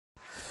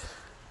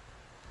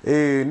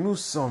Et nous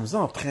sommes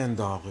en train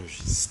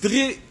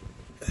d'enregistrer.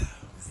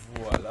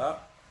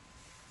 Voilà.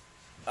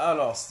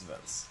 Alors,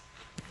 Stevens.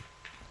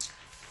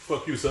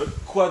 Fuck you, son.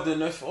 Quoi de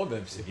neuf? Oh,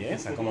 ben, c'est bien,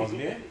 ça commence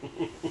bien.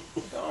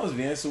 Ça commence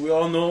bien. So, we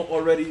all know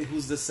already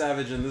who's the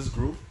savage in this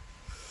group.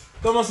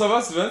 Comment ça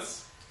va,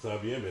 Stevens? Ça va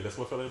bien, mais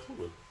laisse-moi faire l'intro.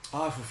 Ouais.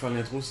 Ah, il faut faire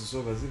l'intro, c'est ça.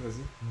 Vas-y,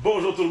 vas-y.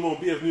 Bonjour tout le monde,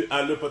 bienvenue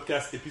à le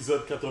podcast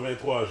épisode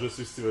 83. Je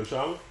suis Steven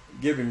Charles.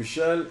 Gabe et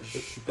Michel, je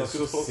suis pas Est-ce que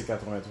sûr tu si penses- c'est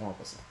 83 en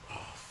passant.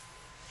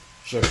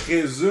 Je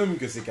présume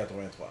que c'est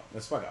 83,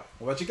 mais c'est pas grave.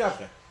 On va checker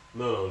après.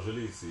 Non, je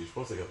l'ai ici. Je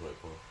pense que c'est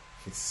 83.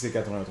 Fait que si c'est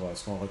 83,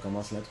 est-ce qu'on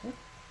recommence l'intro?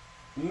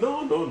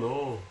 Non.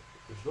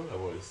 Je dois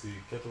l'avoir ici.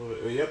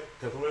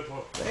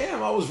 83. Damn,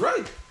 I was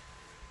right!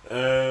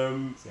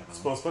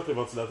 Tu penses pas que le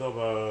ventilateur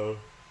va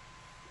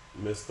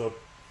mess up?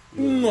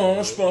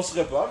 Non, je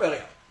penserais pas, mais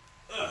regarde.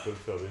 On peut le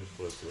fermer juste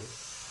pour être sûr.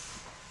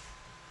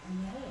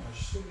 Non,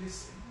 je te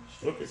laisse.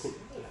 Ok, cool.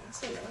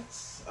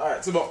 Relax.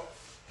 Alright, c'est bon.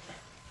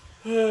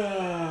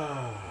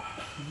 Ah.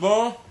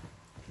 Bon.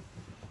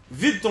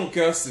 Vide ton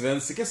cœur, Steven.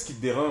 C'est qu'est-ce qui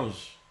te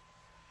dérange?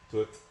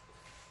 Tout.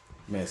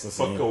 Mais ça, c'est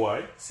Fuck rien,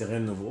 Kawhi. c'est rien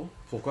de nouveau.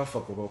 Pourquoi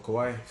fuck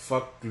Kawhi?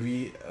 Fuck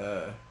lui.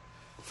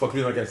 Fuck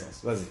lui dans quel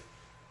sens? Vas-y.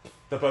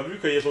 T'as pas vu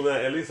quand il est retourné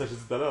à LA, ça je te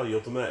dit tout à l'heure, il est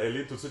retourné à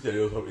LA, tout de suite il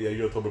y a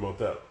eu un tremblement de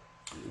terre.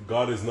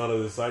 God is not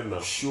on his side now.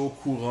 Je suis au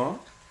courant.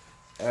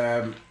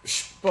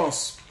 Je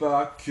pense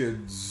pas que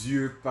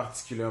Dieu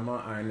particulièrement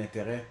a un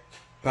intérêt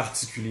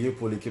particulier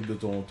pour l'équipe de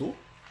Toronto.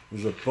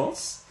 Je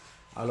pense.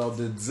 Alors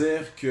de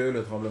dire que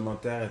le tremblement de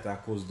terre est à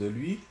cause de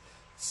lui,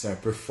 c'est un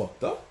peu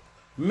fucked up.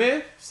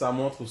 Mais ça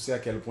montre aussi à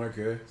quel point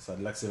que ça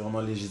là que c'est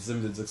vraiment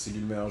légitime de dire que c'est lui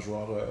le meilleur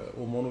joueur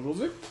au monde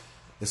aujourd'hui.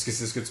 Est-ce que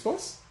c'est ce que tu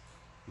penses?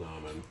 Non,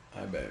 man.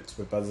 Ah ben, tu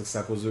peux pas dire que c'est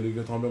à cause de lui que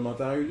le tremblement de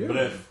terre a eu lieu.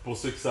 Bref, pour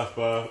ceux qui savent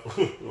pas,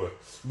 ouais.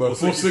 Bon,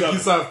 pour ceux qui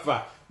savent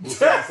pas. Pour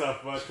ceux qui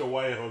savent pas,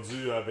 Kawhi est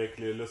rendu avec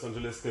les Los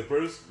Angeles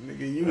Clippers.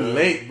 Nigga, you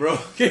late, bro.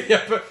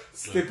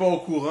 Si t'es pas au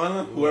courant,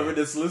 là, whoever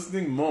is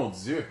listening, mon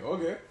Dieu,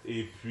 ok.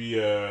 Et puis,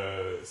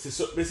 c'est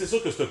sûr, mais c'est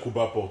sûr que c'est un coup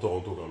bas pour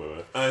Toronto quand même,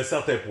 hein, à un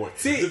certain point.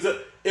 Si. Je veux dire,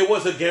 it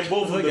was a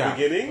gamble from Regarde, the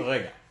beginning.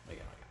 regarde.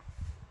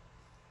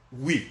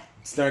 Oui,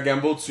 c'était un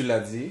gamble, tu l'as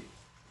dit.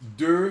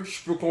 Deux,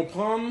 je peux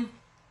comprendre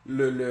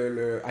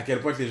à quel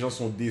point que les gens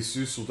sont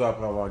déçus, surtout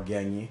après avoir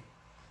gagné.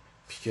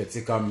 Puis que, tu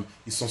sais, comme,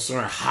 ils sont sur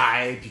un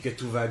high, puis que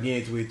tout va bien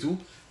et tout et tout.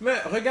 Mais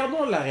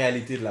regardons la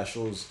réalité de la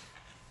chose.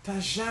 T'as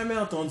jamais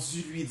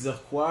entendu lui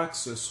dire quoi que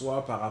ce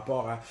soit par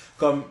rapport à...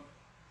 Comme,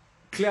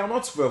 clairement,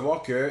 tu peux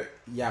voir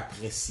qu'il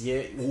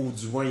appréciait, ou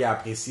du moins, il a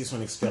apprécié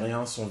son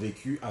expérience, son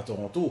vécu à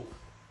Toronto.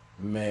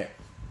 Mais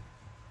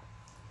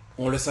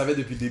on le savait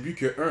depuis le début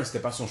que, un, c'était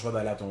pas son choix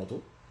d'aller à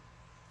Toronto.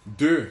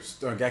 Deux,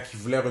 c'est un gars qui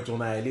voulait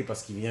retourner à LA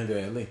parce qu'il vient de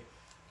LA.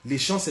 Les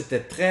chances étaient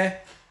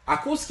très... À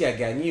cause qu'il a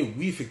gagné,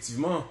 oui,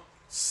 effectivement,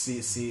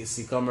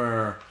 c'est comme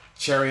un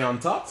cherry on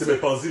top. Tu sais, mais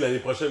pense-y l'année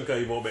prochaine quand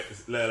ils vont,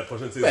 la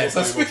prochaine saison. Ben,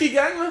 ça quand se ils peut vont- qu'il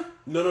gagne,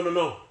 là.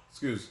 Non.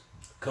 Excuse.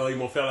 Quand ils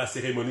vont faire la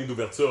cérémonie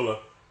d'ouverture, là,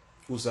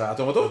 Où ça? À à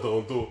Toronto?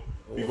 Toronto.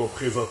 Ils vont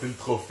présenter le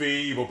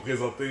trophée, ils vont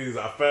présenter les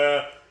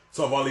affaires,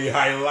 tu vas voir les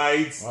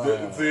highlights,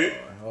 tu sais.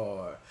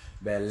 Ouais.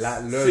 Ben là,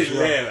 le C'est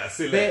joueur- laid, là,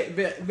 c'est laid.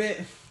 Ben,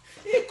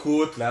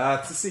 écoute,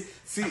 là, tu sais,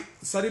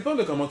 ça dépend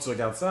de comment tu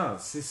regardes ça.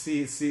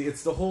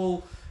 It's the whole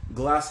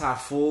glass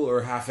half full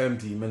or half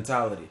empty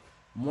mentality.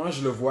 Moi,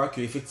 je le vois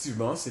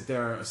qu'effectivement, c'était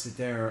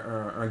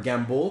un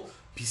gamble,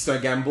 puis c'est un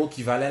gamble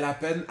qui valait la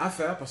peine à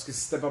faire, parce que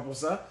si c'était pas pour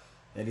ça,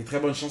 il y a des très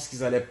bonnes chances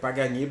qu'ils allaient pas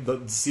gagner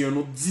d'ici un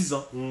autre 10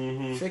 ans.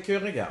 Mhm. Fait que,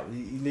 regarde,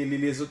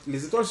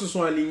 les étoiles se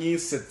sont alignées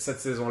cette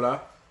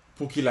saison-là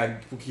pour qu'il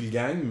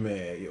gagne,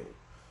 mais yo,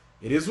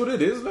 it is what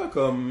it is, là,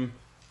 comme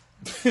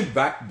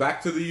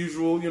back to the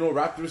usual,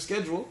 Raptors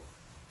schedule.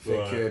 Fait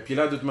Ouais. que, puis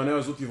là, de toute manière,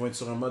 eux autres, ils vont être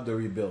sur un mode de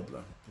rebuild, là.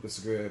 Parce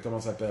que, comment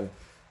ça s'appelle?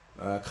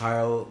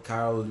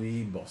 Kyle,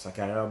 lui, bon, sa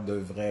carrière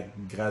devrait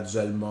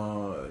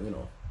graduellement,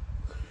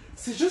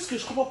 C'est juste que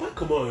je comprends pas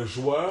comment un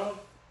joueur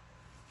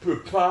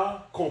peut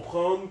pas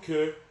comprendre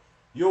que,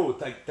 yo,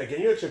 t'as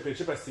gagné un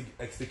championship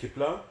avec cette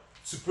équipe-là,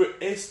 tu peux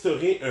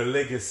instaurer un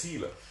legacy,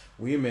 là.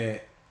 Oui,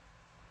 mais,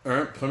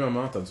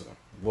 premièrement, attends une seconde.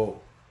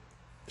 Wow.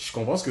 Je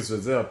comprends ce que tu veux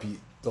dire, puis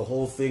the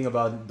whole thing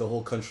about the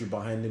whole country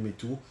behind him et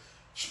tout.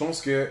 Je pense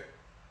que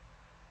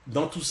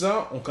dans tout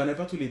ça, on connaît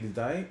pas tous les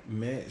détails,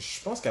 mais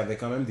je pense qu'il y avait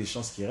quand même des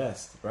chances qu'il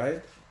reste,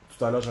 right?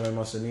 Tout à l'heure, j'avais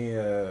mentionné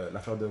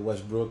l'affaire de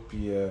Westbrook,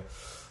 puis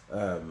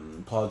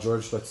Paul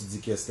George. Toi, tu dis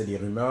que c'était des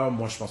rumeurs.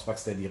 Moi, je pense pas que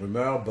c'était des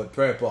rumeurs, mais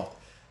peu importe.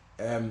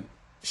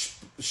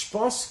 Je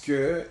pense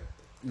que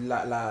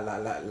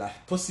la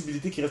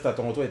possibilité qu'il reste à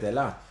Toronto était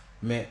là,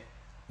 mais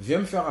viens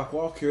me faire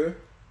croire que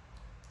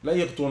là,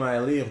 il retourne à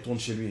LA, il retourne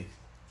chez lui.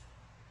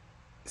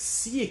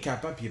 S'il est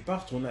capable, il n'est pas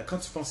retourné. Quand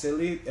tu penses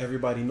LA,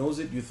 everybody knows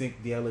it, you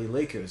think the LA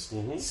Lakers.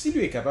 Mhm. Si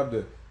lui est capable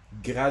de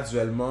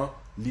graduellement,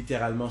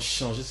 littéralement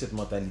changer cette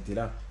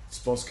mentalité-là, tu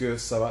penses que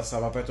ça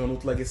va pas être un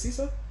autre legacy,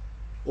 ça?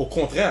 Au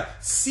contraire,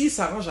 s'il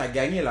s'arrange à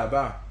gagner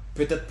là-bas,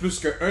 peut-être plus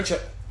qu'un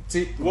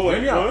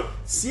Ouais.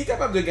 s'il est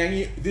capable de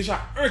gagner déjà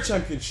un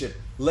championship,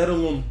 let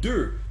alone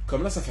deux,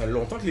 comme là, ça fait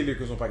longtemps que les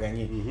Lakers n'ont pas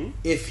gagné. Mm-hmm.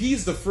 If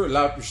he's the first,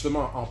 là,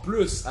 justement, en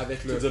plus,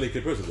 avec Tu le veux dire les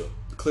Clippers, c'est ça?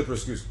 Clippers,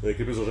 excuse. Les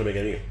Clippers n'ont jamais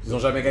gagné. Ils n'ont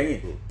jamais gagné.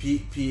 Mm-hmm.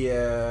 Puis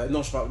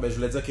non, je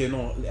voulais dire que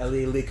non,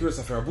 les Lakers,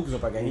 ça fait un bout qu'ils n'ont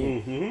pas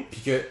gagné. Mm-hmm.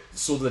 Puis que,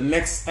 so the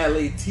next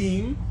LA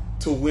team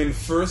to win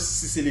first,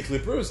 si c'est les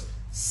Clippers,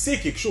 c'est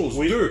quelque chose.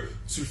 Oui. Deux,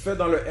 tu le fais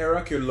dans le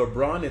era que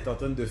LeBron est en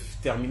train de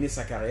terminer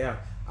sa carrière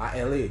à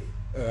LA,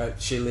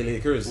 chez les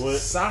Lakers. Oui.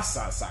 Ça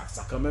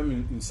a quand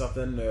même une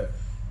certaine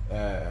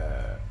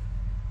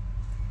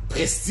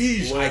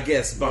prestige, Ouais. I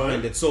guess,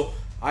 behind Ouais. it. So,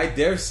 I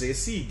dare say,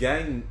 s'il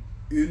gagne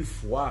une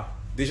fois,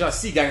 déjà,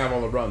 s'il gagne avant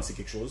LeBron, c'est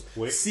quelque chose.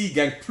 Oui. S'il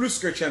gagne plus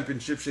qu'un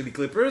championship chez les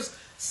Clippers,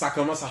 ça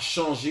commence à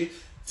changer,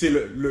 tu sais,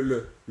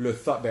 le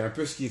thought, ben, un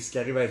peu ce qui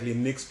arrive avec les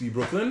Knicks puis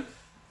Brooklyn,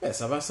 ben,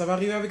 ça va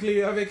arriver avec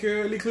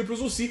les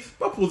Clippers aussi.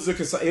 Pas pour dire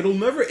que ça, it'll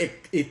never,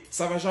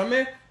 ça va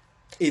jamais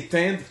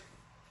éteindre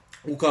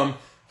ou comme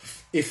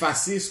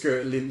effacer ce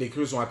que les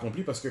Lakers ont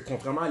accompli, parce que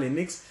contrairement à les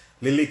Knicks,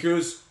 les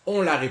Lakers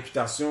ont la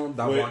réputation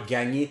d'avoir Oui.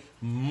 gagné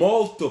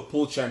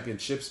multiple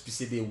championships, puis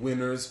c'est des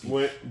winners, puis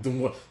Oui.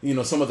 you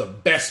know, some of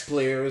the best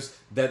players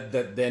that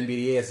the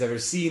NBA has ever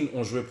seen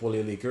ont joué pour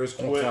les Lakers,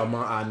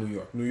 contrairement à New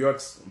York. New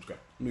York, en tout cas,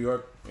 New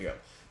York, regarde.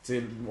 Tu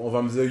sais, on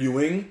va me dire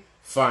Ewing,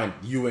 fine,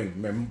 Ewing,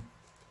 mais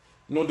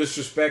no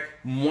disrespect,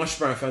 moi je suis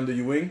pas un fan de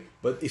Ewing,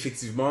 but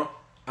effectivement,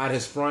 at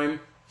his prime,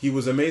 he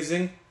was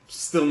amazing,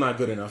 still not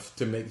good enough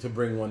to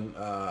bring one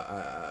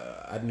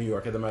at New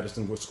York, at the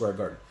Madison Square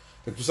Garden.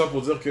 Fait que tout ça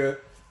pour dire que,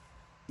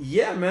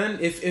 yeah man,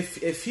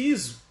 if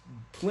he's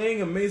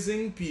playing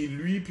amazing, puis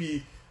lui,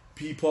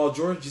 puis Paul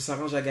George, il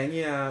s'arrange à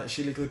gagner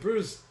chez les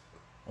Clippers,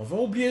 on va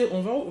oublier,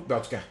 ben,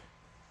 en tout cas,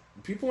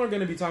 people are going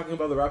to be talking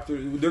about the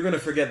Raptors, they're going to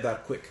forget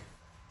that quick,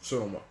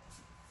 selon moi.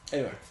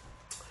 Anyway.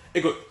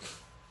 Écoute,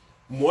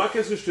 moi,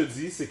 qu'est-ce que je te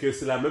dis, c'est que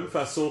c'est la même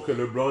façon que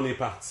LeBron est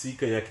parti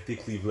quand il a quitté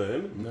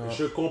Cleveland. Non.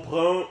 Je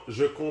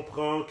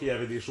comprends qu'il y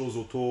avait des choses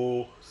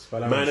autour, pas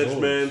la même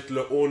management,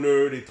 le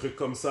owner, des trucs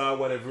comme ça,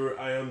 whatever,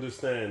 I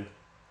understand.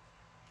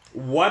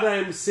 What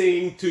I'm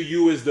saying to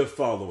you is the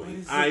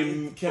following.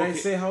 Can I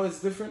say how it's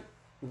different?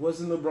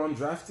 Wasn't LeBron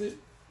drafted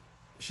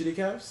chez les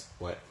Cavs?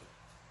 Ouais.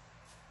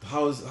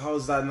 How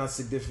is that not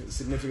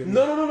significant?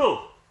 Non.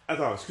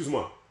 Attends,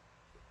 excuse-moi.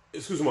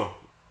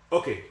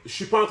 Ok, je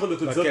suis pas en train de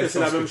te Dans dire quel que c'est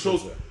la sens même que tu veux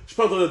chose. dire? Je suis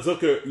pas en train de dire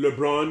que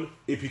LeBron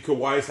et puis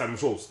Kawhi c'est la même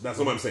chose. That's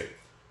what I'm saying.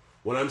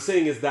 What I'm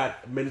saying is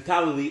that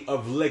mentality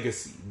of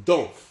legacy.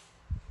 Donc,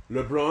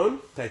 LeBron,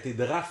 t'as été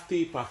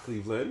drafté par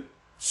Cleveland,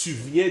 tu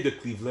viens de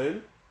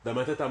Cleveland, dans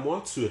ma tête à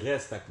moi, tu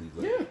restes à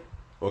Cleveland. Yeah.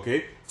 Ok?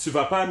 Tu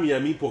vas pas à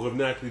Miami pour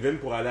revenir à Cleveland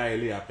pour aller à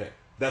LA après.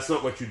 That's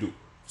not what you do.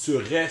 Tu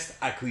restes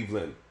à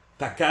Cleveland.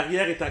 Ta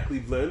carrière est à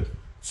Cleveland.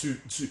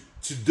 Tu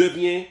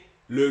deviens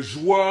le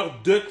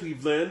joueur de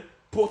Cleveland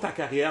pour ta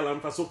carrière, de la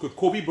même façon que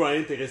Kobe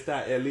Bryant est resté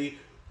à LA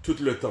tout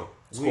le temps.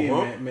 Tu Oui,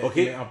 comprends? mais Ok?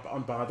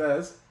 en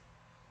parenthèse,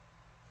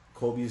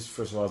 Kobe's,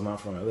 first of all, is not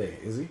from LA,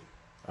 is he?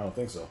 I don't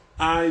think so.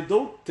 I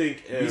don't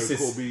think Lui,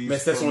 Kobe. mais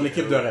c'était son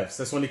équipe de rêve.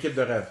 C'était son équipe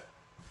de rêve.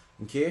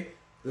 OK?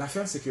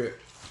 L'affaire, c'est que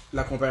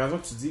la comparaison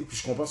que tu dis, puis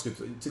je comprends ce que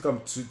tu sais, comme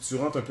tu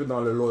rentres un peu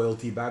dans le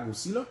loyalty bag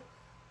aussi, là.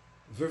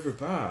 Veux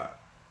pas.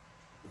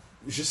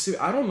 Je sais,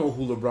 I don't know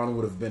who LeBron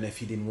would have been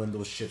if he didn't win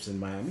those chips in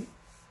Miami.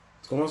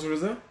 Tu comprends ce que je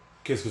veux dire?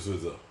 Qu'est-ce que tu veux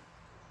dire?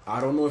 I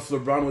don't know if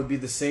LeBron would be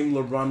the same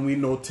LeBron we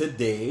know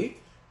today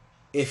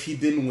if he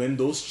didn't win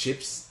those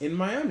chips in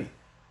Miami.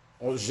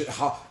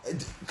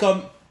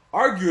 Comme,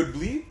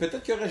 arguably,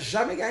 peut-être qu'il aurait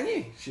jamais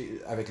gagné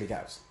avec les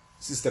Cavs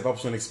si c'était pas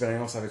pour son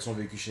expérience avec son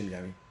vécu chez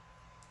Miami.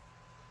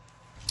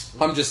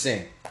 I'm just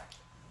saying.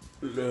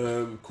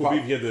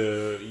 Kobe vient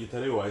de. Il est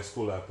allé au high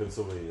school à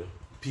Pennsylvania.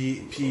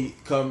 Puis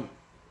comme,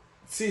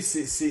 tu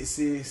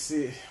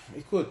sais,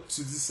 écoute,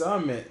 tu dis ça,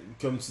 mais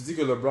comme tu dis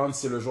que LeBron,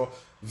 c'est le joueur.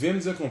 Viens me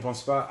dire qu'on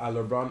pense pas à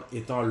LeBron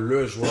étant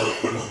le joueur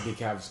des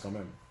Cavs, quand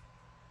même.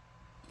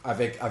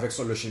 Avec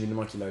le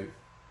cheminement qu'il a eu.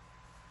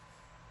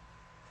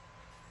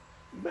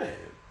 Ben.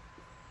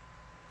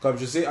 Comme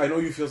je sais, I know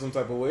you feel some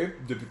type of way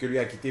depuis que lui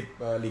a quitté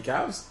les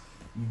Cavs,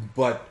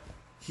 but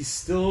he's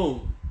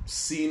still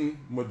seen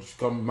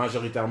comme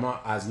majoritairement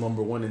as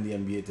number one in the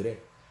NBA today.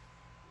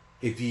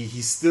 Et puis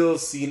he's still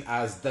seen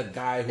as the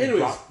guy who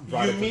Anyways,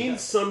 brought you it to mean the Cavs.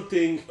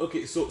 something.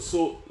 Okay, so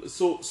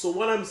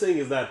what I'm saying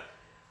is that.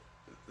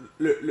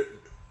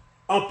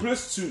 En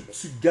plus,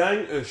 tu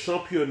gagnes un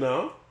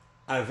championnat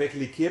avec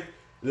l'équipe.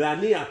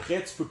 L'année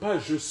après, tu peux pas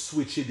juste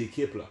switcher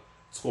d'équipe, là.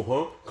 Tu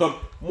comprends? Comme,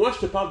 moi, je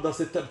te parle dans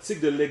cette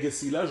optique de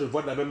legacy-là, je le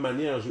vois de la même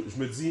manière. Je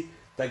me dis,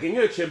 tu as gagné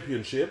un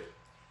championship,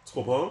 tu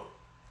comprends?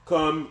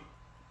 Comme,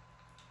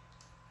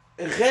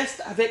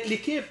 reste avec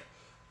l'équipe.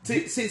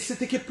 C'est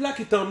cette équipe-là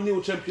qui t'a emmené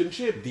au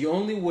championship. The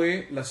only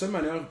way, la seule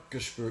manière que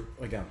je peux...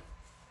 Regarde.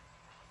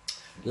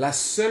 La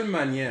seule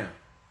manière...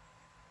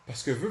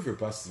 Parce que veux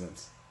pas,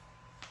 Stevens.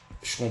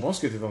 Je comprends ce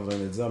que tu es en train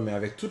de dire, mais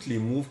avec tous les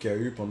moves qu'il y a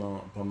eu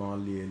pendant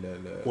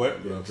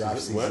le draft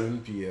season,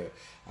 puis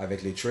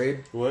avec les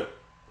trades, Ouais.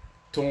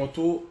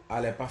 Toronto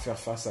allait pas faire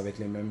face avec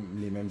les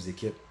mêmes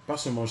équipes. Pas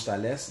seulement juste à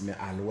l'Est, mais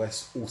à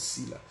l'Ouest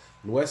aussi.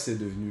 L'Ouest est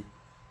devenu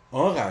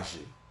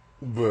enragé.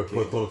 Ben,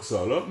 pas tant que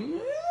ça, là.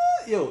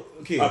 Yo,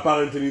 ok. À part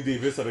Anthony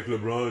Davis avec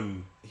LeBron,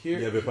 il Here-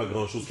 n'y avait pas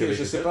grand-chose qui Ok, avait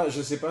je été sais fait. pas,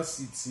 je sais pas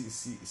si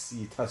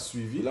t'as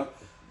suivi là.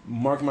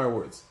 Mark my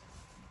words.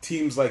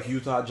 Teams like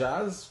Utah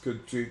Jazz,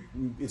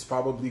 it's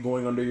probably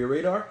going under your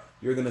radar.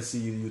 You're gonna see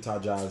Utah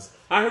Jazz.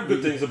 I heard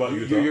good things about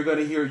Utah. You're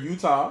gonna hear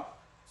Utah.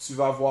 Tu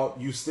vas voir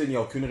Houston. Il n'y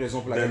a aucune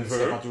raison pour laquelle ils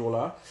Denver. sont pas toujours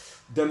là.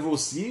 Denver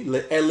aussi.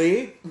 Le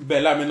LA.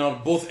 Ben là maintenant,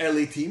 both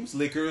LA teams,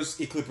 Lakers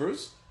et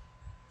Clippers.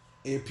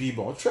 Et puis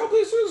bon,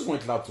 Trailblazers vont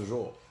être là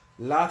toujours.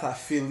 Là, t'as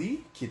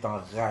Philly qui est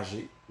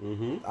enragé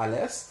à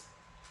l'est.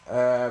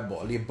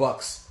 Bon, les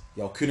Bucks, il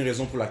n'y a aucune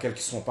raison pour laquelle ils ne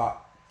seront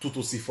pas tout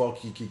aussi forts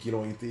qu'ils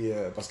l'ont été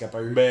parce qu'il n'y a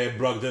pas eu. Ben,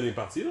 Brogdon est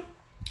parti, là.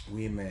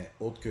 Oui, mais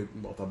autre que.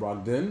 Bon, t'as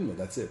Brogdon, mais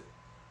that's it.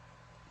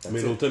 That's it.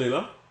 Middleton est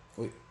là.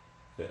 Oui.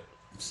 Yeah.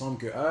 Il me semble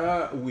que.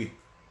 Oui.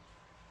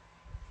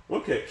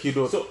 OK. Qui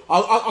d'autre? So,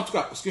 En tout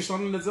cas, ce que je suis en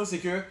train de dire, c'est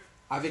que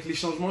avec les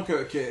changements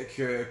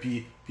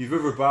puis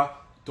veut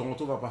pas,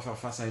 Toronto va pas faire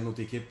face à une autre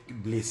équipe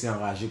blessée,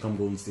 enragée comme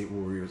Golden State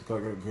Warriors,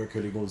 que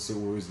les Golden State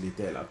Warriors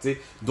l'étaient là. T'sais.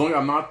 Donc,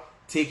 I'm not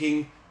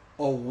taking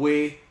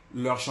away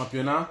leur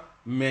championnat,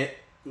 mais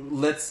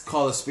let's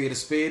call a spade a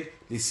spade.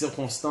 Les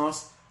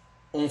circonstances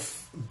ont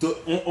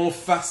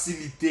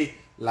facilité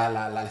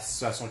la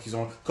situation qu'ils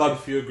ont. Comme,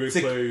 if you're a great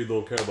c'est- player, you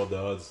don't care about the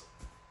odds.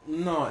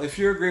 No, if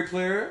you're a great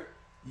player,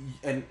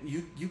 and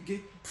you get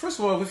first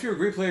of all, if you're a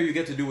great player, you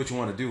get to do what you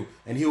want to do,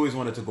 and he always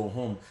wanted to go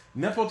home.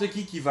 N'importe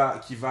qui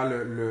va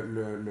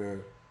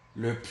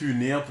le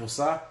punir pour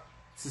ça,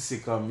 c'est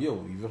comme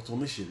yo, il veut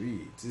retourner chez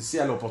lui. S'il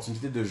a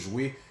l'opportunité de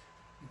jouer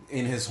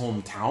in his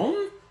hometown,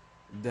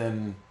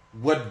 then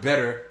what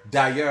better?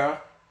 D'ailleurs,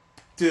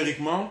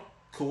 théoriquement,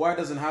 Kawhi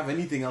doesn't have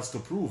anything else to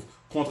prove.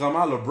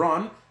 Contrairement à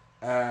LeBron,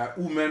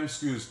 ou même,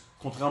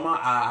 contrairement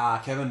à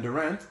Kevin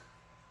Durant.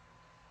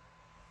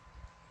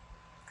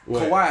 Ouais.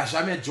 Kawhi a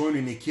jamais join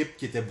une équipe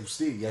qui était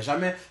boostée. Il a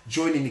jamais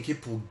join une équipe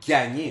pour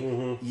gagner.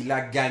 Il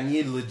a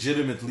gagné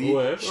legitimately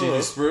Ouais, chez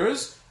les Spurs.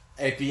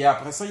 Et puis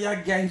après ça, il a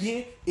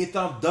gagné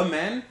étant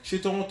domaine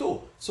chez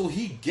Toronto. So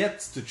he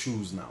gets to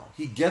choose now.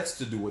 He gets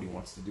to do what he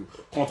wants to do.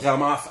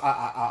 Contrairement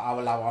à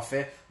l'avoir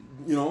fait,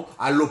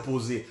 à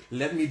l'opposé.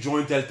 Let me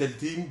join tel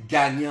team,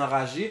 gagner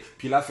enragé.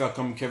 Puis là, faire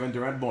comme Kevin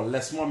Durant. Bon,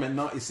 laisse-moi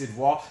maintenant essayer de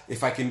voir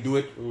if I can do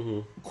it,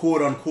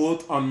 quote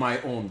unquote, on my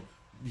own.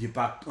 Il n'est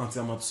pas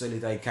entièrement tout seul,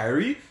 il est avec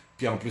Kyrie.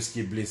 Puis en plus, qui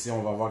est blessé,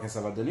 on va voir ce que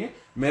ça va donner.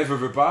 Mais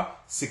veut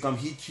pas, c'est comme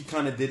he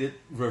kind of did it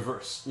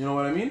reverse. You know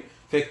what I mean?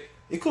 Fait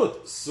que, écoute.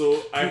 So,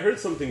 I heard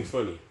something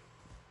funny.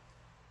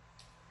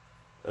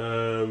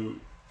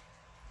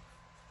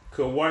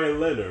 Kawhi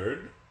Leonard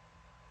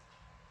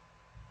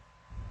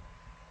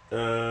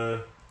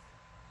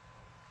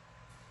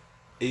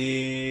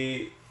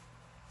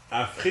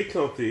a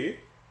fréquenté.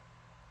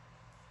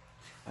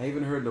 I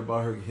even heard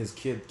about his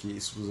kid qui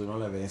supposément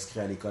l'avait inscrit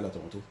à l'école à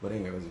Toronto. But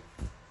anyway, vas-y.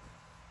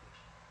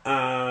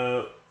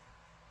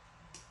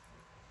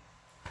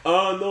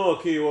 Ah non,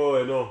 ok,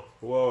 ouais, non.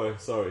 Ouais,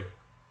 sorry.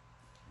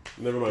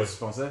 Never mind. Qu'est-ce que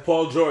tu pensais?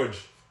 Paul George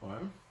Ouais.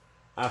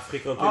 a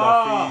fréquenté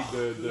Ah, la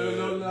fille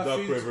de la Doc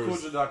fille du Rivers.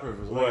 coach de Doc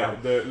Rivers. Ouais,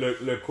 Regarde.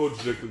 le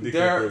coach des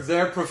Clippers.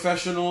 They're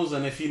professionals,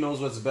 and if he knows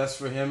what's best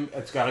for him,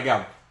 en tout cas,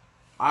 regarde.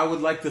 I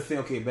would like to think,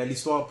 ok, ben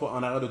l'histoire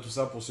en arrière de tout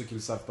ça, pour ceux qui ne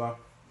le savent pas,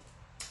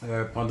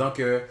 pendant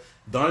que,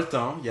 dans le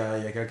temps, il y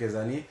a quelques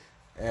années,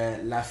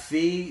 la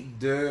fille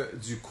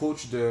du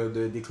coach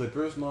des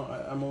Clippers, non,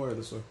 I'm aware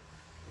de ça.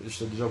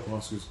 J'étais déjà au courant,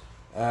 excuse.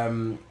 À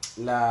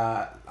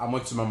moins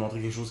que tu m'as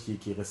montré quelque chose qui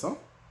est récent.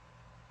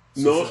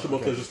 Non, Ça, je te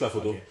montrais ok. juste la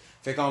photo. Ok.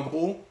 Fait qu'en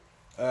gros,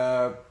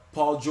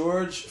 Paul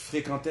George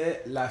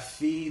fréquentait la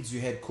fille du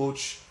head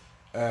coach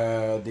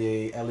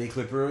des LA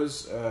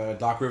Clippers,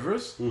 Doc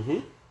Rivers,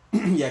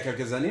 il y a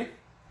quelques années.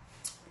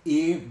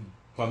 Et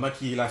pendant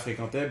qu'il la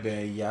fréquentait,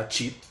 ben, il a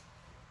cheat.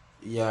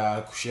 Il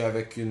a couché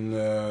avec une.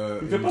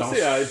 Il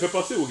fait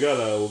penser au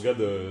gars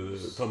de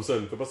Thompson.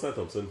 Il fait penser à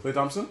Thompson. Clay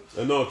Thompson?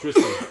 Non,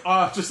 Tristan.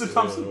 Ah, Tristan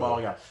Thompson. Bon,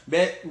 regarde.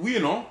 Ben, oui et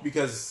non,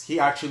 because he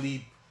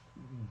actually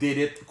did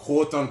it,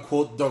 quote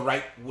unquote, the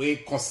right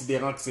way,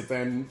 considérant que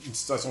c'était une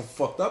situation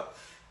fucked up.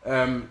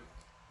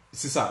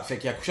 C'est ça. Fait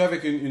qu'il a couché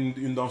avec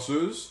une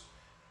danseuse.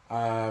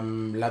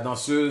 La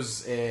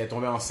danseuse est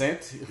tombée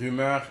enceinte.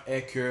 Rumeur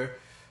est que.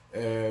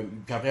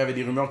 Puis après, il y avait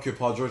des rumeurs que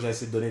Paul George a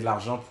essayé de donner de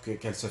l'argent pour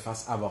qu'elle se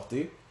fasse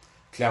avorter.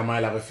 Clairement,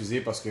 elle a refusé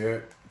parce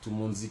que tout le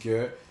monde dit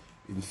que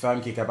une femme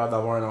qui est capable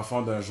d'avoir un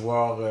enfant d'un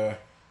joueur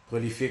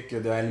prolifique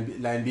de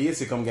la NBA,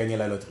 c'est comme gagner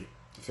la loterie.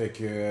 Fait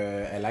que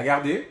elle a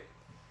gardé.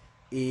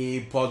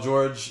 Et Paul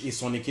George et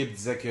son équipe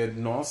disaient que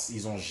non,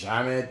 ils ont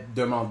jamais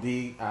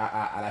demandé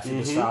à la fille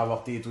de se faire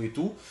avorter et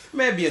tout.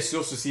 Mais bien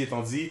sûr, ceci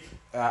étant dit,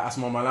 à ce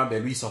moment-là,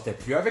 ben lui, il sortait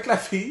plus avec la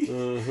fille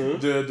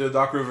de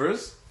Doc Rivers.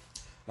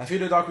 La fille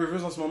de Doc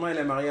Rivers, en ce moment, elle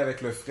est mariée avec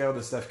le frère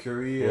de Steph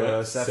Curry,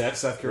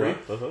 Seth Curry.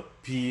 Ouais,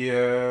 Puis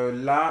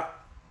là,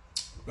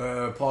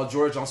 Paul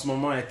George, en ce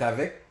moment, est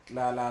avec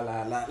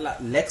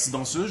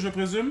l'ex-danseuse, je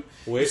présume.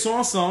 Oui. Ils sont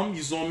ensemble.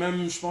 Ils ont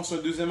même, je pense, un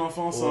deuxième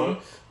enfant ensemble. Ouais.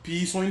 Puis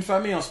ils sont une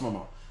famille en ce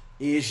moment.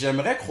 Et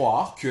j'aimerais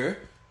croire que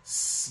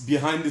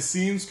behind the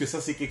scenes que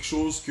ça c'est quelque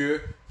chose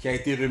qui a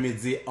été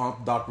remédié entre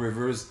Doc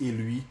Rivers et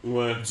lui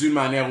Ouais. d'une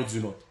manière ou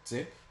d'une autre, tu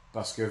sais.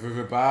 Parce que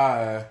veux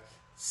pas,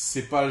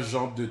 c'est pas le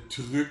genre de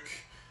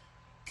truc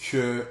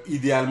que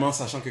idéalement,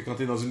 sachant que quand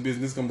t'es dans une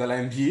business comme dans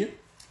la NBA,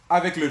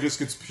 avec le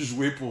risque que tu puisses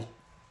jouer pour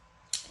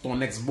ton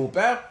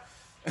ex-beau-père,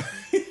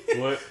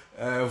 Ouais.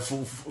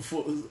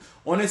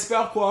 on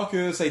espère croire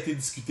que ça a été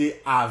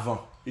discuté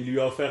avant. Il lui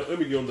a offert $1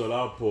 million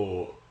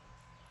pour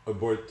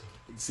abort.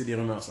 C'est des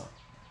rumeurs, ça.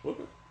 Ok.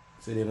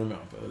 C'est des rumeurs.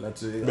 Là,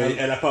 Mais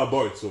elle a pas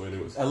abort, so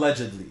anyways.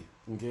 Allegedly.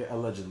 Ok,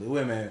 allegedly.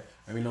 Ouais, mais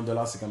 $1 million,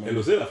 c'est quand même. Elle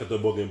aussi, elle a fait un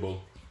bon gamble.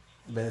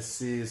 Ben,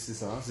 c'est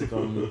ça. C'est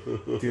comme.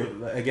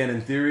 Again, in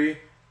theory.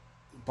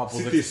 Pas pour Si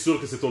dire t'es que sûr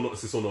que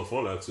c'est son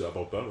enfant, là, tu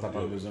apportes pas. t'as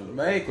pas besoin.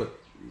 Ben, écoute.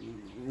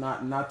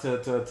 Not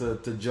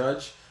to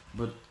judge,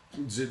 but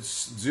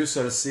Dieu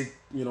seul sait,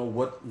 you know,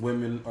 what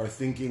women are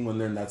thinking when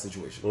they're in that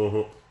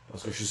situation.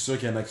 Parce que je suis sûr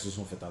qu'il y en a qui se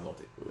sont fait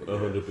avorter.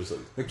 100%.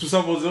 Fait que tout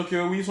ça pour dire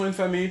que oui, ils sont une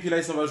famille, puis là,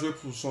 il s'en va jouer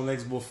pour son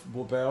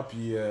ex-beau-père,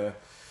 puis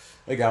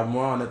regarde,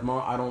 moi,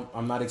 honnêtement,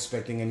 I'm not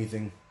expecting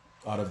anything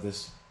out of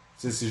this.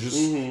 C'est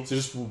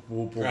juste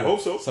pour I hope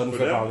so. ça nous For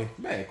fait them. parler.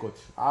 Ben écoute,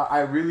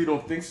 I really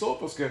don't think so,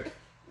 parce que,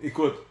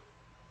 écoute,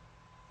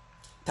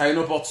 t'as une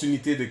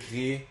opportunité de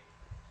créer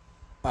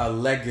un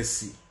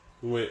legacy.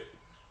 Oui.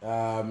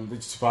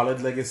 Tu parlais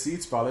de legacy,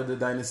 tu parlais de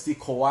dynasty.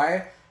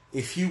 Kawhi,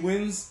 if he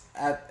wins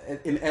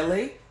in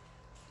LA,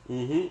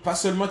 pas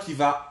seulement qu'il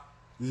va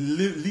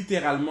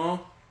littéralement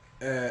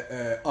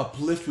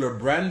uplift le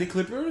brand des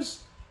Clippers,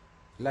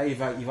 là il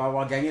va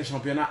avoir gagné le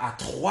championnat à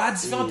 3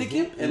 différentes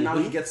équipes, and now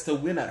he gets to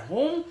win at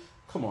home.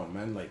 Come on,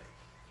 man, like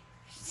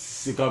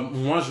c'est comme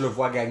moi je le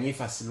vois gagner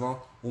facilement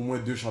au moins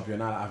 2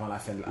 championnats avant la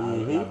fin de,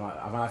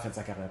 avant la fin de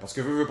sa carrière, parce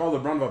que veux pas,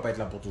 LeBron va pas être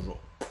là pour toujours.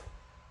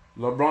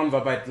 LeBron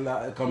va pas être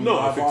là comme Non,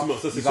 il va effectivement, avoir,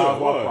 ça, c'est il va sûr,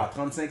 avoir ouais. quoi,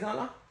 35 ans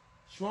là,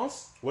 je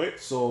pense. Oui.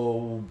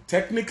 So,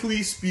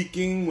 technically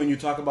speaking, when you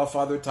talk about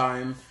Father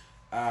Time,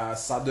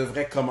 ça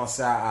devrait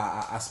commencer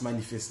à se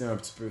manifester un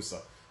petit peu,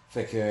 ça.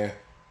 Fait que,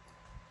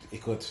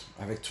 écoute,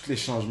 avec tous les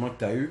changements que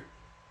tu as eu,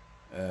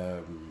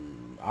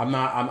 I'm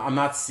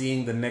not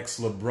seeing the next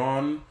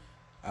LeBron.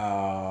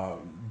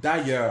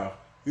 D'ailleurs,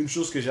 une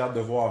chose que j'ai hâte de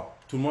voir,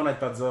 tout le monde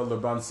n'arrête pas de dire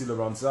LeBron ci,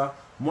 LeBron ça.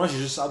 Moi, j'ai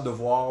juste hâte de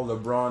voir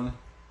LeBron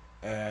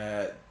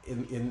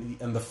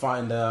in the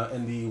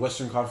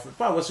Western Conference,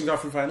 pas Western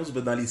Conference Finals,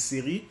 mais dans les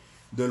séries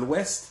de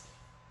l'Ouest,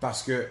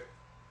 parce que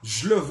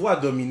je le vois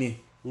dominer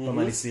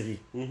pendant les séries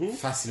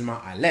facilement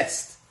à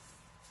l'Est.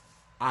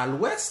 À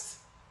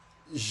l'Ouest,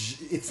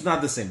 it's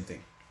not the same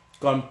thing.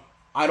 Comme,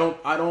 I don't,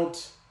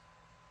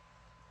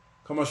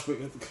 comment je peux,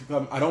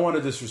 comme, I don't want to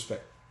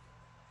disrespect.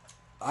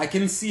 I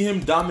can see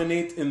him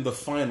dominate in the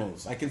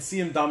finals. I can see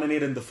him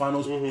dominate in the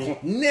finals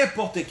contre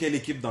n'importe quelle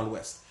équipe dans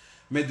l'Ouest.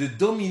 Mais de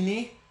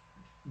dominer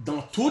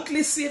dans toutes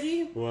les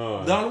séries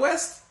dans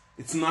l'Ouest,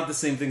 it's not the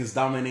same thing as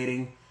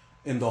dominating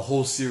in the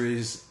whole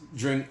series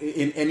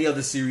in any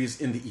other series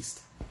in the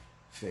East.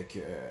 Fait que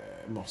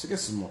bon, c'est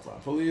qu'est-ce que tu me montres là?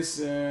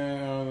 Police,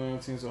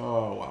 oh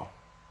wow.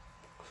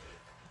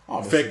 Oh,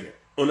 ben, Fait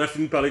qu'on a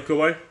fini de parler de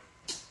Kawhi.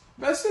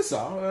 ben c'est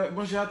ça.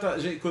 Moi j'ai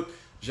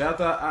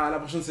hâte à la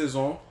prochaine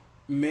saison,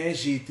 mais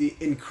j'ai été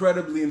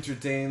incredibly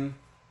entertained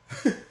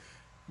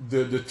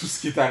de tout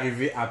ce qui est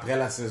arrivé après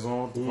la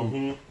saison,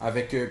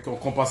 avec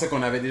qu'on pensait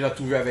qu'on avait déjà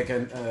tout vu avec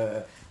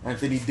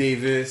Anthony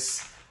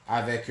Davis,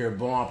 avec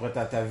bon après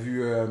t'as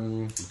vu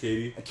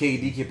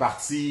KD qui est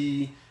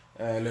parti,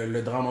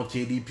 le drame entre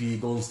KD puis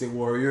Golden State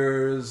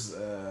Warriors,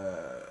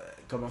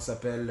 comment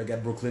s'appelle le gars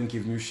de Brooklyn qui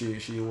est venu chez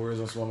les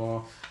Warriors en ce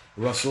moment,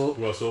 Russell,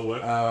 ouais.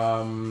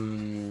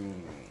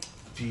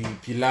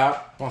 puis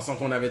là, pensant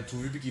qu'on avait tout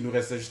vu puis qu'il nous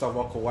restait juste à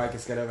voir Kawhi,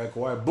 qu'est-ce qu'elle avait avec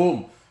Kawhi,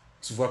 boum,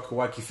 tu vois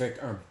Kawhi qui fait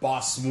un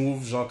boss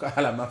move genre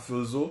à la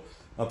mafioso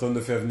en train de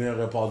faire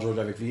venir Paul George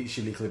avec lui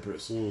chez les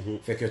Clippers.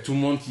 Fait que tout le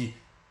monde qui,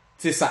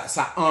 tu sais,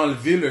 ça a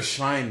enlevé le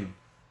shine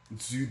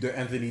de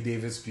Anthony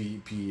Davis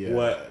puis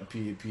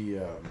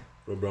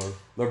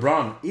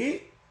LeBron.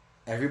 Et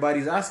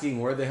everybody's asking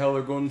where the hell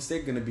are Golden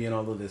State gonna be in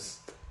all of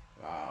this.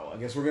 I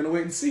guess we're gonna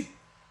wait and see.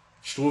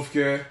 Je trouve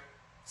que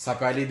ça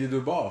peut aller des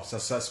deux bords. Ça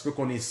se peut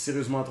qu'on est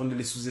sérieusement en train de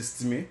les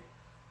sous-estimer,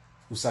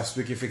 ou ça se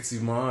peut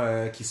qu'effectivement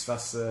qu'ils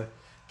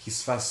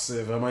se fassent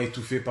vraiment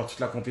étouffer par toute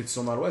la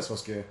compétition dans l'Ouest,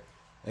 parce que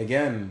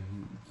again,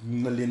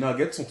 les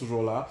Nuggets sont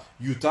toujours là.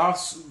 Utah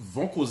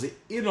vont causer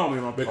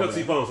énormément de Mais quand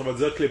tu y problèmes. penses, on va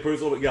dire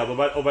Clippers, regarde,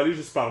 on va aller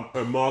juste par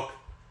un mock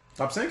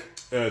Top 5?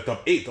 top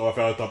 8. On va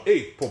faire un top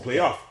 8 pour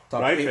playoff.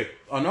 Top Right? 8. Fait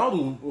En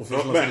ordre ou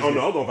officiellement? ben, en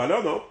ordre, on va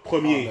là, non?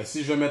 Premier. Ben,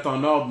 si je vais mettre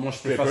en ordre, moi je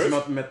peux Clippers. facilement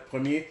te mettre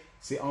premier.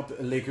 C'est entre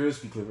Lakers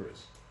et Clippers.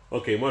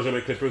 Ok, moi je vais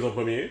mettre Clippers en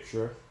premier.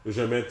 Sure.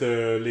 Je vais mettre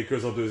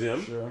Lakers en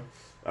deuxième. Sure.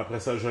 Après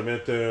ça, je vais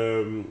mettre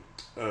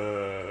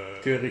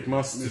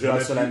Théoriquement, si tu je vais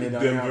passes sur l'année mettre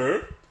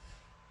dernière.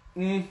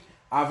 Denver.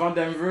 Avant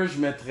Denver,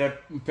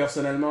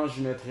 personnellement,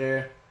 je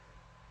mettrais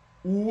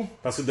ou.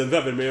 Parce que Denver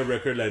avait le meilleur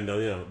record l'année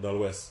dernière dans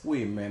l'Ouest.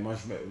 Oui, mais moi,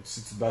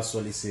 si tu te bases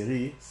sur les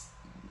séries,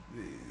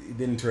 it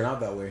didn't turn out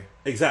that way.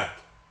 Exact.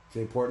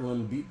 Okay,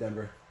 Portland beat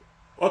Denver.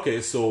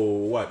 Okay, so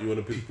what? You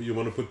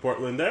wanna put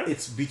Portland there?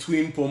 It's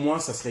between, pour moi,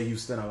 ça serait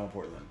Houston avant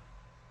Portland.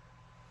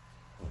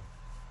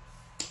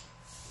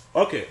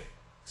 Okay,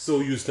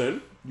 so Houston.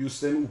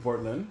 Houston ou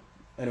Portland.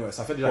 Anyway,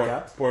 ça fait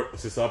déjà 4.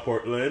 C'est ça,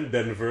 Portland,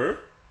 Denver,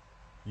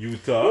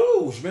 Utah.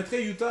 Ouh, je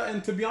mettrais Utah,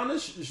 and to be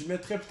honest, je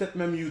mettrais peut-être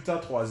même Utah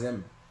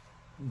troisième.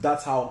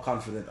 That's how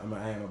confident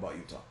I am about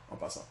Utah, en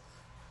passant.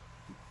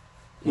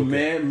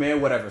 Okay. Mais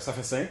whatever, ça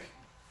fait 5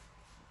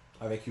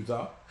 avec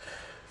Utah.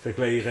 Fait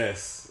que là, il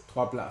reste.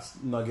 3 places.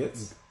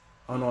 Nuggets.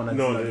 Oh non, on a dit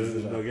Non, Nuggets les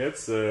déjà.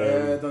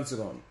 Nuggets. Attends une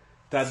seconde.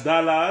 T'as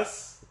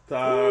Dallas,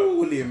 t'as.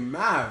 Ouh, les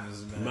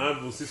Mavs, man.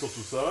 Mavs aussi sur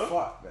tout ça.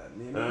 Fuck, man.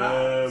 Les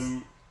Mavs.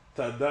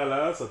 T'as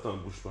Dallas. Attends,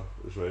 bouge pas.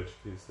 Je vais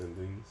checker les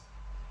standings.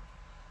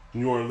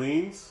 New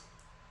Orleans.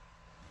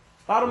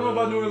 I don't know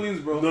about New Orleans,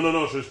 bro.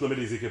 Non, je vais juste nommer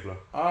les équipes là.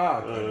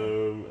 Ah,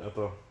 ok.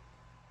 Attends.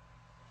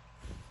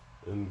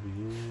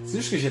 NBA. C'est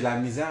juste que j'ai de la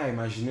misère à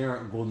imaginer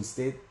un Golden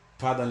State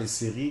pas dans les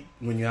séries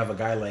when you have a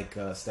guy like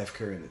Steph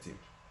Curry in the team.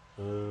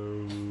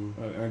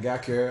 Un gars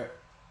que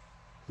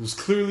who's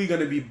clearly going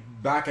to be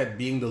back at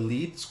being the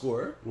lead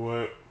scorer.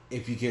 Ouais. Et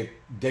puis que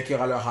dès qu'il y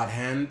aura le hot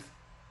hand.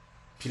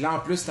 Puis là en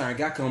plus t'as un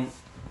gars comme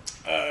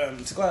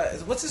c'est quoi?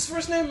 What's his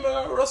first name?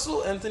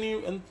 Russell?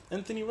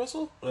 Anthony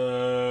Russell?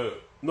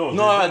 Non,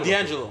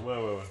 D'Angelo.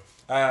 Ouais.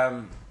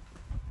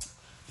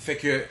 Fait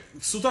que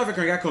surtout avec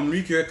un gars comme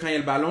lui que quand il y a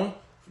le ballon,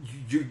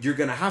 you're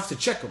gonna have to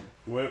check him.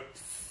 Ouais.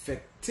 Fait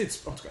que tu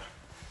sais, en tout cas.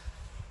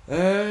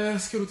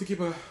 Est-ce que l'autre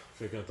équipe a...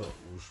 Fait qu'attends,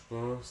 bouge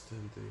pas.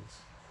 Standings.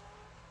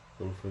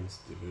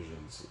 Conference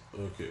Divisions.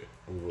 Ok,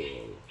 on va.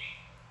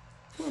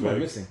 What am I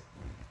missing?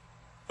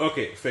 Ok,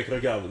 fait que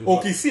regarde.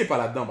 OKC est pas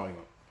là-dedans par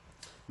exemple.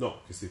 Non,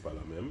 que c'est pas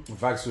la même.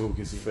 Vague sur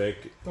OKC. Fait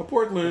que. T'as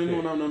Portland,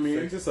 Ok. on en a mis.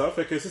 Fait que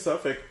c'est ça,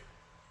 fait que.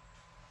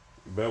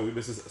 Ben oui,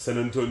 ben c'est ça. San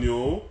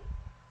Antonio.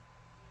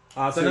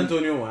 Ah, San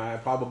Antonio, ouais,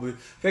 probably.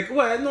 Fait que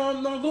ouais,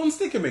 non, Golden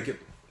State can make it.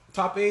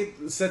 Top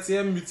 8,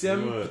 7e, 8e,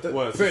 Ouais, peut-être,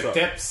 ouais, c'est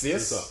peut-être C'est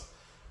 6. ça.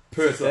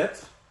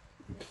 Peut-être.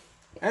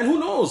 And who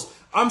knows?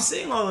 I'm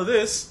saying all of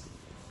this,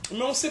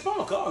 mais on sait pas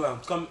encore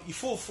là. Comme il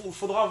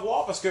faudra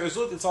voir parce que eux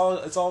autres, it's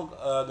all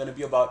gonna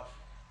be about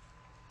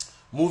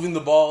moving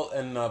the ball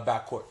in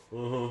backcourt.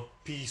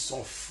 Puis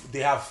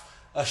they have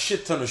a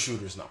shit ton of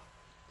shooters now.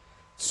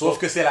 Sauf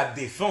que c'est la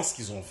défense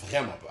qu'ils ont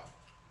vraiment pas.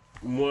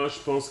 Moi, je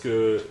pense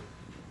que.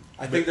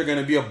 I think they're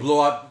gonna be a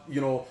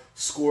blowout,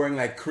 scoring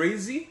like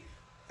crazy.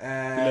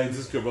 Ils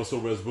disent que Russell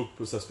Westbrook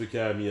peut s'aspiquer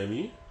à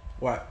Miami,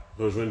 Ouais.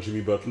 rejoindre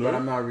Jimmy Butler. But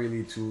I'm not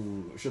really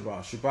too. Je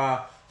sais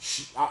pas.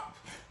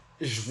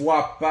 Je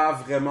vois pas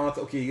vraiment.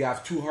 Ok, you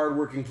have two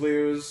hard-working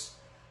players.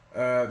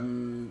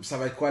 Ça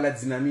va être quoi la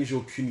dynamique? J'ai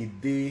aucune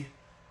idée.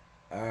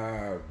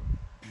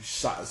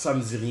 Ça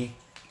me dit rien,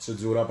 ce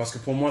duo-là. Parce que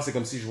pour moi, c'est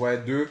comme si je voyais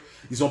deux.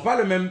 Ils ont pas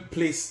le même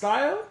play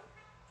style.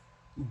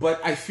 But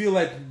I feel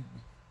like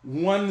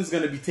one is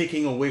going to be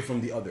taking away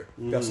from the other,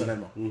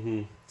 personnellement.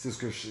 C'est ce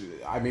que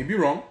I may be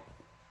wrong.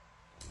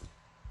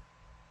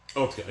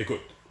 En tout cas,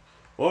 écoute,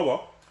 on va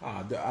voir.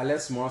 À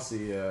l'Est, moi,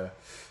 c'est...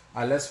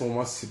 à l'Est, pour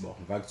moi, c'est bon.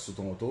 Vague sur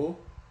Toronto.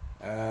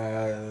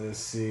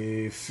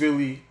 C'est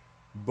Philly,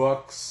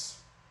 Bucks.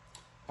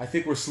 I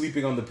think we're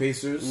sleeping on the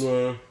Pacers.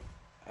 Ouais.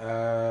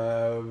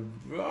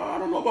 I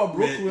don't know about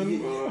Brooklyn.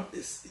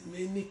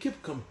 Mais une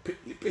équipe comme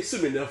les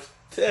Pacers m'énervent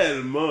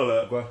tellement,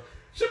 là. Quoi?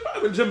 Je sais pas,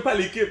 mais j'aime pas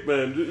l'équipe,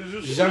 man.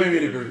 J'ai jamais aimé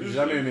les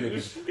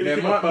Pacers. Mais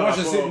moi,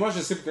 je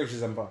sais pourquoi je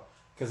les aime pas.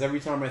 Because every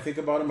time I think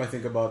about him, I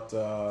think about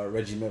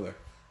Reggie Miller.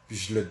 Puis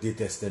je le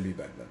détestais, lui,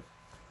 back then.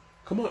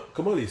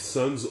 Comment les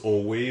Suns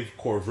ont wave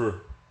Corver?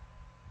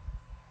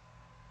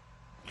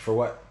 For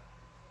what?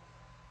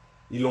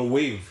 Ils l'ont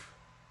wave.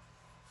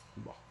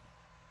 Bon.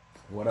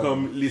 Whatever.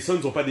 Comme les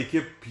Suns n'ont pas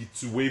d'équipe, puis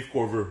tu wave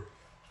Corver.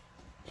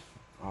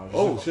 Je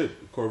sais pas.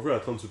 Shit, Corver a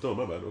 38 ans,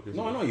 ma bad. Okay,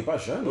 Non, il est pas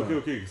jeune.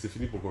 Ok, c'est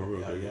fini pour Corver.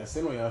 Il est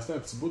resté un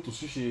petit bout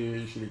aussi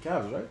chez les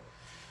Cavs, right?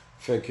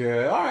 Fait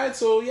que, alright,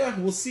 so yeah,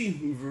 we'll see.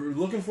 We're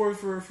looking forward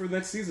for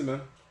next season,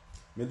 man.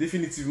 Mais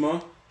définitivement,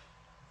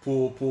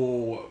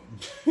 pour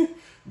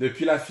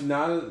depuis la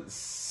finale,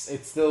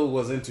 it still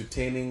was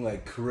entertaining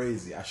like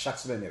crazy. À chaque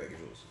semaine, il y avait quelque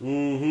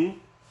chose.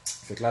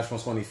 Fait que là, je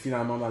pense qu'on est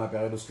finalement dans la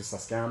période où ça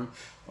se calme.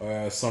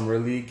 Summer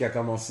League qui a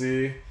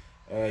commencé.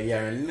 Il y a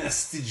un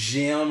nasty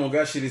géant, mon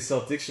gars, chez les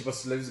Celtics. Je sais pas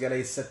si tu l'as vu, ce gars-là,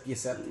 il est 7 pieds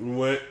 7.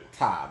 Ouais.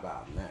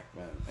 Tabarnak,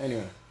 man.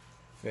 Anyway.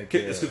 Fait que,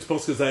 Est-ce que tu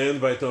penses que Zion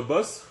va être un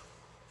boss?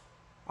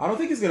 I don't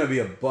think he's going to be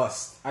a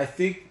bust. I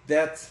think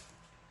that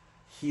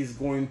he's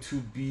going to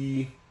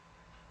be...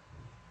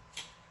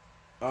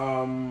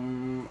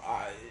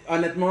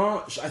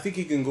 honnêtement, I think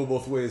he can go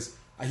both ways.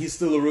 He's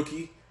still a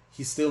rookie.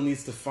 He still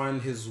needs to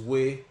find his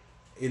way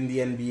in the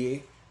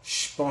NBA.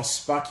 Je pense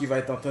pas qu'il va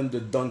être en train de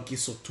dunker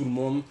sur tout le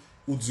monde.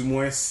 Ou du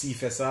moins, s'il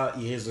fait ça,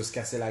 il risque de se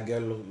casser la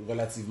gueule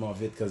relativement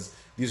vite. Because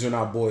these are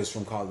not boys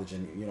from college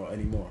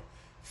anymore.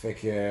 Fait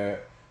que, tu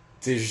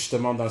sais,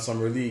 justement, dans le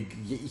Summer League,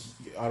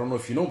 I don't know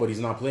if you know, but he's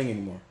not playing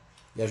anymore.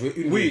 Il a joué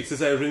une Oui, game. c'est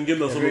ça, il a joué une game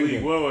dans Summer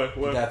League.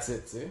 Ouais. That's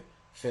it, tu sais.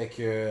 Fait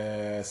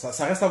que,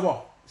 ça reste à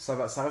voir. Ça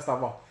reste à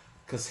voir.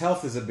 Because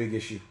health is a big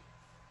issue.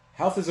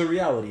 Health is a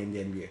reality in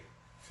the NBA.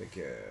 Fait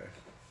que...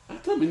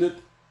 Attends une minute.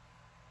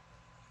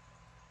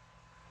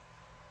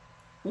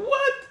 What?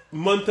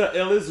 Monta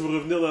Ellis veut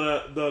revenir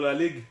dans la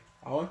ligue.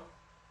 Ah ouais?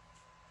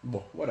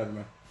 Bon, whatever,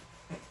 man.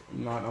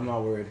 I'm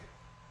not worried.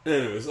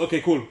 Anyways,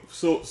 ok, cool.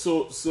 So,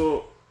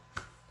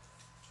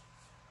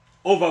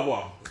 on va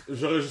voir.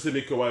 J'aurais juste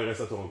aimé que Kawhi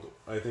reste à Toronto.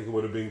 I think it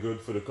would have been good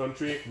for the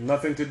country.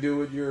 Nothing to do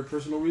with your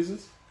personal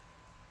reasons?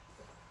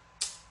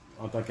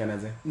 En tant que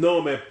Canadien?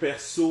 Non, mais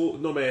perso,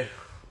 non, mais...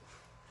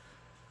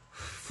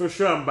 For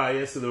sure, I'm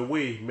biased in a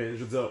way, mais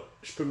je veux dire,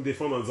 je peux me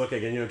défendre en disant qu'il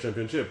a gagné un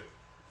championship.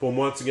 Pour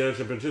moi, tu gagnes un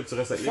championship, tu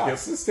restes avec l'équipe.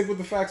 Facts. Stick with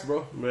the facts,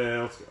 bro. Mais,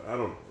 en tout cas, I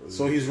don't know.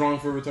 So he's wrong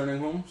for returning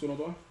home, selon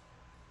toi?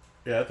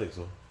 Yeah, I think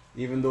so.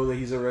 Even though that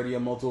he's already a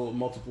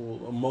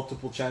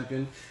multiple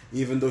champion,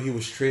 even though he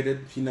was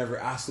traded, he never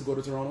asked to go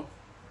to Toronto.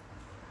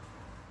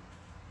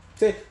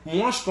 Tu sais,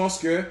 moi je pense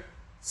que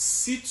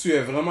si tu es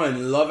vraiment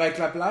in love avec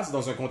la place,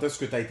 dans un contexte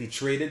que tu as été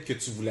traded, que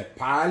tu voulais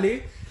pas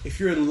aller, if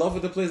you're in love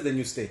with the place, then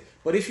you stay.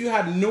 But if you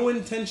had no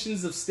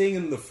intentions of staying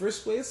in the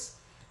first place,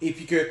 et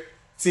puis que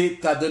tu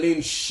as donné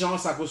une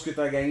chance à cause que tu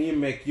as gagné,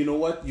 mais you know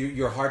what,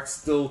 your heart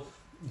still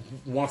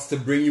wants to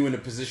bring you in a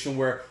position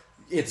where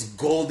it's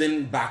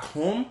golden back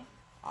home,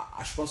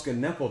 je pense que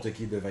n'importe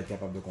qui devait être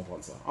capable de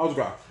comprendre ça. En tout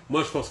cas.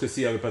 Moi, je pense que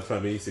s'il n'y avait pas de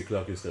famille, c'est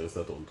clair qu'il serait resté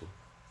à Toronto.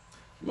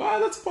 Ouais,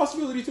 that's a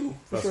possibility too.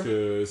 Parce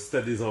que si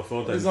t'as des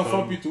enfants, t'as des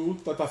enfants puis tout,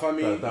 t'as ta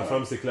famille. Ta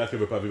femme, c'est clair qu'elle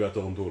veut pas vivre à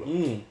Toronto.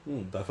 Là.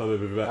 Ta femme, elle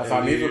veut vivre à Ta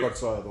famille veut pas que tu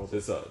sois à Toronto.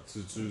 C'est ça.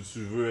 Tu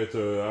veux être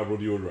à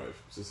Rodeo Drive.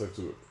 C'est ça que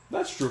tu veux.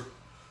 That's true.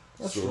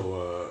 That's true.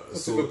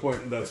 That's a good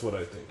point. That's what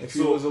I think. If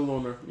he was a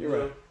loner, you're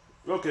right.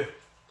 Okay.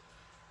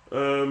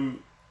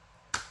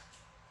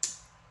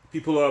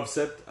 People are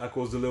upset à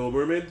cause de Little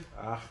Mermaid.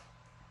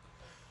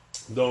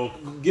 Donc,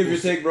 give your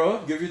take, bro.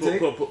 Give your take.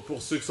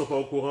 Pour ceux qui sont pas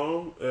au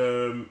courant,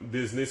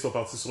 Disney sont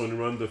partis sur une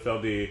run de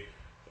faire des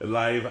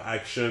live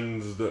actions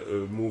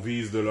de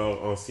movies de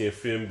leurs anciens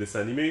films, dessins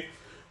animés.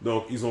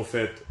 Donc, ils ont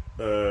fait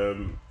The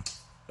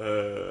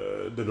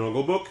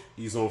Jungle Book,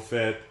 ils ont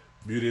fait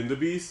Beauty and the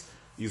Beast,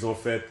 ils ont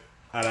fait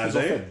Aladdin. Ils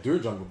ont fait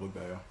 2 Jungle Book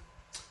d'ailleurs.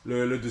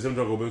 Le deuxième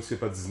Jungle Book, c'est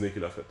pas Disney qui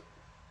l'a fait.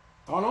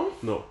 Oh non?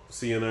 Non,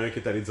 il y en a un qui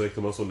est allé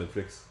directement sur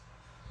Netflix.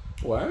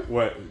 Ouais.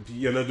 Ouais, puis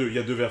il y en a 2, il y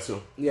a 2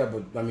 versions. Yeah,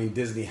 but I mean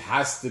Disney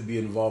has to be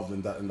involved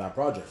in that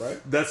project, right?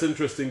 That's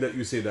interesting that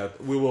you say that.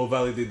 We will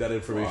validate that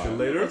information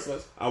later.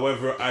 That's...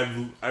 However, I've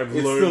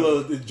it's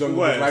learned... It's still a Jungle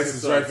Book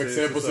license, right?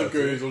 C'est impossible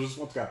que... qu'ils ont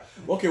juste... En tout cas.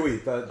 Ok, oui,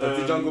 t'as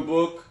dit Jungle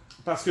Book.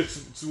 Parce que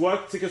tu vois,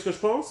 tu sais qu'est-ce que je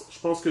pense? Je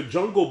pense que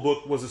Jungle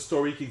Book was a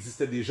story qui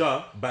existait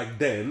déjà, back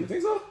then. You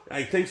think so?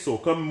 I think so.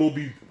 Comme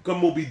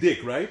Moby Dick,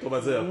 right? On va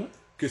dire.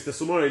 Que c'était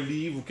sûrement un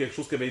livre ou quelque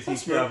chose qui avait été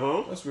écrit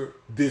avant. That's true.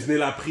 Disney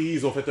l'a pris,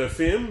 ils ont fait un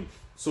film.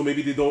 So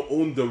maybe they don't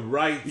own the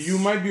rights. You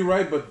might be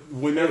right, but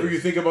whenever you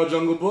think about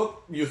Jungle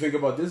Book, you think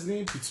about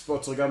Disney. Puis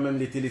tu regardes même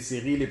les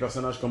téléséries, les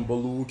personnages comme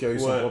Baloo qui a eu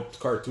son propre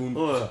cartoon.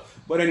 Ouais.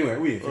 But anyway,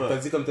 oui,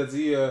 comme t'as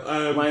dit,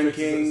 Lion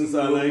King, c'est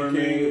ça, Lion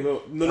King.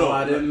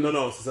 Aladdin.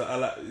 Non, c'est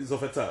ça. Ils ont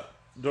fait ça.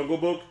 Jungle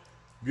Book,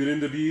 Beauty and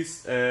the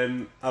Beast,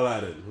 and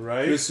Aladdin,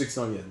 right? Plus ceux qui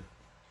s'en viennent.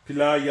 Puis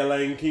là, il y a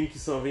Lion King qui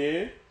s'en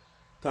vient.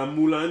 T'as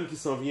Mulan qui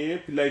s'en vient.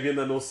 Puis là, ils viennent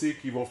d'annoncer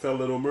qu'ils vont faire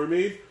Little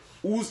Mermaid.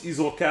 Ou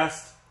ils ont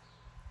cast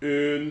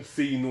une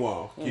fille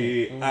noire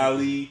qui est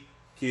Ali,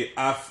 qui est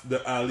de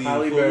Ali.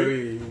 Halle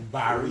Berry.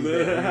 Barry.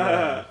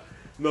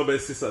 Non, ben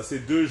c'est ça. C'est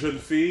 2 jeunes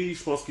filles.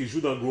 Je pense qu'ils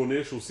jouent dans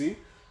Grownish aussi.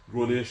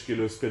 Grownish qui est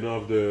le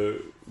spin-off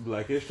de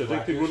Blackish. T'as déjà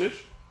écouté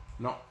Grownish?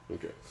 Non.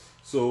 Ok.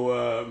 So,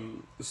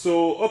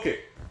 ok.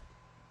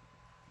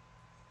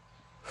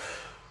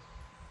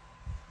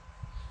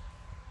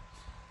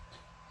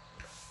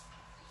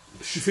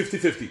 Je suis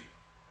 50-50.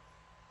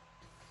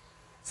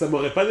 Ça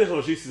m'aurait pas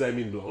dérangé s'ils avaient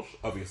mis une blanche,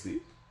 obviously.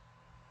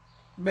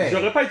 Ben,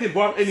 j'aurais pas été le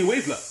voir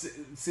anyways, là.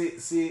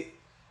 C'est...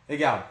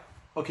 Regarde.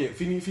 Ok,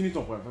 finis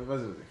ton point.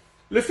 Vas-y.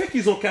 Le fait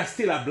qu'ils ont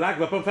casté la blague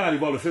va pas me faire aller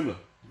voir le film, là.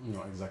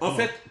 Non, exactement. En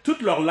fait, tout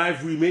leur live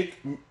remake,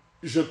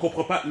 je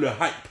comprends pas le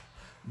hype.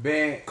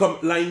 Ben... Comme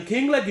Lion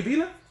King, là, Gibi,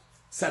 là,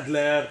 ça a de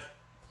l'air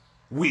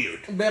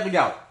weird. Ben,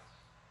 regarde.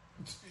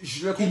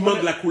 Il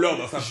manque de la couleur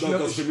dans ce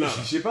film-là.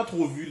 J'ai pas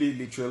trop vu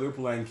les trailers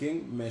pour Lion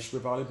King, mais je peux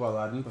parler pour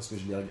Aladdin parce que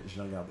je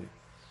l'ai regardé.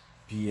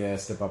 Puis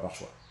c'était pas par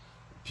choix.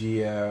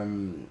 Puis...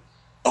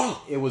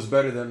 it was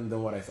better than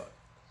what I thought.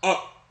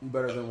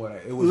 Better than what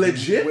it was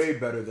legit? Way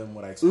better than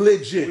what I expected.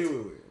 Legit?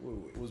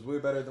 Wait. It was way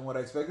better than what I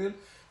expected.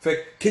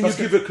 Fait, can you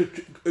give a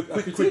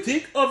quick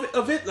critique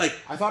of it? Like,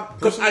 I thought...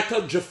 Because I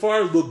thought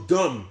Jafar looked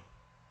dumb.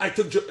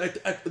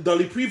 Dans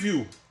les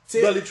previews,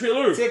 dans les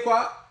trailers. Tu sais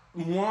quoi?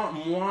 Moi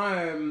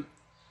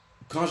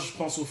quand je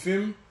pense au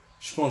film,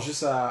 je pense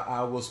juste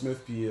à Will Smith,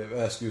 puis...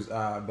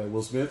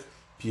 Will Smith,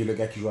 puis le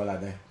gars qui joue à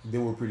Aladdin. They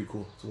were pretty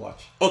cool to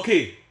watch. Ok,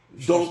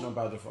 donc...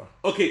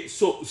 Ok,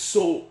 so,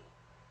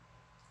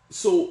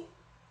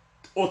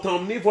 on t'a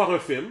emmené voir un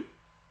film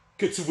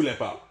que tu voulais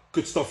pas, que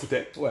tu t'en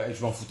foutais. Ouais,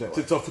 je m'en foutais. Ouais.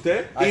 Tu t'en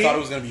foutais. I thought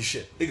it was gonna be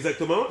shit.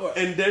 Exactement. Ouais.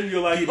 And then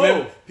you're like,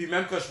 Puis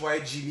même quand je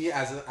voyais Genie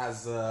as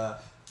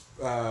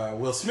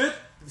Will Smith,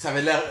 ça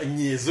avait l'air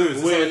niaiseux,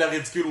 ça avait l'air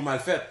ridicule ou mal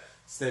fait.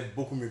 C'était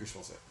beaucoup mieux que je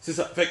pensais. C'est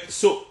ça. Fait que,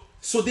 so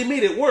they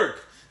made it work.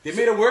 They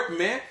made it work,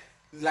 mais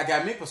la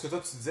gamique, parce que toi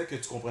tu disais que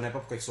tu comprenais pas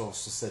pourquoi ils sont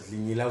sur cette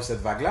lignée-là ou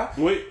cette vague-là.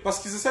 Oui. Parce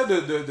qu'ils essaient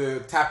de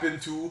tap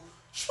into.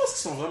 Je pense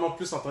qu'ils sont vraiment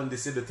plus en train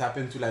d'essayer de tap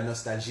into la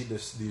nostalgie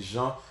des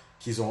gens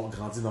qui ont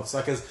grandi dans tout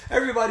ça. Because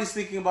everybody's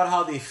thinking about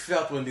how they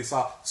felt when they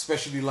saw,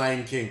 especially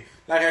Lion King.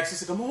 La réaction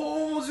c'est comme,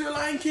 oh mon dieu,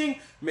 Lion King!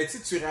 Mais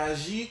tu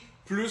réagis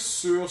plus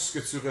sur ce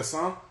que tu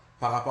ressens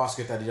par rapport à ce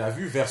que tu as déjà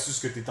vu versus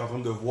ce que tu es en train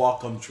de voir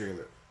comme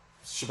trailer.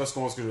 Je sais pas ce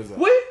que je veux dire.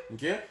 Oui.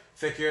 Ok?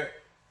 Fait que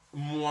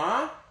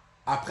moi,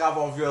 après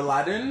avoir vu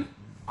Aladdin,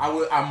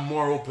 I'm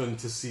more open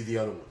to see the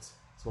other ones.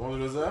 Tu comprends ce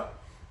que je veux dire?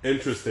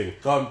 Interesting.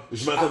 Comme,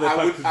 Je m'attendais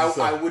pas que tu dises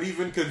ça. I would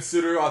even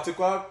consider, tu sais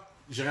quoi,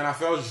 j'ai rien à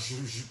faire,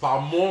 par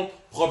mon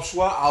propre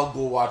choix, I'll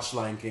go watch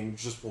Lion King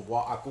juste pour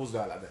voir à cause de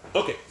Aladdin.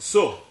 Ok,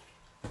 so.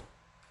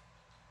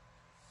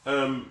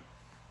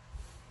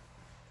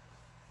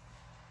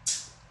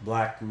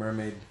 Black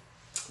Mermaid.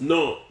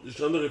 Non, je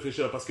suis en train de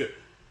réfléchir parce que.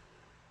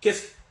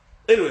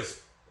 Anyways,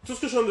 tout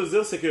ce que je suis en train de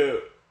dire, c'est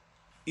que.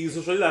 Ils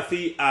ont choisi la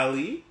fille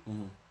Ali,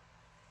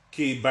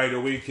 qui, by the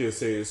way, que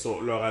c'est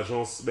leur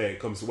agence, ben,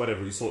 comme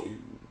whatever, ils sont.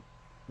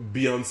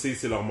 Beyoncé,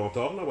 c'est leur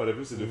mentor, là,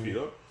 whatever, ces deux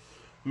filles-là.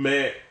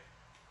 Mais.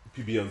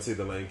 Puis Beyoncé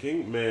de Lion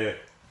King, mais.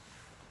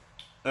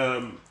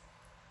 Je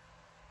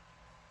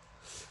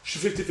suis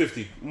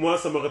 50-50. Moi,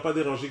 ça m'aurait pas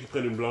dérangé qu'ils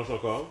prennent une blanche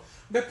encore.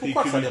 Mais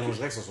pourquoi ça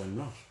dérangerait que ce soit une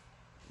blanche?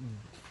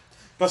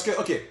 Parce que,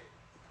 ok,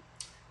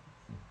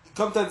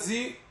 comme tu as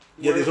dit...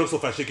 Il y a des gens qui sont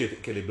fâchés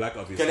qu'elle est black,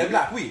 obviously. Qu'elle est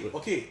black, oui.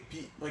 Ok,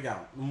 puis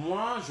regarde,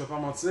 moi, je vais pas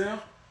mentir,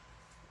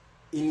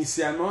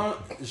 initialement,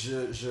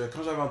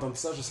 quand j'avais entendu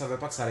ça, je savais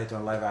pas que ça allait être un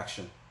live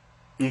action.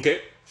 Ok.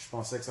 Je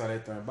pensais que ça allait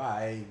être un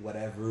bye,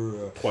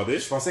 whatever. 3D.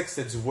 Je pensais que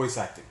c'était du voice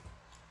acting.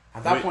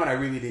 At that point, I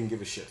really didn't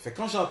give a shit. Fait que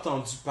quand j'ai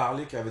entendu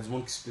parler qu'il y avait du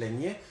monde qui se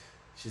plaignait,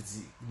 j'ai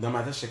dit, dans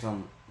ma tête, j'étais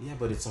comme, yeah,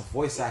 but it's a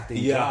voice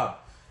acting job.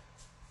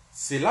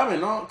 C'est là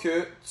maintenant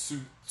que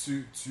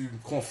tu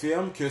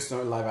confirmes que c'est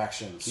un live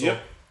action. So,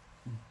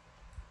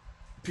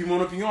 puis mon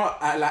opinion,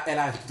 elle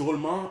a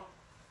drôlement,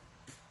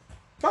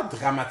 pas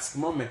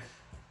dramatiquement, mais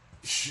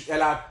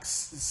elle a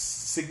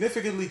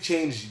significantly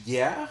changed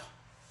hier,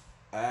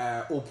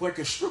 au point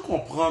que je peux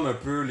comprendre un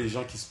peu les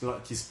gens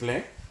qui se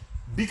plaignent.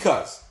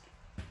 Because,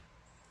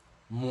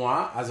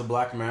 moi, as a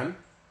black man,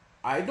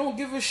 I don't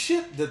give a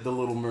shit that The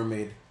Little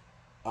Mermaid,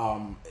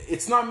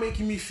 it's not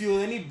making me feel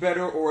any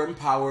better or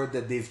empowered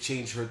that they've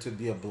changed her to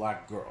be a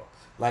black girl.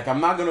 Like, I'm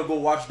not gonna go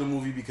watch the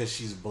movie because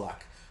she's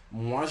black.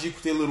 Moi, j'ai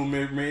écouté Little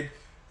Mermaid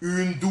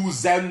une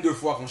douzaine de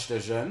fois quand j'étais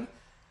jeune,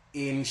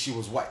 and she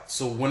was white.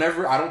 So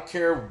whenever, I don't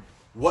care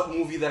what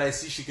movie that I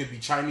see, she could be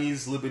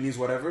Chinese, Lebanese,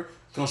 whatever.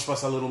 Quand je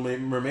passe à Little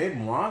Mermaid,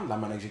 moi, la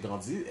manière que j'ai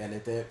grandi,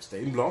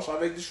 c'était une blanche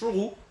avec des cheveux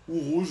roux, ou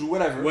rouges, ou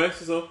whatever. Ouais,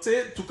 c'est ça. Tu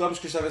sais, tout comme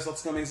ce que j'avais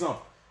sorti comme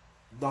exemple.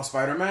 Dans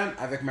Spider-Man,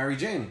 avec Mary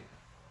Jane.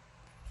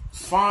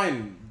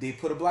 Fine, they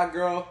put a black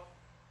girl,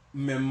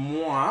 mais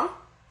moi,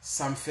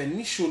 ça me fait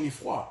ni chaud ni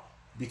froid.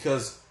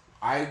 Because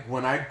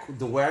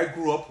the way I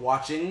grew up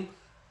watching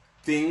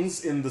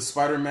things in the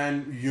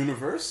Spider-Man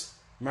universe,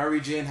 Mary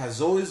Jane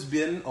has always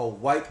been a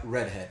white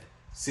redhead.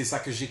 C'est ça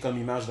que j'ai comme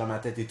image dans ma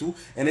tête et tout.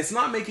 And it's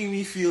not making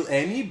me feel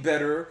any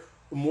better,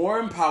 more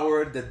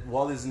empowered that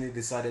Walt Disney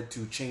decided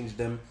to change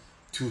them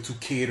to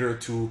cater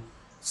to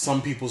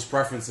some people's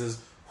preferences,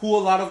 who a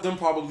lot of them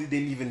probably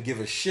didn't even give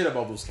a shit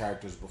about those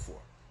characters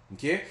before.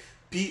 Okay?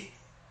 Puis,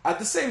 at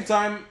the same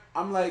time,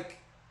 I'm like,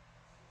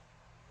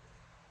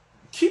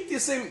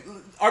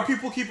 are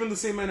people keeping the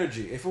same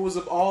energy? If it was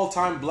an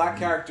all-time black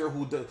character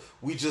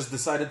we just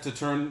decided to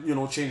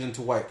change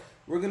into white,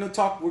 we're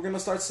gonna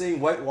start saying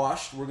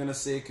whitewashed, we're gonna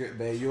say que,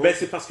 ben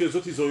c'est parce que les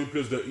autres,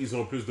 ils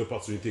ont plus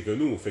d'opportunités que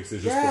nous, fait que c'est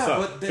juste pour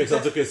ça. Fait que ça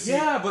veut dire que si...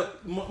 Yeah, but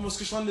moi, ce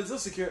que je suis en train de dire,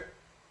 c'est que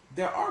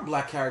there are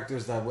black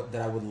characters that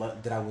I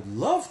would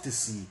love to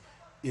see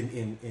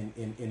in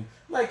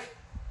like,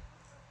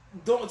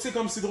 donc, tu sais,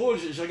 comme c'est drôle,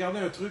 j'ai regardé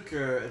un truc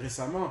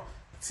récemment,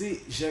 tu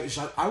sais,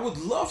 I would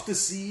love to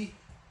see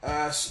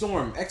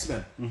Storm,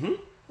 X-Men.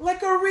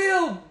 Like a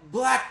real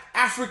black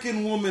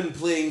African woman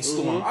playing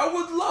Storm. I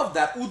would love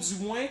that. Ou du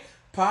moins,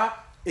 pas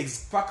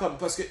comme,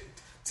 parce que, tu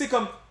sais,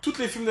 comme toutes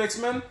les films de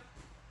X-Men,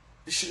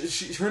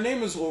 her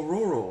name is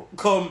Ororo.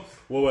 Comme,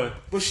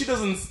 but she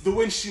doesn't,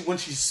 when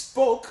she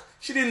spoke,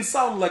 she didn't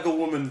sound like a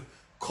woman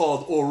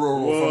called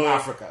Ororo from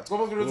Africa. Tu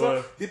comprends ce que je veux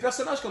dire? Des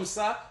personnages comme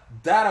ça,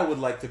 that I would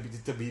like to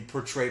be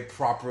portrayed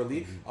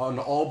properly. An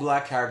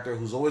all-black character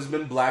who's always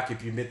been black, et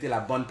puis mettez la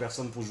bonne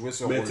personne pour jouer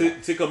ce rôle. Mais tu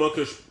sais comment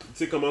que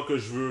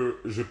je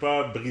veux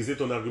pas briser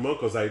ton argument,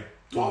 cause I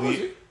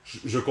totally,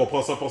 je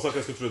comprends 100%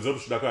 qu'est-ce que tu veux dire, je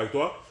suis d'accord avec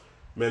toi.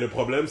 Mais le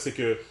problème, c'est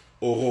que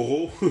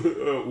Ororo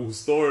ou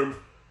Storm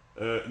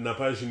n'a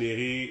pas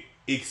généré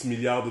X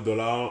milliards de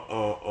dollars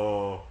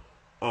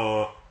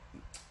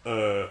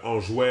en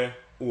jouets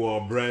ou en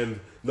brand,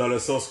 dans le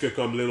sens que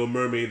comme Little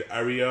Mermaid,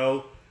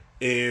 Ariel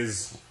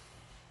it's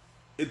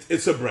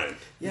a brand.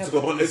 Yeah, tu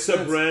comprends? It's a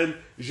brand.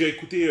 J'ai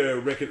écouté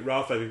Wreck-It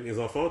Ralph avec mes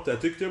enfants. T'as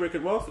écouté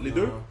Wreck-It Ralph, les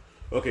deux?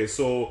 Okay,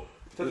 so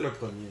peut-être le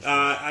premier.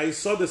 I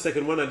saw the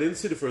second one. I didn't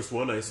see the first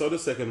one. I saw the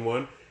second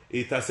one.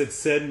 Et t'as cette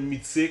scène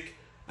mythique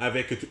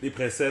avec toutes les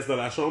princesses dans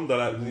la chambre.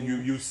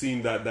 You've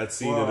seen that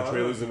scene in the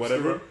trailers and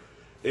whatever.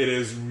 It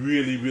is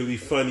really, really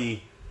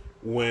funny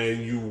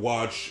when you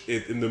watch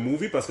it in the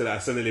movie parce que la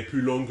scène elle est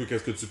plus longue que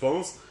qu'est-ce que tu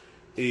penses.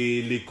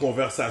 Et les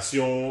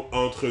conversations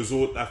entre eux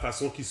autres, la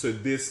façon qu'ils se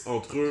dissent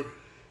entre eux,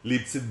 les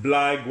petites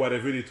blagues,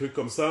 whatever, des trucs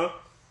comme ça.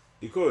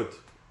 Écoute,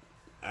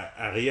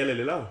 Ariel, elle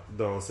est là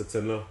dans cette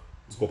scène-là.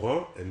 Tu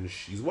comprends? And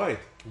she's white.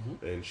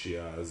 And she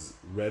has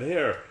red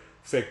hair.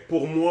 Fait que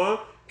pour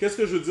moi, qu'est-ce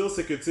que je veux dire,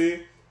 c'est que, tu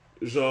sais,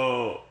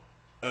 genre,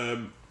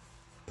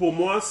 pour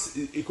moi,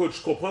 écoute,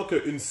 je comprends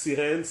qu'une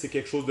sirène, c'est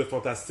quelque chose de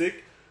fantastique.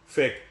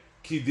 Fait que,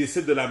 qu'ils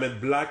décident de la mettre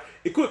black.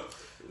 Écoute.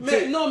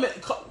 Mais non, mais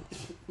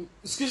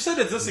ce que j'essaie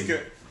de dire, c'est que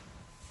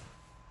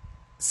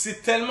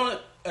c'est tellement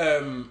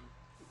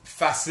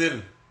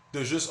facile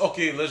de juste, ok,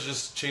 let's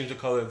just change the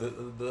color,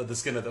 the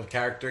skin of the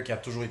character qui a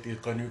toujours été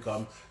reconnu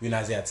comme une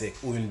asiatique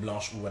ou une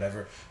blanche ou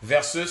whatever,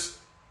 versus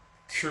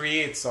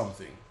create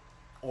something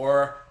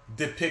or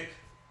depict.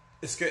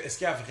 Est-ce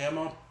qu'il y a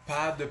vraiment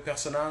pas de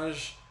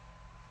personnage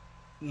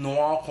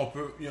noir qu'on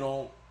peut,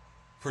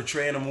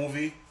 portray in a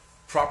movie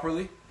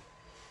properly?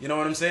 You know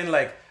what I'm saying?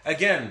 Like,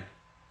 again,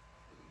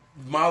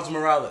 Miles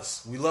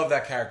Morales, we love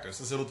that character.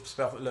 Ça, c'est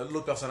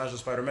l'autre personnage de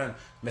Spider-Man.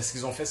 Mais ce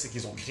qu'ils ont fait, c'est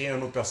qu'ils ont créé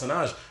un autre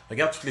personnage.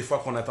 Regarde toutes les fois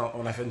qu'on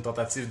a fait une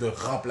tentative de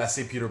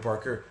remplacer Peter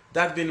Parker.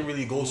 That didn't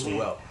really go so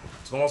well.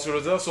 Tu comprends ce que je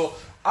veux dire? So,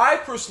 I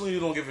personally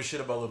don't give a shit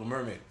about Little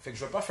Mermaid. Fait que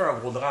je vais pas faire un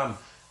gros drame.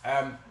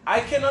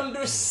 I can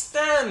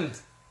understand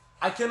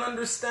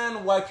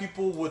why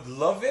people would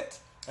love it,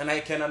 and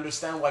I can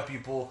understand why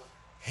people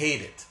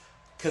hate it.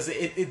 Because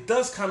it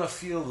does kind of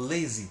feel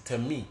lazy to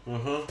me,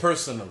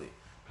 personally.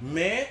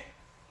 Mais,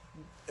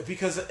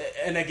 because,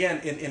 and again,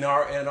 in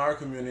our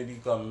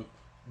community,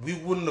 we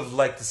wouldn't have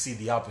liked to see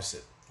the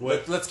opposite. Ouais.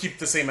 Let's keep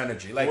the same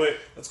energy. Like, ouais.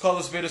 Let's call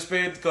a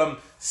spade. Comme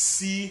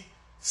si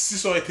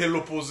ça aurait été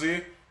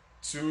l'opposé,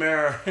 tu mets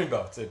un...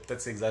 Bon,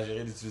 peut-être c'est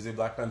exagéré d'utiliser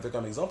Black Panther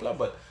comme exemple, là,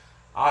 but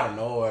I don't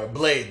know,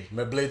 Blade.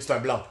 Mais Blade, c'est un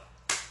blanc.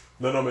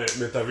 Non, mais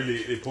t'as vu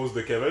les posts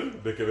de Kevin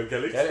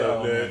Calix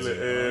Dans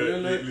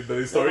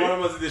les stories? On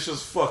m'a dit des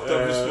choses fucked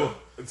up, juste pour...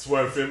 Tu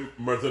vois un film,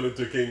 Martin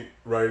Luther King,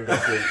 Ryan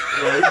Gosling.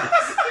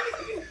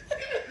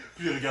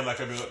 Puis il regarde la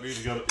caméra,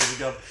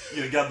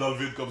 il regarde dans le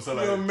vide comme ça.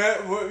 Là.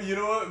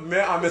 Mais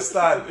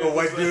Amistad, a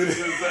white dude.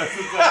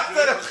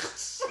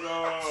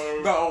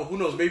 No, who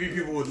knows, maybe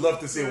people would love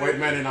to say white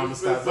man in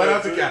Amistad. But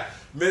en tout cas,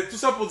 mais tout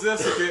ça pour dire,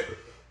 c'est que,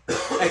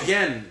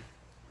 again,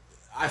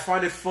 I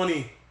find it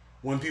funny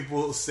when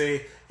people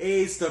say,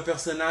 hey, c'est un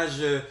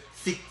personnage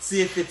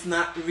fictif, it's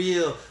not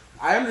real.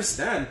 I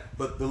understand,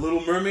 but The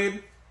Little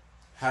Mermaid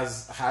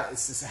has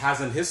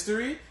an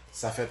history.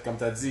 Ça fait, comme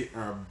tu as dit,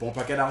 un bon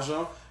paquet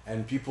d'argent.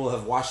 And people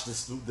have watched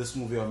this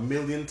movie a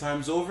million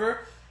times over.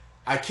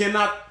 I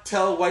cannot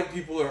tell white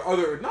people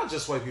or not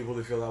just white people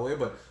to feel that way,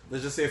 but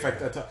let's just say if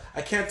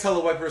I can't tell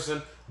a white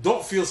person,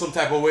 don't feel some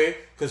type of way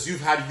because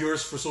you've had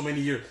yours for so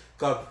many years.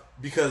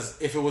 Because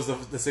if it was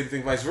the same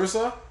thing vice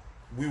versa,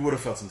 we would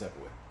have felt some type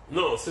of way.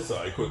 Non, c'est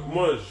ça. Écoute,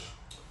 moi,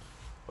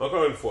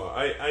 encore une fois,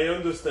 I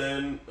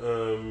understand.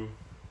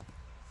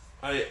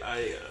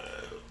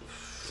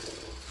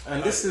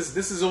 And this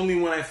is only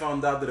when I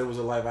found out that it was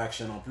a live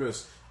action en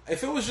plus.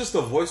 If it was just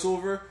a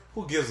voiceover,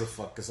 who gives a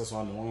fuck que ça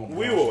soit noir?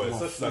 Oui,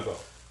 ça je suis d'accord.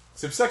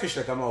 C'est pour ça que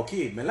j'étais comme, ok,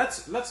 mais là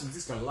tu me dis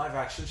que c'est un live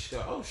action, j'étais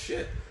comme, oh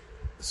shit.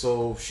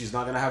 So she's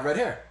not gonna have red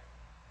hair.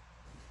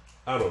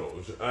 I don't know.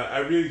 I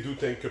really do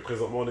think que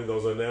présentement on est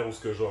dans un air où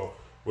ce que genre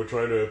we're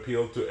trying to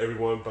appeal to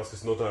everyone parce que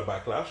sinon t'as un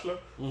backlash là,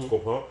 tu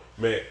comprends?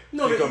 Mais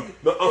non, mais comme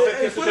non, en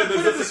fait qu'est-ce que je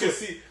veux dire c'est que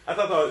si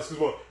attends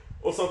excuse-moi,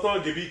 on s'entend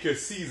Gaby que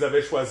s'ils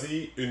avaient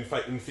choisi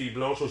une fille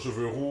blanche aux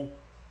cheveux roux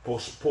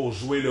pour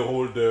jouer le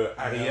rôle de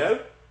Ariel,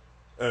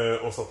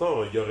 on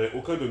s'entend, il n'y aurait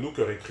aucun de nous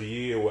qui aurait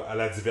crié à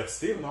la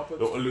diversité. Non,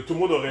 donc, tout le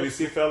monde aurait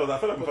laissé faire leurs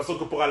affaires. De la même façon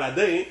que pour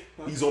Aladdin,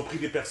 ils ont pris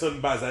des personnes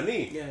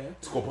basanées.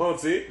 Tu comprends,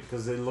 tu sais?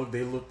 Because they look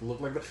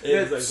like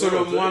that.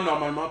 Selon moi,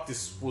 normalement, tu es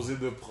supposé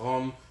de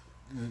prendre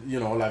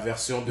la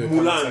version de...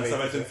 Mulan, ça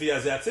va être une fille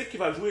asiatique qui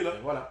va le jouer, là.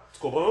 Voilà. Tu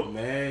comprends?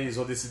 Mais ils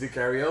ont décidé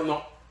qu'Ariel,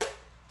 non.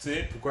 Tu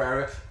sais, pourquoi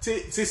Ariel? Tu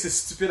sais, c'est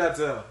stupide à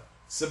dire.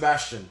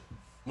 Sebastian.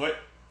 Ouais.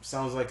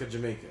 Sounds like a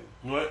Jamaican.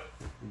 Ouais.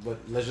 But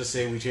let's just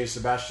say we change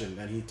Sebastian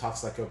and he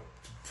talks like a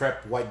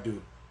prep white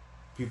dude.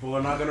 People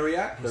are not going to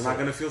react. They're not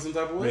going to feel some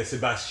type of way. Mais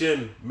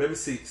Sébastien, même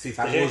c'est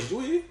très...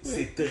 Oui.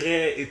 C'est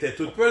très... était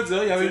tout... On peut le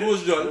dire, il y avait une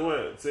rouge jaune.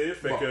 Ouais, tu sais,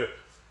 fait que...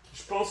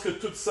 Je pense que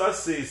tout ça,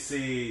 c'est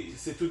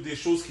toutes des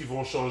choses qui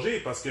vont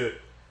changer parce que...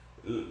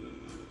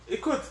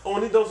 écoute,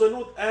 on est dans un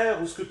autre ère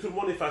où ce que tout le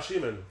monde est fâché,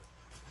 man.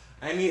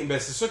 I mean, ben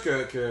c'est sûr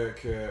que...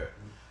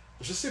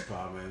 Je sais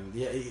pas, man.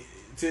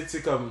 Tu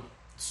sais, comme...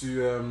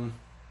 Tu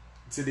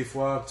sais, des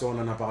fois, on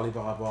en a parlé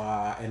par rapport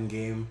à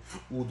Endgame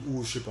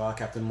ou je sais pas,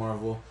 Captain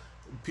Marvel.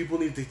 People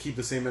need to keep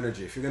the same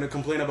energy. If you're going to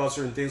complain about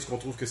certain things, qu'on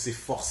trouve que c'est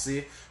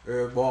forcé,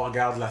 bon,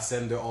 regarde la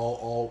scène de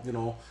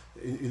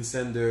une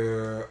scène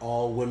de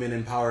all women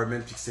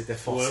empowerment puis que c'était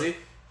forcé. Ouais.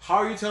 How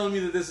are you telling me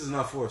that this is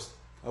not forced?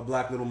 A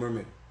Black Little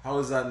Mermaid. How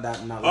is that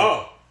not?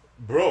 Ah!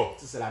 Bro,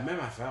 C'est la même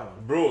affaire, là.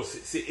 bro,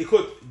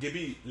 écoute,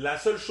 Gaby, la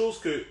seule chose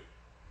que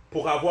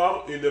pour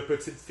avoir une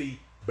petite fille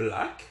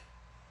black,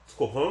 tu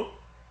comprends?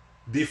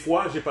 Des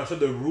fois, j'ai pas le choix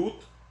de root.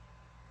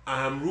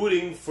 I'm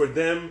rooting for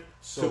them.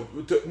 So,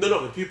 non,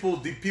 non.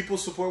 The people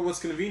support what's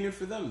convenient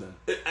for them,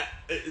 then.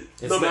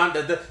 It's Non, mais-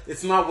 not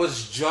it's not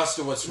what's just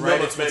or what's right,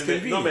 non, it's what's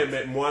convenient. non,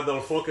 mais moi, dans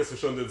le fond, qu'est-ce que je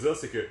suis en train de dire,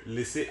 c'est que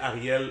laisser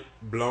Ariel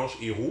blanche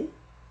et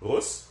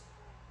rousse,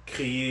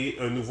 créer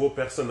un nouveau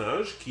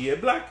personnage qui est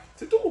black.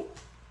 C'est tout.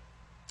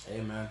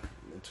 Hey, man.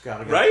 En tout cas,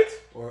 regarde. Right?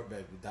 Or,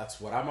 baby, that's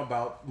what I'm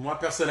about. Moi,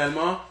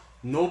 personnellement,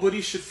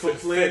 nobody should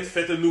complain.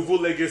 Faites un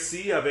nouveau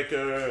legacy avec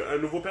un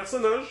nouveau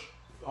personnage.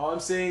 All I'm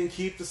saying,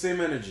 keep the same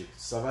energy.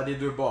 Ça va des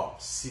deux bords.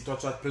 Si toi,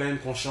 tu vas te plaindre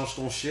qu'on change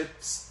ton shit,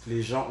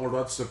 les gens ont le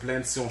droit de se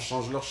plaindre si on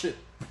change leur shit.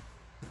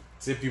 Tu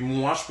sais, puis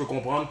moi, je peux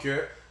comprendre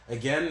que,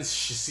 again,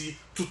 si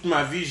toute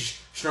ma vie, je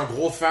suis un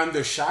gros fan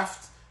de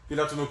Shaft, puis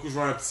là, tout d'un coup, je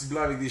vois un petit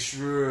blanc avec des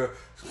cheveux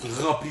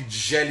remplis de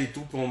gel et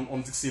tout, puis on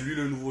me dit que c'est lui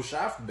le nouveau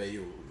Shaft, ben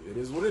yo, it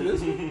is what it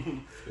is.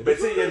 Ben,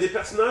 tu sais, il y a des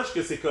personnages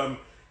que c'est comme.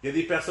 Il y a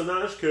des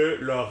personnages que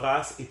leur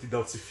race est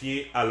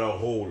identifiée à leur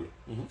rôle.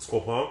 Tu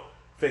comprends?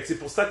 Fait que c'est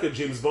pour ça que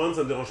James Bond, ça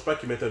ne me dérange pas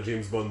qu'ils mettent un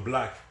James Bond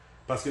black.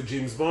 Parce que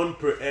James Bond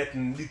peut être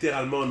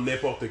littéralement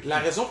n'importe qui. La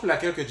raison pour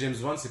laquelle que James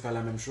Bond, c'est pas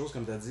la même chose,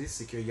 comme tu as dit,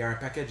 c'est qu'il y a un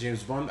paquet de James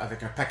Bond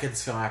avec un paquet de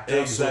différents acteurs.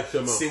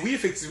 Exactement. C'est oui,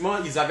 effectivement,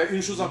 ils avaient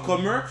une chose en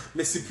commun,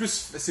 mais c'est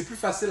plus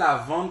facile à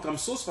vendre comme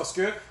sauce parce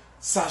que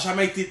ça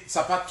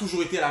n'a pas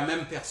toujours été la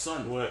même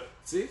personne. Ouais.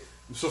 Tu sais?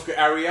 Sauf que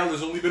Ariel,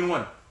 there's only been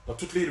one. Dans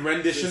toutes les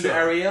renditions C'est de ça.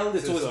 Ariel,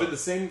 it's C'est always ça. been the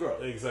same girl.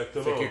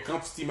 Exactement. Fait que quand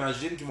tu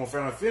t'imagines qu'ils vont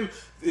faire un film,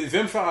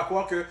 viens me faire à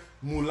croire que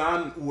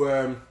Mulan ou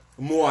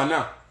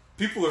Moana,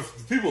 people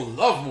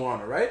love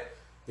Moana, right?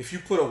 If you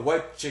put a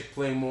white chick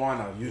playing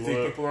Moana, you think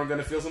Ouais. people aren't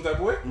gonna feel some type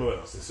of way? Ouais,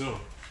 c'est sûr.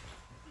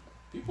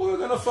 People are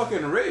gonna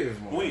fucking rave,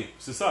 man. Oui,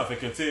 c'est ça. Fait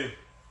que, tu sais.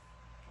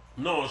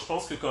 Non, je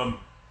pense que comme.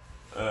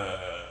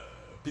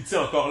 Puis, tu sais,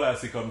 encore là,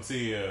 c'est comme,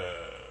 tu sais.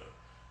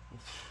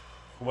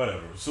 Whatever.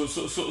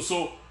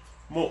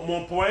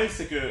 Mon point,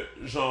 c'est que,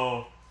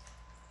 genre.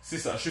 C'est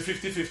ça. Je suis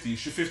 50-50.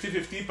 Je suis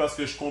 50-50 parce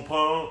que je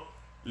comprends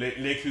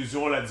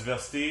l'inclusion, la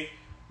diversité,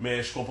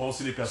 mais je comprends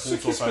aussi les personnes Ceux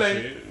qui qui sont se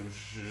plaignent. fâchées.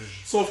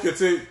 Sauf que, tu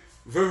sais,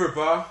 veux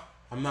pas,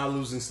 I'm not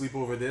losing sleep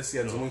over this. Il y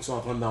a du Non. monde qui sont en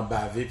train d'en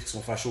baver puis qui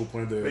sont fâchés au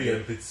point de... Mais il y a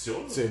une pétition.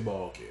 C'est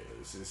bon, ok.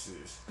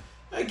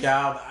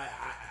 Regarde,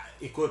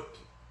 écoute,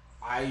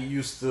 I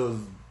used to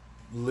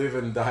live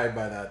and die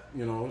by that.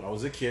 You know, I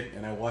was a kid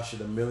and I watched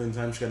it a million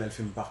times. Je connais le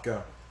film par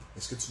cœur.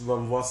 Est-ce que tu vas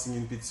me voir signer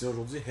une pétition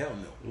aujourd'hui? Hell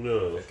no.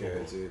 Non, Fait que,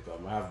 tu sais,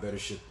 I have better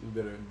shit,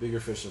 bigger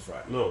fish to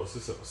fry. no, c'est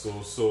ça.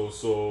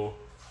 So,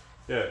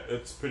 yeah,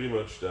 it's pretty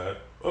much that.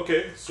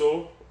 Okay,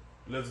 so,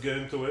 let's get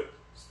into it.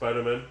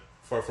 Spider-Man,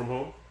 Far From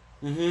Home.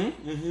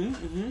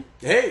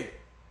 Hey!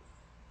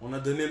 On a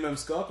donné le même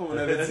score comme on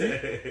avait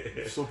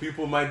dit. So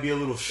people might be a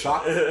little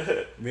shocked.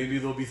 Maybe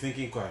they'll be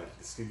thinking, quoi,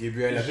 est-ce que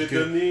Gabriel a J'ai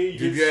piqûre, donné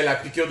Gabriel a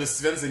piqûre de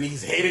Stevens and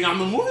he's hating on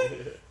the movie?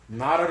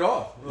 Not at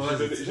all.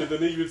 J'ai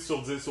donné 8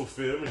 sur 10 au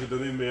film. J'ai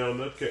donné une meilleure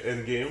note que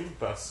Endgame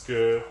parce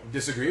que.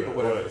 Disagree, but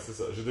whatever. Ouais, c'est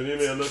ça. J'ai donné une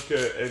meilleure note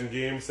que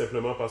Endgame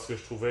simplement parce que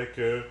je trouvais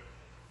que.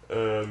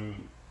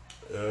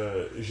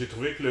 J'ai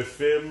trouvé que le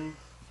film.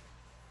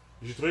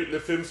 J'ai trouvé que le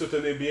film se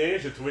tenait bien.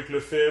 J'ai trouvé que le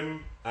film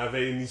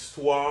avait une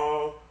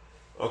histoire.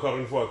 Encore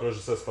une fois, quand je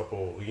dis ça, c'est pas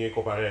pour rien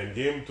comparer à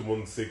Endgame. Tout le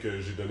monde sait que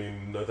j'ai donné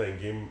une note à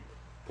Endgame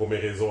pour mes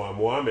raisons à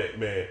moi,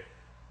 mais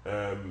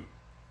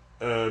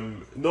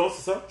non,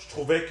 c'est ça. Je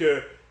trouvais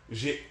que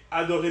j'ai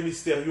adoré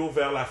Mysterio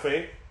vers la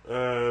fin,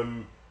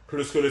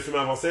 plus que le film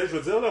avançait, je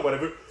veux dire, là,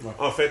 whatever. Ouais.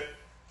 En fait,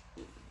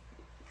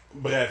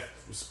 bref,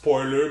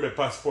 spoiler, mais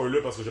pas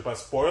spoiler parce que j'ai pas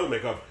spoil, mais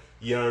comme,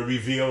 il y a un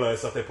reveal à un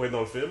certain point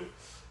dans le film.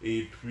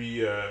 Et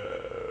puis,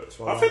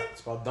 en fait,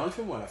 Tu parles dans le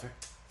film ou à la fin?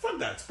 fuck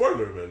that,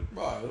 spoiler, man.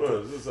 Bah, Ouais,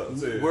 c'est ça,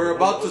 c'est- We're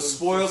about to c'est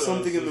spoil ça,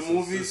 something in the c'est-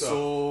 movie, c'est ça.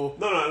 so...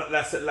 Non, non,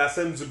 la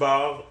scène du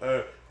bar,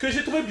 que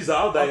j'ai trouvé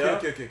bizarre d'ailleurs.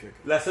 Ok.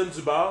 La scène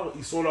du bar,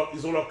 ils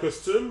ont leur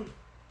costume,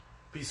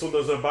 puis ils sont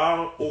dans un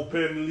bar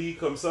openly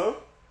comme ça.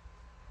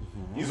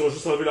 Ils ont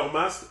juste enlevé leur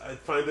masque. I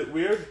find it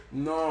weird.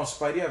 Non,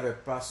 Spidey avait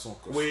pas son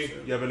costume. Oui,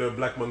 il y avait le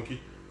Black Monkey,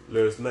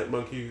 le Night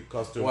Monkey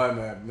costume. Ouais,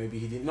 mais maybe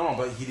he didn't... Non,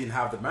 but he didn't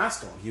have the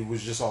mask on. He was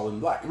just all in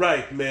black.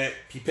 Right, mais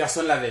Puis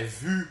personne l'avait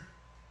vu.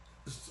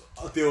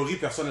 En théorie,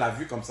 personne l'a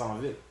vu comme ça en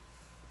ville.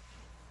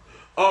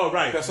 oh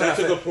right, Personne that's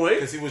a good point.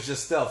 Because he was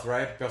just stealth,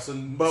 right?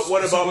 Personne... But what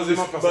about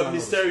supposément, personne but l'a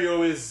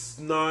Mysterio is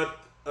not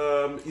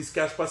il se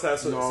cache pas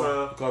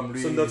Non, comme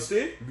lui, son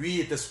identité? lui il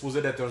était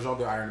supposé d'être un genre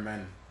de Iron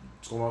Man.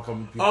 Tu comprends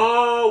comme...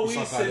 Ah il oui,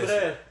 s'en c'est calait,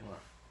 vrai.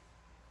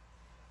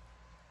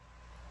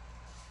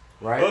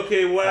 Ouais. Right? Ok,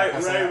 ouais,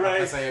 Après ça, Après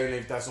right. ça, il y a eu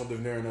l'invitation de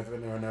devenir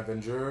un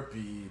Avenger,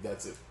 puis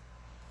that's it.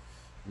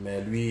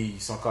 Mais lui,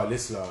 il s'en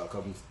calisse, là,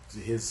 comme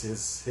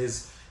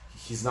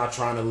he's not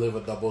trying to live a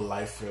double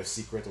life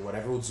secret or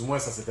whatever, ou du moins,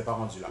 ça s'était pas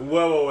rendu là.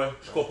 Ouais,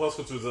 je comprends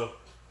ce que tu veux dire.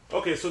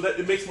 Ok, so that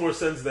it makes more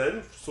sense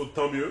then. So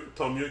tant mieux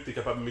que t'es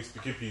capable de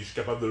m'expliquer, puis je suis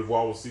capable de le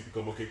voir aussi, puis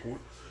comme ok, cool.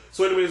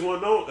 So anyways,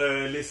 non,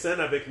 les scènes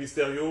avec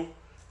Mysterio,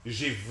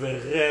 j'ai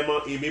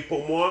vraiment aimé.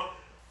 Pour moi,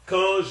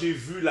 quand j'ai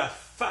vu la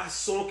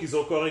façon qu'ils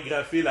ont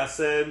chorégraphié la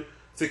scène,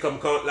 c'est comme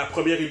quand la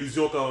première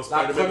illusion quand La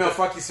Spider-Man première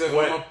fois qu'il se fait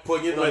vraiment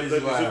pogner dans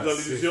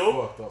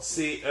l'illusion,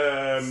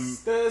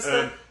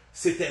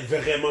 c'était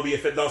vraiment bien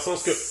fait dans le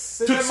sens que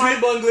tout de suite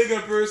bungling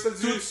un peu,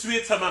 tout de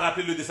suite ça m'a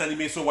rappelé le dessin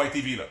animé sur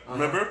YTV là.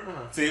 Remember?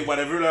 C'est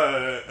whatever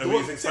là,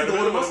 Amazing Spider-Man.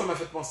 Drôlement, ça m'a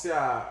fait penser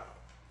à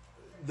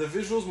The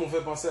Visuals m'ont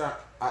fait penser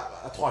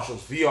à trois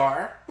choses.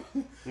 VR.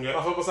 Ça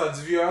m'a fait penser à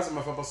du VR, ça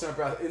m'a fait penser un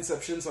peu à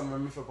Inception, ça m'a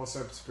même fait penser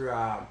un petit peu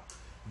à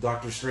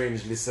Doctor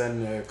Strange, les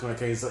scènes quand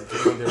ils sont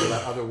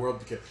dans Otherworld,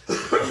 puis que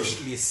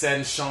les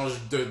scènes changent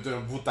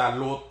d'un bout à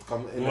l'autre,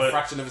 comme in a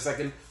fraction of a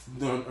second,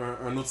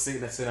 d'un autre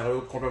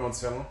scénario complètement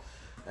différent.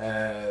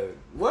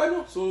 Ouais,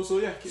 non,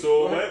 yeah.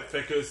 Ouais,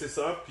 fait que c'est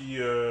ça, puis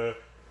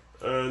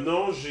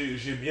non,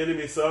 j'ai bien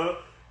aimé ça.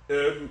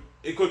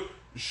 Écoute,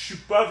 je suis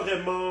pas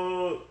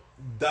vraiment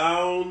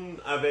down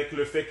avec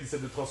le fait qu'il essaie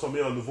de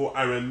transformer en nouveau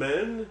Iron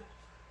Man.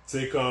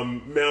 C'est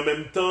comme, mais en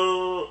même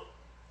temps,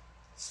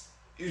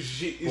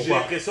 j'ai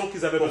l'impression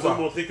qu'ils avaient besoin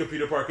de montrer que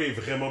Peter Parker est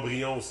vraiment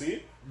brillant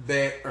aussi.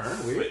 Ben,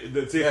 oui.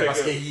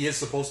 Parce qu'il est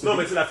supposed to non,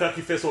 mais c'est l'affaire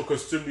qu'il fait son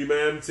costume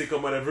lui-même, tu sais,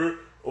 comme whatever.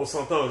 On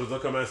s'entend, je veux dire,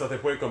 comme à un certain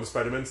point, comme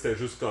Spider-Man, c'était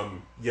juste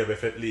comme, il avait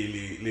fait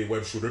les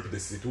web shooters puis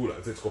c'est tout, là,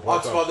 tu comprends?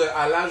 Tu parles de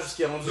à l'âge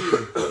jusqu'il est rendu?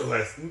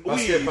 Ouais.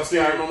 Parce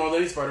qu'à un moment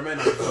donné, Spider-Man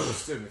avait son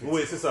costume.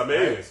 Oui, c'est ça,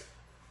 mais...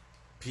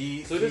 Puis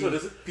il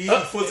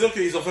faut dire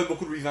qu'ils ont fait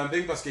beaucoup de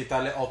revamping parce qu'il est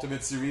allé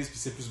Ultimate Series, puis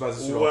c'est plus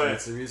basé sur Ultimate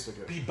Series.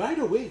 Puis, by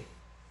the way,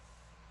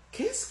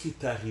 qu'est-ce qui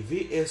est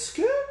arrivé? Est-ce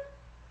que...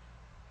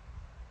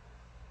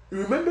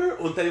 Remember,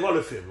 on est allé voir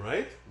le film,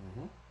 right?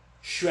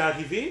 Je suis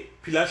arrivé,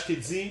 puis là, je t'ai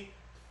dit...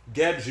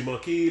 Gab, j'ai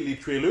manqué les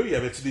trailers. Y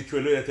avait-tu des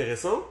trailers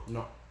intéressants?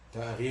 Non.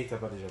 T'as rien que t'as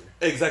pas déjà vu.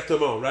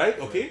 Exactement, right?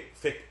 OK.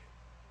 Fait que,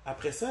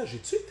 après ça,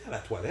 j'ai-tu été à la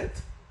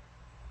toilette?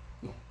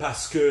 Non.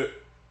 Parce que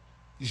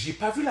j'ai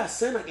pas vu la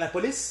scène avec la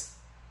police.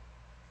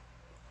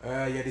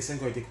 Il y a des scènes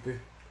qui ont été coupées.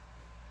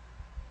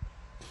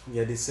 Il y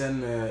a des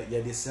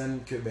scènes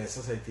que, ben ça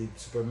a été,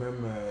 tu peux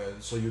même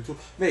sur YouTube.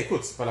 Mais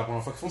écoute, c'est pas la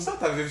première fois qu'ils font ça.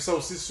 T'avais vu ça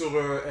aussi sur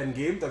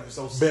Endgame, t'as vu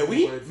ça aussi. Ben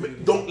oui.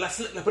 Donc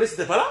la police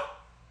était pas là?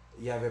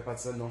 Il n'y avait pas de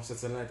scène, non. Cette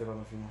scène-là n'était pas dans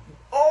le film.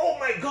 Oh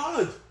my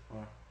god! Ouais.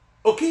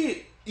 Ok,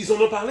 ils en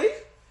ont parlé?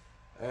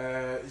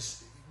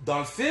 Dans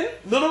le film?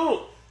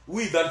 Non.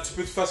 Oui, tu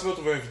peux facilement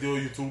trouver une vidéo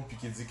YouTube puis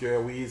qui dit que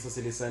oui, ça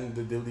c'est les scènes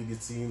de Dildy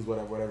Scenes,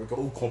 whatever,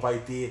 ou qui n'ont pas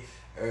été.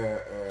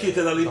 Qui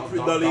étaient dans les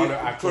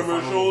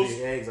commercials.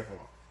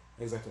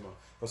 Exactement.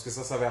 Parce que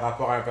ça avait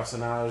rapport à un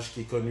personnage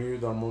qui est connu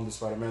dans le monde de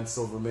Spider-Man,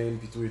 Silverman,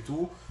 puis tout et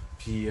tout.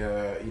 Puis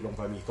ils l'ont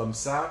pas mis comme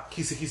ça.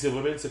 Qui c'est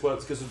Silverman? C'est quoi?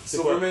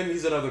 Silverman,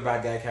 he's another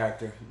bad guy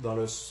character dans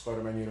le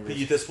Spider-Man universe. Puis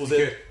il était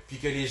supposé... Puis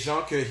que les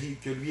gens que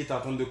lui est en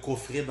train de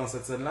coffrer dans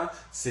cette scène-là,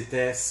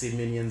 c'était ses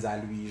minions à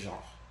lui,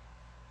 genre.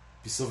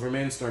 Puis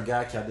Silverman, c'est un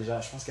gars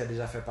je pense qu'il a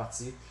déjà fait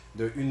partie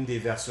d'une des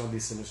versions des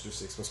Sinister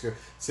Six. Parce que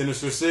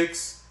Sinister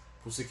Six,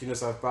 pour ceux qui ne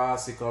savent pas,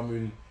 c'est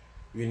comme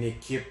une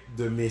équipe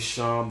de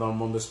méchants dans le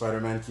monde de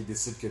Spider-Man qui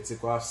décide que, tu sais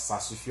quoi, ça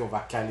suffit, on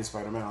va caler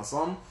Spider-Man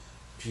ensemble.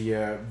 Puis,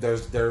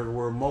 there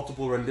were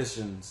multiple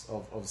renditions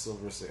of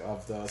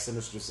the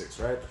Sinister Six,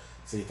 right?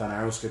 T'en as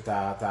un où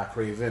t'as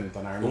Craven,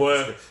 t'en as un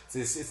autre.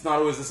 It's not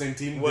always the same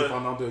team,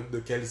 dépendant de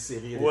quelle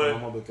série,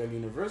 dépendant de quel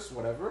universe,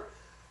 whatever.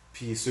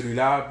 Puis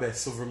celui-là, ben,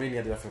 Silverman, il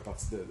a déjà fait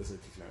partie de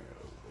cette équipe-là.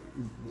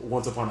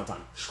 Once upon a time.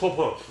 Je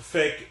comprends.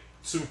 Fait que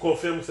tu me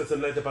confirmes que cette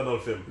scène-là n'était pas dans le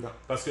film. Non.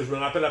 Parce que je me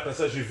rappelle après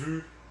ça, j'ai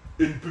vu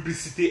une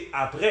publicité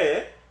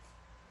après.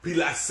 Puis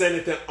la scène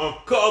était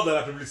encore dans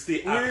la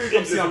publicité après.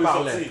 Comme s'il en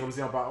parlait.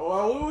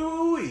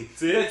 Oui.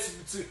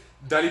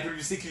 Dans les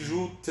publicités qu'il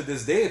joue to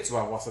this day, tu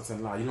vas voir cette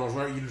scène-là. Ils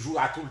le jouent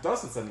à tout le temps,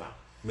 cette scène-là.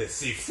 Mais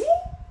c'est fou!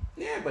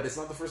 Yeah, but it's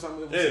not the first time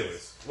that we see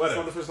this. It's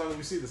not the first time that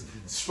we see this.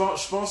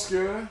 Je pense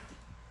que...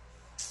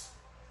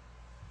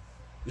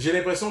 J'ai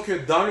l'impression que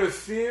dans le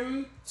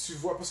film, tu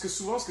vois... Parce que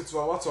souvent, ce que tu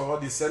vas voir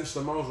des scènes,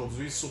 justement,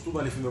 aujourd'hui, surtout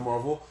dans les films de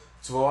Marvel,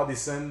 tu vas voir des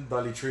scènes dans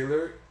les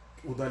trailers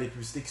ou dans les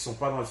publicités qui sont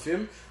pas dans le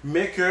film,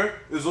 mais que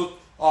eux autres,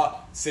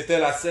 c'était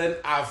la scène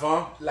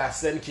avant la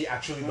scène qui est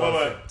actually dans le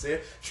film.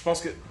 T'sais? Je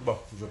pense que, bon,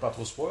 je veux pas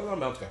trop spoiler,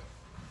 mais en tout cas,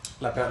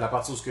 la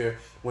partie où que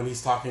when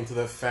he's talking to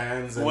the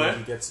fans and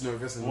he gets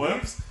nervous and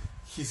leaves,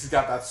 he's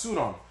got that suit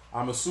on.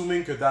 I'm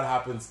assuming que that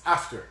happens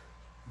after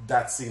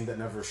that scene that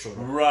never showed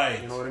up.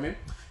 Right. You know what I mean?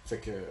 Fait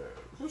que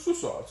c'est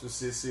ça,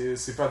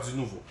 c'est pas du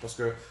nouveau, parce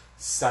que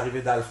c'est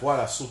arrivé dans le fois,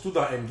 là, surtout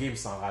dans Endgame,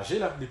 c'est enragé,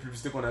 là, les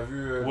publicités qu'on a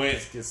vues,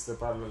 que c'était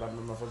pas la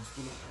même affaire du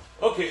tout,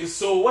 là. Ok,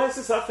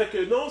 c'est ça, fait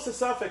que, non, c'est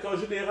ça, fait qu'en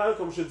général,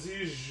 comme je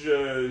dis,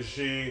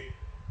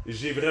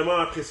 j'ai vraiment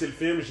apprécié le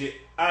film, j'ai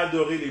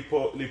adoré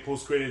les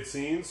post-credit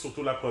scenes,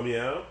 surtout la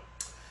première,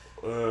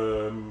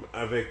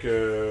 avec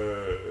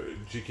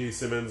J.K.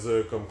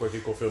 Simmons, comme quoi qui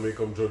est confirmé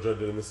comme Georgia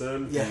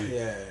Jameson.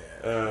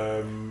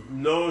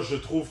 Non, je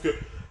trouve que,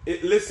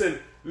 listen,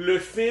 le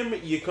film,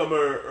 il est comme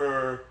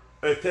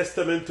un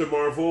testament to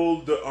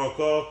Marvel de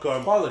encore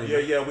comme quality,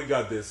 yeah, we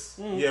got this.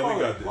 We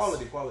got this.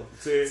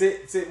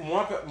 Quality.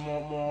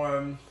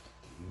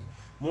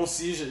 Moi,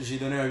 aussi, j'ai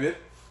donné un 8. Je ne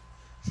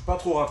vais pas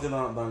trop rentrer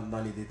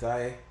dans les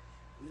détails.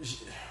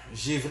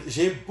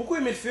 J'ai beaucoup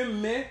aimé le film,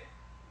 mais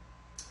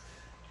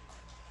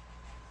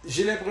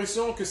j'ai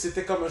l'impression que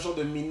c'était comme un genre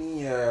de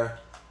même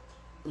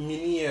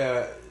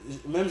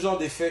genre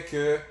d'effet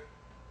que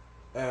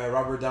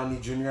Robert Downey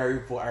Jr. a eu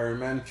pour Iron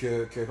Man,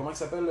 comment il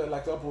s'appelle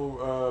l'acteur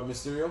pour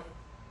Mysterio?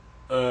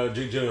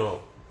 Jake Gyllenhaal.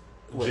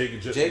 Ouais.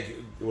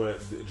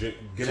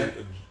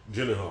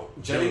 Gyllenhaal.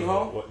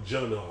 Gyllenhaal? Ouais,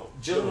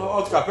 Gyllenhaal,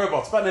 en tout cas, peu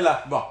importe, c'est pas né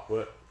là. Bon,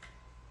 Ouais.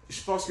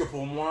 je pense que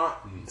pour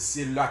moi,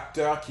 c'est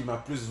l'acteur qui m'a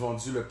plus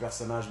vendu le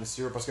personnage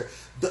Mysterio parce que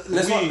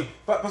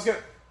parce que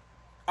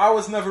I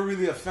was never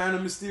really a fan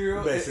of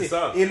Mysterio. Ben, c'est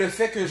ça. Et le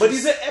fait que But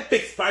he's an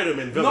epic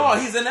Spider-Man villain. No,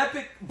 he's an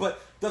epic, but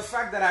the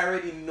fact that I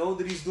already know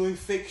that he's doing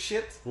fake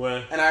shit,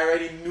 Ouais. and I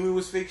already knew it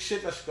was fake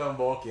shit, là, je suis comme,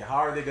 bon, ok,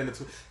 how are they gonna do?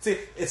 Tu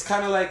sais, it's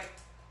kind of like,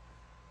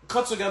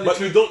 quand tu regardes But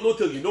you don't know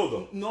till you know,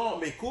 though. Non,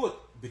 mais écoute,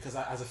 because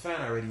as a fan,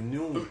 I already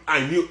knew.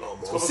 I knew. Oh,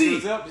 moi aussi.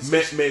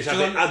 Mais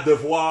j'avais hâte de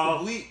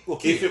voir Oui,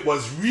 ok. if it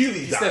was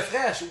really C'était that.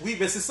 fraîche, oui,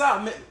 mais c'est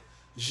ça. Mais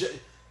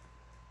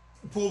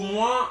pour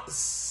moi,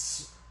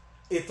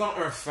 étant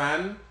un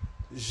fan,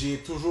 j'ai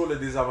toujours le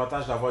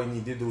désavantage d'avoir une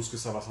idée de où ce que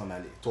ça va s'en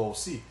aller. Toi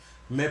aussi.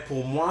 Mais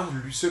pour moi,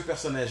 lui, ce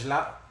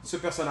personnage-là,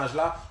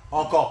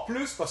 encore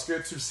plus parce que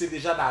tu le sais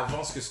déjà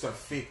d'avance que c'est un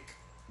fake.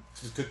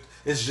 Que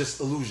it's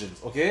just illusions,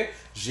 ok?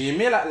 J'ai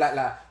aimé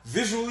la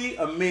visually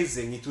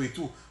amazing et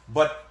tout.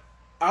 But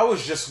I was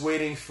just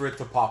waiting for it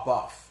to pop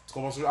off. Tu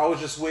comprends? I was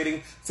just waiting.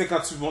 Tu sais,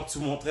 quand tu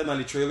montrais dans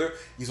les trailers,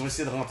 ils ont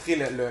essayé de rentrer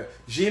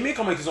J'ai aimé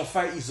comment ils ont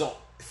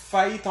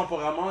failli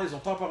temporairement, ils ont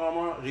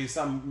temporairement réussi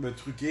à me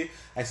truquer,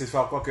 à essayer de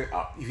faire quoi que,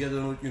 il vient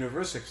d'un autre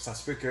universe, que ça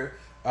se peut que,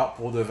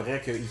 pour de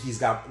vrai, que he's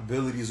got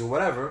abilities or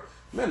whatever.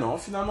 Mais non,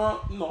 finalement,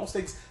 non.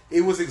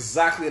 It was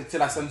exactly, tu sais,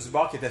 la scène du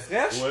bar qui était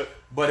fraîche, Ouais.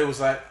 but it was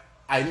like,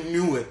 I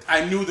knew it.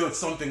 I knew that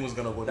something was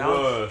gonna go down.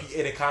 Ouais. Puis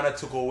it kind of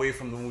took away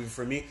from the movie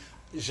for me.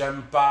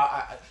 J'aime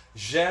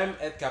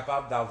être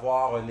capable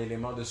d'avoir un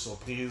élément de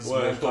surprise,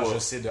 même quand je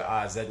sais de A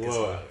à Z qu'est-ce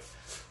qui arrive.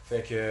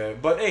 Fait que,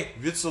 but hey,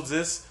 8 sur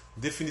 10,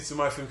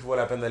 définitivement un film qui vaut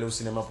la peine d'aller au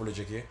cinéma pour le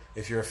checker.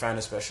 If you're a fan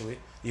especially,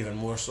 even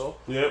more so.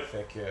 Yep.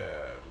 Fait que,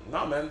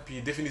 non man,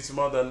 puis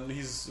définitivement,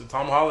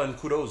 Tom Holland,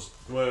 kudos.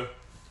 Ouais.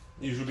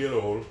 Il joue bien le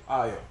rôle.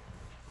 Ah yeah.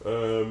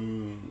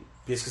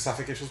 Puis est-ce que ça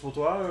fait quelque chose pour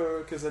toi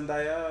que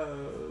Zendaya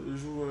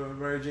joue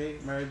Mary Jane?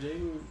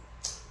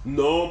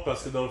 Non,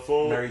 parce que dans le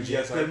fond, Mary il y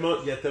a Jane,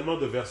 tellement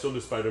de versions de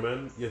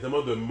Spider-Man, il y a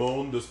tellement de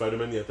monde de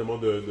Spider-Man, il y a tellement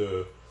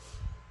de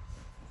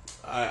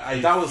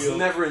That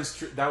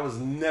was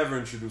never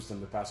introduced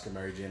in the past que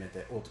Mary Jane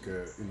était autre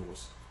qu'une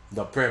rousse.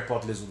 Donc peu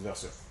importe les autres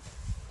versions.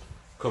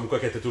 Comme quoi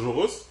qu'elle était toujours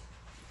rousse?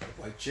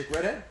 White chick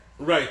redhead?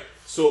 Right.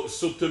 So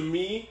to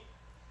me,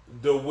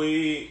 the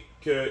way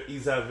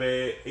qu'ils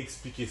avaient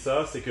expliqué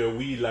ça, c'est que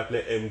oui, ils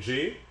l'appelaient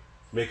MJ,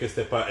 mais que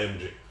c'était pas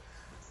MJ.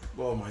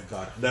 Oh my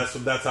god. That's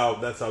how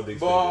they explained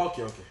Bon, it.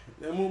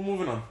 okay.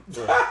 Moving on.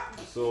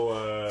 So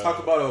Talk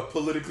about a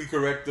politically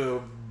correct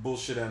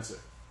bullshit answer.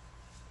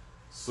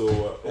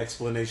 So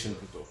Explanation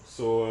plutôt.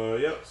 So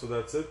yeah, so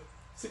that's it.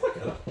 C'est quoi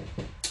qu'elle a?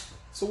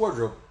 So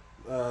wardrobe.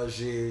 I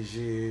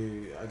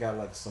got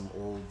like some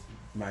old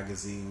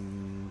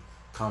magazine,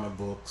 comic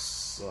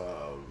books,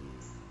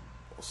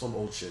 some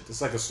old shit.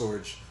 It's like a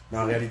storage. Mais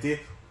en réalité,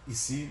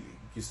 ici, it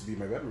used to be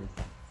my bedroom.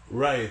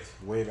 Right.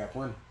 Way back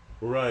when.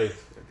 Right.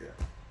 Okay.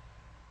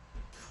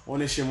 On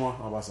est chez moi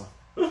en passant.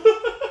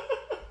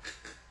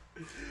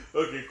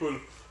 Ok, cool.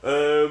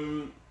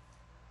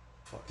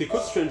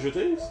 T'écoutes Stranger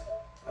Things?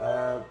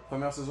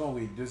 Première saison,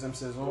 oui. Deuxième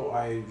saison,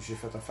 j'ai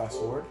fait un fast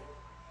forward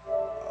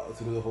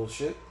through the whole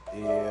shit.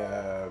 Et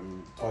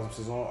troisième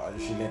saison,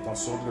 j'ai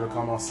l'intention de le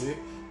commencer.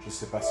 Je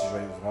sais pas si je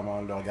vais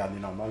vraiment le regarder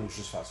normal ou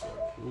juste fast forward.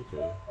 Ok.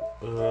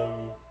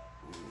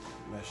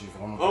 Mais j'ai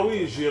vraiment. Ah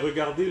oui, j'ai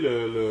regardé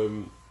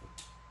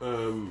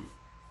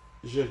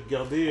j'ai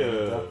regardé.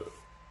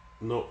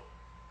 Non.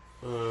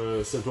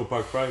 Central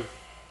Park 5.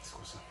 C'est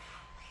quoi ça?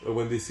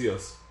 When They See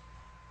Us.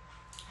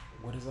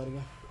 What is that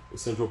again?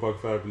 Central Park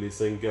 5, les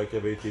 5 gars qui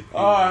avaient été pris.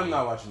 Oh, I'm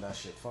not watching that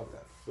shit. Fuck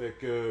that. Fait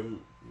que. I'm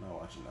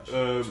not watching that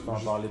shit. Tu peux en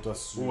parler toi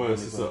si tu veux. Ouais,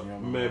 c'est ça.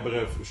 Mais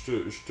bref,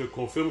 je te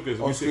confirme que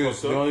oui, c'est pas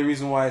ça. The only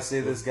reason why I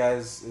say this,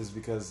 guys, is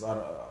because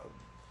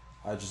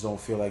I just don't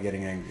feel like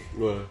getting angry.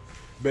 Ouais.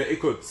 Ben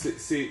écoute,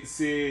 c'est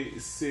ça.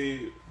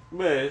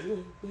 Ouais,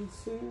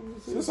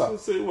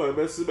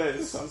 ben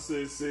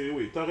c'est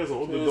oui, t'as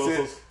raison.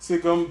 C'est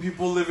comme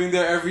people living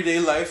their everyday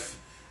life,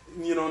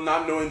 you know,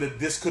 not knowing that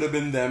this could have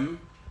been them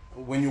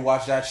when you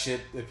watch that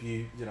shit, et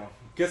puis, you know.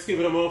 Qu'est-ce qui est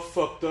vraiment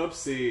fucked up,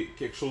 c'est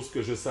quelque chose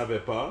que je savais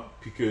pas,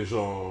 puis que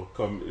j'en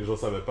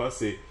savais pas,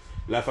 c'est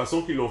la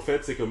façon qu'ils l'ont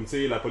fait, c'est comme, tu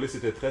sais, la police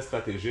était très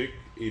stratégique,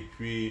 et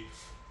puis,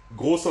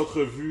 grosse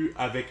entrevue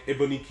avec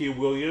Ebony K.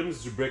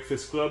 Williams du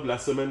Breakfast Club la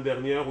semaine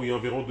dernière, ou il y a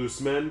environ 2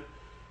 semaines,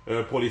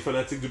 pour les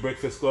fanatiques du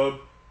Breakfast Club.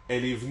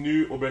 Elle est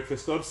venue au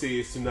Breakfast Club,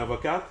 c'est une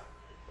avocate.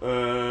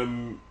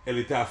 Elle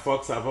était à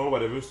Fox avant,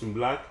 whatever, c'est une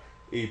black.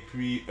 Et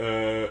puis,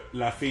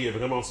 la fille est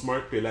vraiment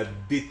smart, puis elle a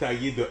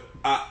détaillé de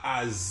A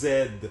à Z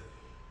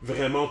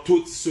vraiment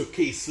tout ce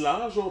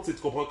case-là, genre, tu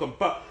comprends comme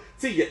pas.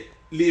 Tu sais,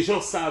 les gens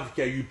savent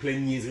qu'il y a eu plein de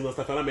niaiseries dans cette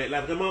affaire-là, mais elle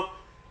a vraiment,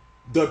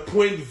 d'un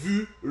point de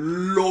vue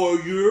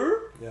lawyer,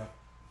 Yeah.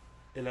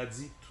 Elle a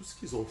dit, tout ce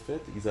qu'ils ont fait,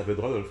 ils avaient le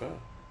droit de le faire.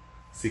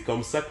 C'est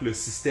comme ça que le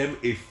système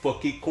est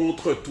fucké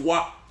contre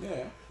toi. Yeah.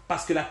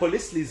 Parce que la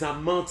police les a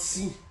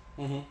menti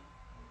Mhm.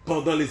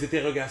 pendant les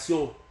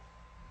interrogations.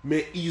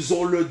 Mais ils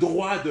ont le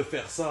droit de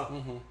faire ça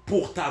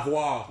pour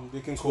t'avoir.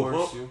 They can Tu comprends?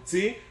 coerce you. Tu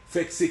sais,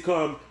 fait que c'est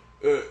comme...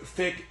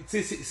 fait que,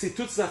 tu sais, c'est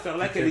toutes ces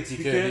affaires-là qu'elle Puis que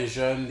expliquait.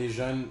 les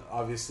jeunes,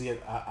 obviously,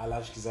 à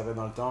l'âge qu'ils avaient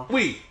dans le temps,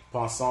 Oui,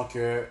 pensant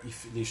que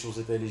les choses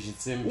étaient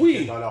légitimes, Oui.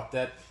 puis que dans leur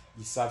tête,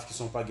 ils savent qu'ils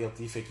sont pas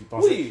guilty, fait qu'ils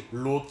pensaient Oui.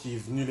 l'autre qui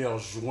est venu les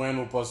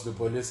rejoindre au poste de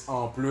police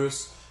en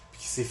plus,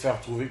 puis qui s'est fait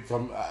retrouver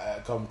comme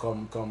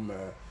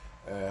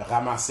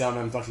ramassé en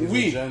même temps que les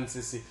Oui. autres jeunes.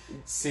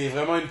 C'est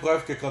vraiment une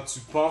preuve que quand tu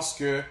penses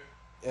que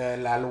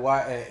la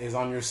loi est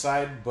on your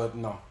side, but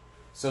non.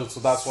 So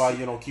that's why,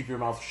 keep your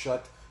mouth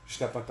shut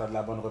jusqu'à temps que tu as de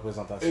la bonne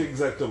représentation.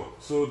 exactement.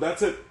 So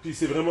that's it. Puis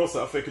c'est vraiment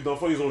ça. Fait que dans le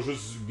fond, ils ont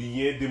juste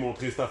bien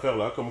démontré cette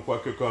affaire-là, comme quoi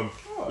que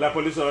la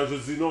police leur a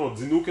juste dit non,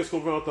 dis-nous qu'est-ce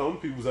qu'on veut entendre,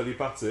 puis vous allez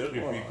partir. Et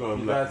puis comme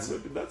Puis la- that's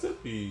it. puis that's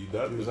it. Puis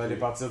Vous allez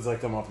partir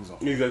directement en prison.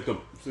 Exactement.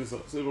 C'est ça.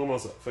 C'est vraiment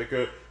ça. Fait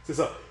que c'est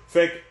ça.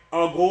 Fait que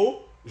en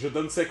gros, je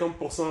donne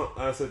 50%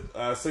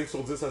 à 5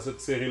 sur 10 à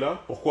cette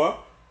série-là.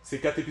 Pourquoi? C'est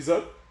 4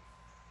 épisodes.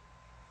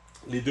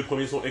 Les 2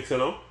 premiers sont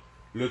excellents.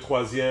 Le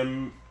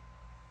 3e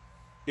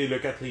et le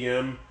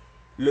 4e.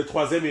 Le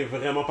 3e est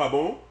vraiment pas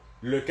bon.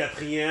 Le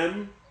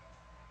 4e,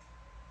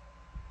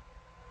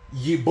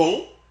 il est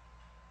bon.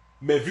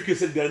 Mais vu que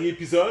c'est le dernier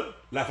épisode,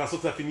 la façon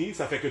que ça finit,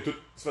 ça fait que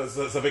ça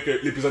fait que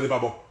l'épisode n'est pas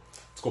bon.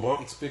 Tu comprends?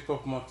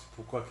 Explique-moi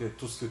pourquoi que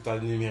tout ce que tu as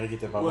numérique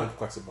était pas Ouais. bon,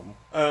 pourquoi que c'est pas bon.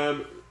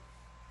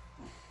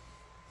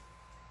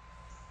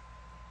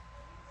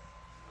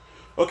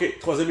 Ok,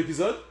 3e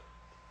épisode.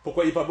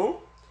 Pourquoi il est pas bon?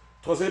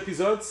 3e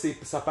épisode,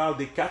 ça parle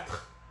des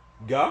 4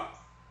 gars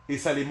et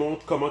ça les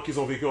montre comment qu'ils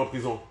ont vécu en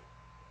prison.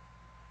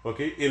 Ok?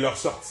 Et leur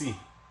sortie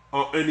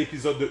en un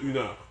épisode de 1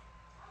 heure.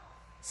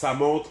 Ça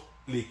montre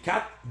les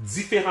 4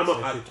 différemment.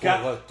 À C'était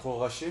 4. trop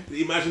rushé.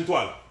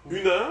 Imagine-toi là,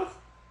 1 heure,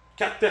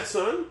 4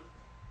 personnes,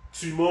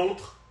 tu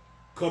montres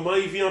comment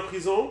il vit en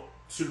prison,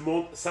 tu le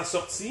montres sa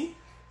sortie,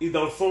 et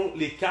dans le fond,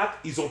 les 4,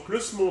 ils ont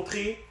plus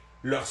montré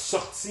leur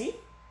sortie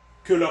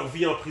que leur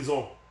vie en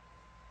prison.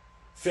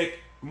 Fait que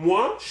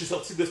moi, je suis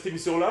sorti de cette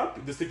émission-là,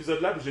 de cet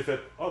épisode-là, puis j'ai fait,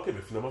 ah, ok,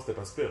 mais finalement, c'était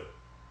pas super.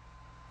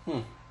 Je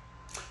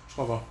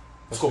comprends.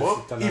 Tu Parce comprends?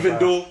 que c'est ton Even affaire.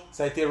 though,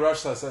 Ça a été rush,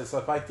 ça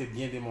n'a pas été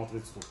bien démontré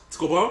du tout. tu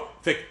comprends?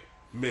 Fait que,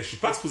 mais je suis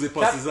pas supposé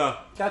passer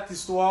ça. 4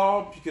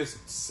 histoires, puis que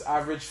c'est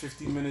average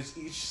 15 minutes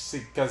each,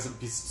 c'est 15,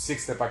 puis tu sais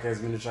que c'était pas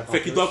 15 minutes chaque.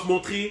 Fait qu'ils doivent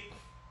montrer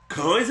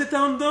quand ils étaient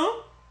en dedans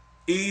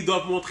et ils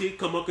doivent montrer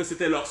comment que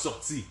c'était leur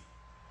sortie.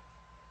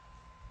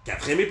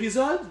 4e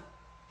épisode,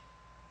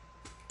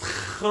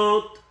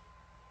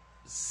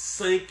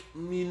 35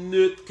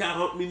 minutes,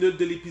 40 minutes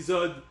de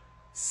l'épisode,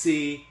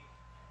 c'est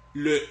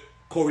le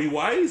Corey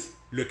Wise,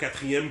 le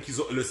 4e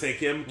le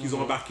 5e qu'ils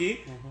ont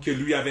embarqué, que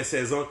lui avait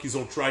 16 ans, qu'ils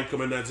ont tried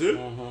comme un adulte.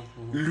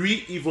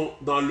 Lui, ils vont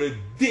dans le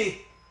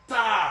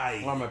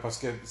détail. Ouais, mais parce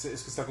que est-ce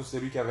que c'est à cause de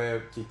lui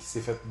qui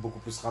s'est fait beaucoup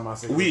plus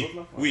ramasser que les Oui, autres,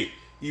 là? Ouais. oui.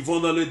 Ils vont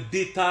dans le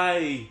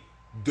détail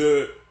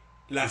de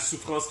la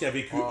souffrance qu'il a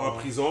vécue en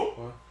prison.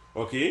 Ouais.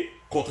 OK?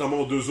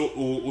 Contrairement aux 2 autres,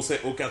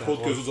 aux 4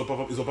 autres, que ils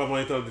n'ont pas vraiment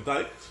été dans le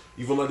détail.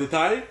 Ils vont dans le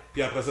détail,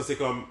 puis après ça, c'est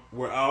comme,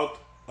 we're out.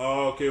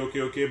 Ah, ok,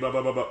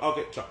 blablabla.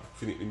 Ok, ciao,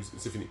 fini,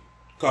 c'est fini.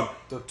 Comme,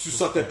 tu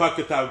sentais pas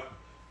que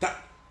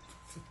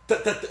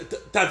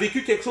t'as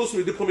vécu quelque chose sur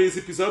les 2 premiers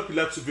épisodes, puis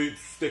là,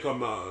 c'était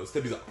comme,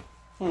 c'était bizarre.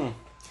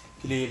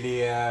 Puis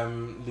les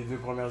 2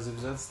 premiers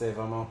épisodes, c'était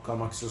vraiment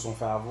comment ils se sont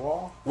fait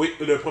avoir. Oui,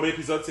 le premier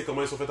épisode, c'est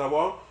comment ils sont fait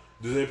avoir.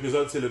 2e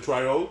épisode, c'est le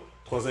trial.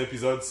 3e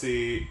épisode,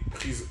 c'est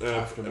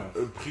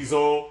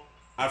prison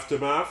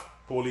aftermath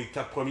pour les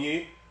 4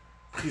 premiers.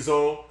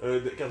 Prison,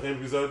 4e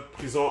épisode,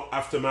 prison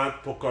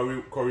aftermath pour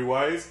Corey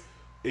Wise.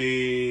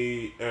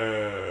 Et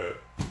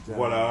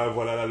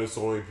voilà la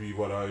leçon. Et puis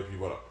voilà.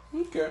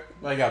 Ok.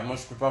 Ben, regarde, moi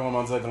je peux pas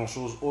vraiment dire grand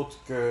chose autre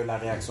que la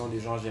réaction des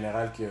gens en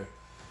général que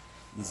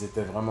ils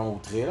étaient vraiment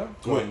outrés là.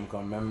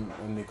 Comme même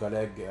un de mes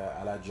collègues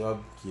à la job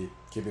qui est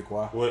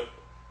québécois. Ouais.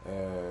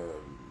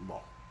 Bon,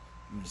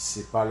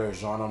 c'est pas le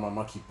genre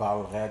normalement qui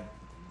parlerait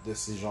de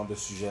ces genres de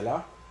sujets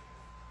là.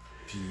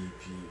 Puis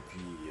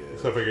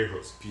Ça fait quelque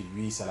chose. Puis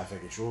lui, ça l'a fait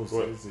quelque chose.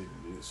 Ouais.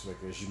 C'est fait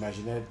que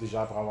j'imaginais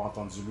déjà après avoir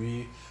entendu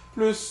lui.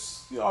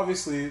 Plus,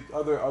 obviously,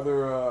 other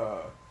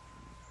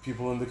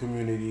people in the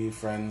community,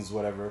 friends,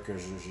 whatever, que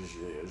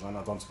j'en ai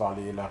entendu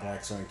parler, leur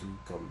réaction et tout.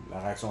 Comme la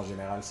réaction en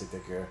général, c'était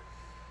que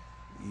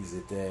ils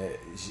étaient.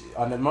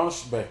 Honnêtement,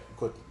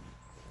 écoute,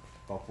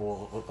 pas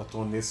pour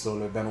retourner sur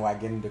le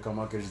bandwagon de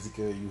comment que je dis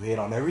que you hate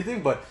on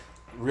everything, but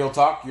real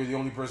talk, you're the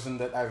only person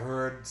that I've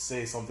heard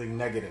say something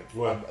negative.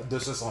 Ouais. De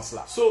ce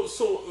sens-là. So,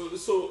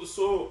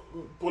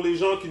 pour les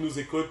gens qui nous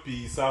écoutent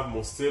puis ils savent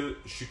mon style,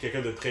 je suis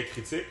quelqu'un de très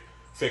critique.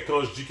 Fait que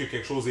quand je dis que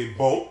quelque chose est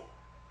bon,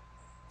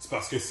 c'est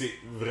parce que c'est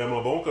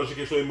vraiment bon. Quand je dis que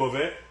quelque chose est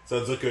mauvais, ça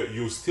veut dire que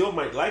you still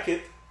might like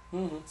it.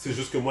 C'est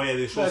juste que moi, il y a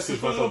des choses que je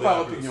vais toujours attendre par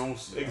à plus. opinion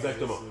aussi.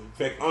 Exactement.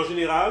 Fait qu'en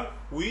général,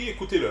 oui,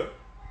 écoutez-le.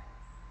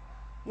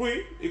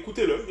 Oui,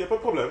 écoutez-le, il n'y a pas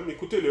de problème.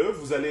 Écoutez-le,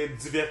 vous allez être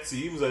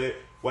diverti, vous allez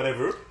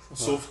whatever.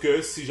 Sauf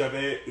que si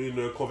j'avais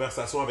une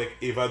conversation avec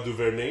Eva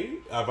DuVernay,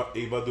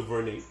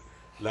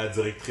 la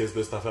directrice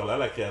de cette affaire-là,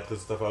 la créatrice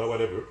de cette affaire-là,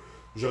 whatever,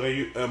 j'aurais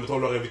eu, mettons,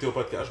 l'aurait invité au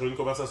podcast, j'aurais eu une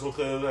conversation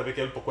très avec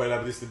elle, pourquoi elle a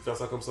décidé de faire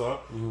ça comme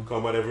ça,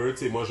 comme whatever,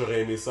 tu sais, moi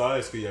j'aurais aimé ça,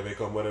 est-ce qu'il y avait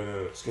comme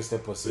whatever. Est-ce que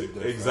c'était possible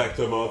de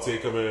Exactement, tu sais,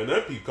 comme un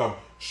puis comme,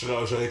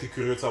 j'aurais été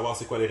curieux de savoir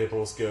c'est quoi les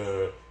réponses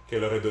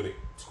qu'elle aurait données.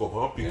 Tu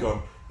comprends? Puis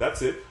comme,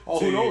 that's it. Oh,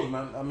 who knows,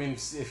 man? I mean,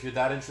 if you're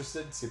that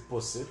interested, c'est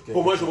possible.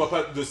 Pour moi, je vois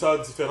pas de ça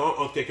différent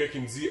entre quelqu'un qui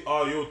me dit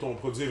ah yo, ton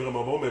produit est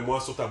vraiment bon, mais moi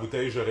sur ta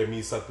bouteille, j'aurais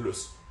mis ça de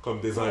plus. Comme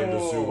design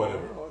dessus ou whatever.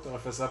 T'aurais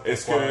fait ça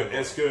Est-ce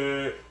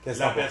que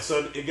la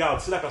personne.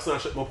 Regarde, si la personne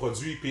achète mon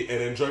produit puis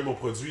elle enjoy mon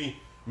produit,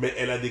 mais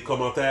elle a des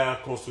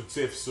commentaires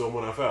constructifs sur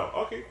mon affaire,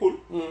 ok, cool.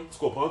 Tu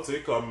comprends, tu sais,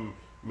 comme.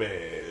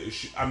 Mais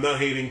I'm not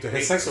hating to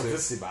hate. 5 sur 10,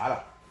 c'est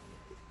bas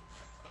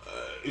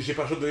J'ai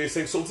pas le choix de donner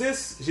 5 sur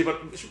 10.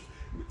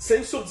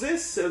 5 sur 10,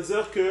 ça veut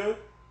dire que.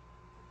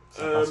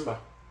 Ça passe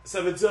pas.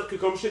 Ça veut dire que,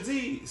 comme je te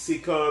dis, c'est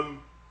comme.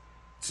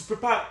 Tu peux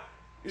pas.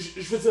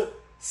 Je veux dire,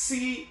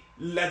 si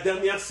la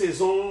dernière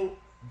saison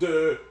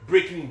de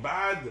Breaking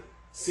Bad,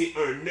 c'est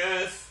un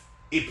 9,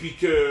 et puis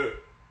que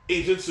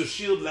Agents of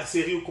Shield, la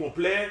série au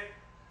complet,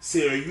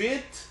 c'est un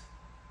 8,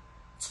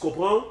 tu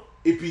comprends?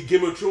 Et puis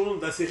Game of Thrones,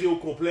 la série au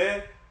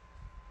complet,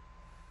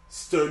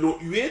 c'est un autre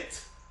 8,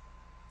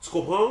 tu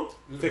comprends?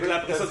 Fait que là,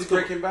 après ça,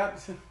 Breaking Bad?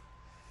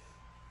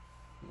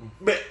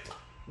 Mais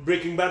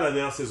Breaking Bad, la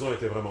dernière saison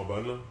était vraiment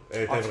bonne. Là.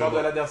 Elle était Tu parles de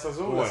la dernière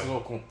saison ou la saison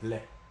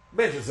complète?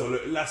 Ben, je veux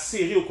dire, la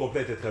série au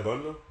complet était très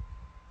bonne. Là.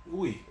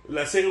 Oui.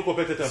 La série au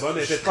complet était bonne,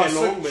 elle était très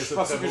longue, mais je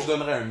pense que je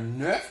donnerais un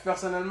 9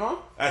 personnellement.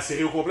 À la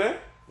série au complet?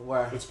 Ouais.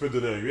 Mais tu peux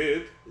donner un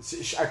 8.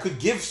 I could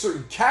give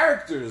certain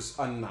characters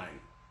a 9.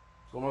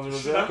 Comment je veux Je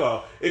suis dire?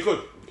 d'accord. Écoute,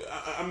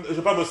 je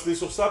vais pas m'ostiner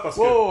sur ça parce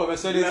que. Oh, mais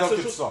c'est les la exemples seule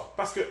que tu chose- sors.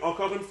 Parce que,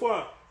 encore une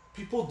fois,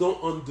 people don't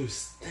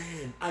understand.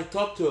 I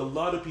talk to a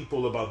lot of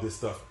people about this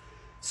stuff.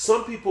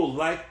 Some people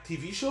like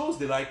TV shows,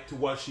 they like to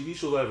watch TV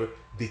shows, whatever.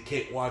 They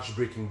can't watch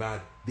Breaking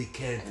Bad. They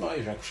can't. Ouais,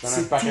 je connais un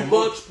C'est paquet too de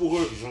monde. much pour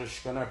eux.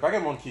 Je connais un paquet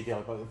de monde qui est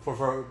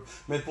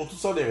mais pour toutes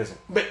sortes de raisons.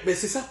 Mais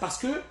c'est ça,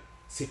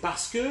 c'est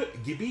parce que,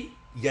 Gibi,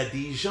 il y a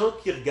des gens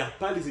qui regardent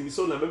pas les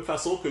émissions de la même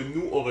façon que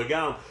nous, on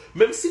regarde.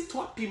 Même si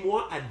toi puis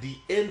moi, at the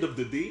end of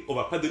the day, on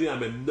va pas donner la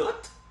même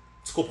note,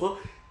 tu comprends?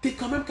 T'es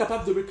quand même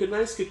capable de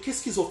recognize que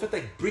qu'est-ce qu'ils ont fait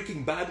avec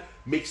Breaking Bad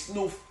makes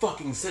no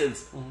fucking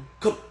sense.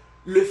 Comme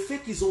le fait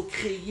qu'ils ont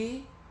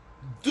créé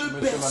deux Monsieur,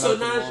 personnages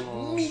madame, tout le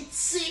monde,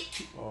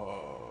 mythiques.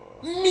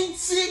 Oh,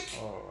 Mythiques.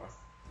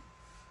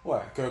 ouais.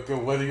 Que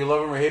whether you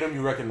love him or hate him,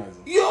 you recognize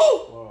him. Yo!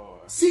 Ouais.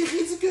 C'est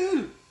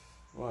ridicule.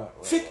 Ouais.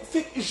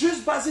 Fait que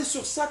juste basé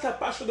sur ça, ta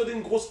page te donne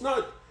une grosse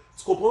note.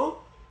 Tu comprends?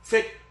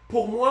 Fait que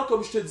pour moi,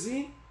 comme je te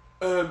dis,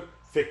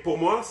 fait que pour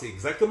moi, c'est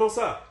exactement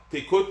ça.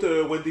 T'écoutes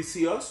When They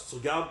See Us, tu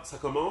regardes, ça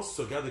commence,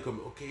 tu regardes et comme,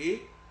 ok.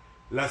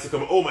 Là, c'est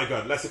comme, oh my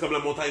god. Là, c'est comme la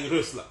montagne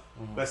russe, là.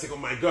 Là, c'est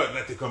comme, my god.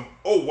 Là, t'es comme,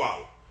 oh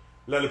wow.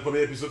 Là, le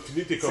premier épisode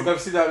fini, t'es C'est comme... comme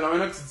si la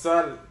manière que tu dis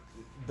ça,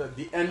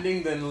 the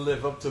ending didn't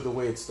live up to the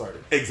way it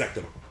started.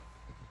 Exactement.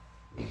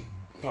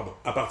 Pardon.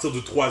 À partir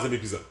du troisième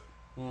épisode.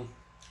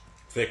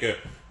 Fait que,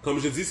 comme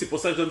je dis, c'est pour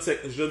ça que je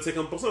donne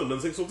 50%. Je donne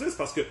 5 sur 10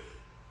 parce que,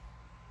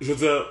 je veux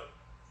dire,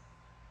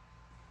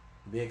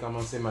 Bien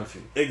commencé, mal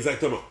fini.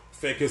 exactement.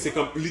 Fait que c'est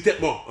comme,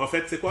 littéralement, en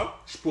fait, c'est quoi?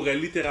 Je pourrais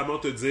littéralement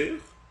te dire,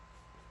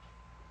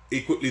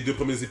 écoute les 2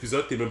 premiers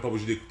épisodes, t'es même pas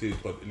obligé d'écouter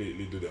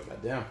les 2 derniers.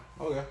 Damn.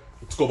 Ok.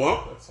 Tu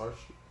comprends? That's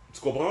harsh. Tu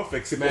comprends?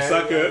 Fait que c'est Mais pour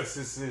ça que...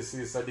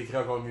 ça décrit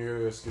encore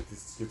mieux ce que tu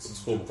dis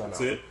tout à Tu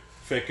sais, l'heure.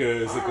 fait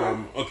que c'est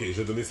comme, ok, je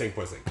vais donner 5.5.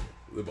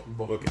 C'est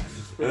bon, ok.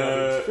 Tu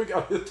peux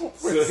garder ton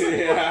point.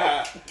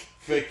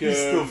 Fait que...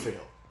 You still fail.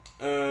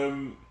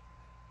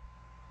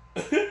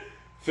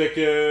 Fait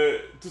que,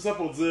 tout ça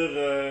pour dire,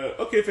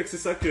 ok, fait que c'est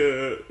ça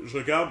que je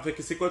regarde. Fait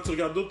que c'est quoi que tu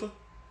regardes d'autre, toi,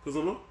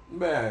 présentement?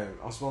 Ben,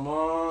 en ce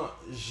moment,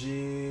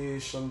 j'ai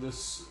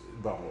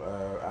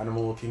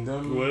Animal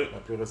Kingdom, Ouais. la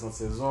plus récente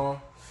saison.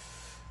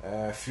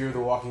 Fear the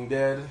Walking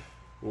Dead.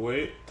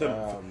 Oui.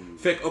 Euh,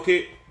 Fait que, ok,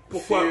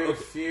 pourquoi?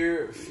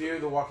 Fear, ok. Fear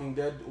the Walking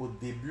Dead, au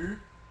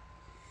début,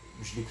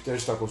 je l'écoutais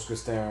juste à cause que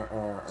c'était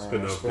un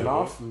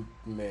Spin-off,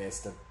 mais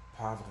c'était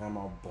pas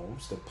vraiment bon.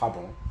 C'était pas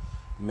bon.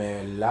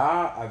 Mais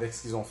là, avec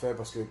ce qu'ils ont fait,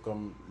 parce que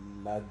comme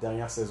la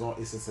dernière saison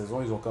et cette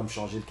saison, ils ont comme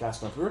changé le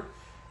cast un peu.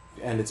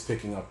 And it's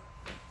picking up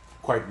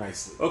quite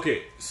nicely. Ok,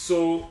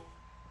 so,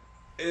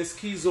 est-ce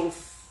qu'ils ont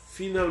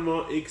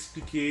finalement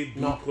expliqué d'où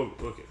Non.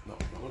 Ok. Non,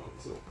 Ok,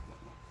 c'est bon.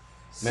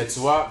 mais tu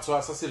vois,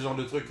 ça c'est le genre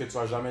de truc que tu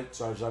vas jamais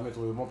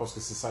trouvé bon parce que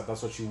c'est ça,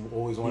 that's what you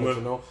always wanted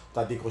to know.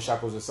 T'as décroché à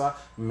cause de ça,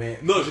 mais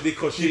Non, j'ai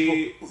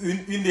décroché.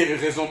 une des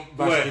raisons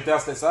majoritaires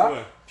c'était ça.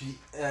 Ouais. Puis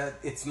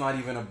it's not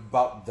even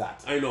about that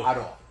I know. at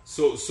all.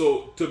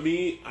 So to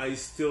me, I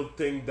still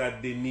think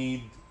that they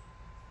need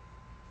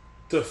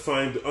to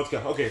find. En tout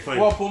cas, ok, fine.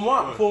 Well, pour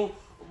moi, Ouais.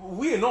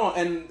 oui et non,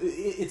 and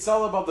it's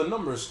all about the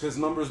numbers, because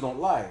numbers don't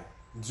lie.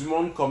 Du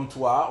monde comme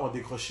toi ont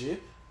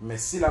décroché, mais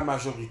si la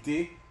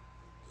majorité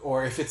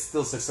or if it's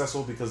still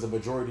successful because the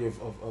majority of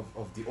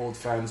the old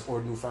fans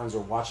or new fans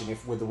are watching it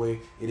with the way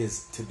it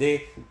is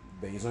today,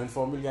 ben ils ont une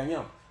formule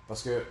gagnante.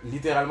 Parce que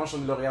littéralement, je suis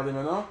en train de le regarder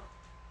maintenant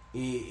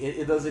et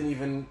it doesn't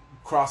even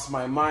cross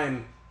my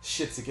mind.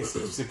 Shit,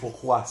 c'est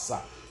pourquoi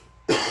ça.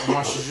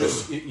 Moi, je suis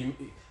juste,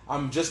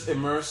 I'm just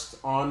immersed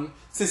on.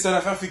 C'est une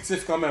affaire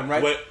fictive quand même,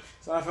 right? Ouais.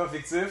 C'est une affaire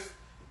fictive.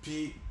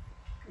 Puis,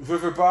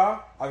 veux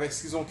pas, avec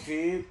ce qu'ils ont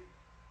créé,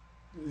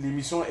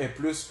 l'émission est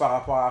plus par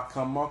rapport à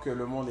comment que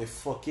le monde est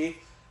fucké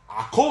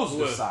à cause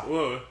de ça.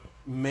 Ouais.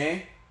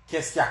 Mais,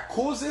 qu'est-ce qui a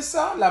causé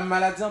ça, la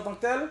maladie en tant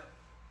que telle?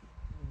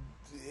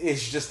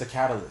 It's just a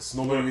catalyst.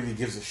 Nobody really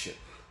gives a shit.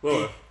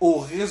 Et au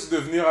risque de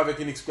venir avec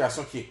une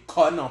explication qui est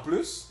conne en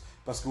plus,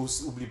 parce que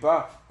oublie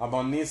pas, à un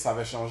moment donné, ça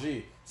avait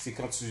changé. C'est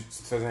quand tu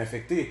te faisais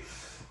infecter.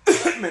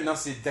 Maintenant,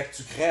 c'est dès que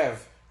tu crèves.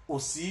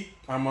 Aussi,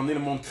 à un moment donné, le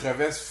monde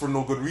crevait for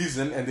no good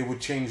reason and they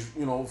would change,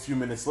 a few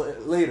minutes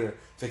later.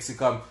 Fait que c'est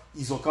comme,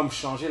 ils ont comme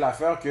changé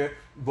l'affaire que,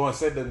 bon,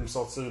 essaie de nous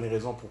sortir une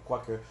raison pourquoi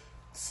que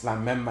la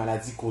même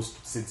maladie cause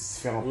toutes ces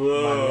différentes manières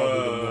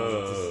de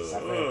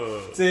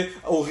devenir. Tu sais,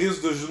 au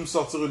risque de juste me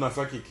sortir une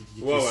affaire qui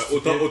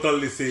autant le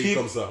laisser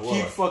comme ça.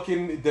 Keep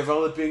fucking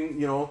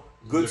developing,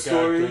 good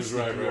stories.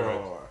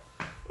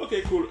 Ok,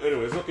 cool.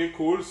 Anyways, ok,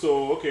 cool.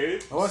 So, ok. Ouais,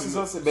 c'est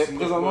ça.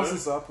 Présentement, c'est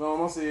ça.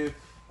 Présentement, c'est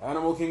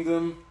Animal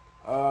Kingdom.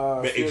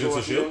 Mais Agents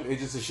of Shield?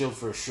 Agents of Shield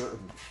for sure.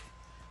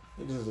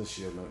 Agents of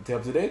Shield, man. T'es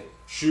up to date?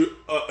 Je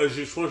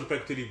crois que j'ai pas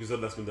écouté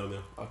l'épisode la semaine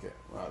dernière. Ok.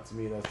 Wow, to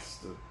me, that's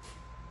the...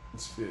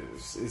 It's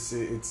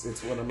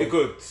one of my...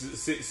 Écoute,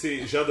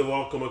 j'ai hâte de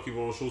voir comment ils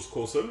vont choses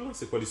Coulson.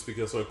 C'est quoi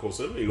l'explication à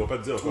Coulson? Ils l'ont pas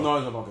dit encore. Non,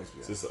 ils n'ont pas encore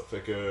expliqué. C'est ça.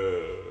 Fait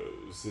que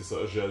c'est ça.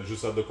 J'ai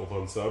juste hâte de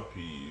comprendre ça.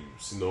 Puis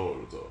sinon,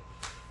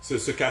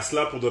 ce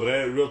casse-là, pour de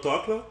vrai, real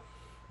talk, là,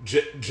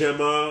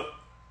 Gemma...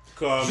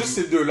 Comme, juste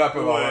ces deux-là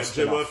peuvent avoir leur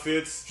Gemma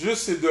Fitz.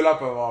 Juste ces deux-là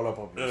peuvent avoir leur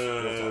propre.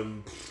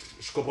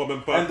 Je comprends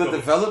même pas. And the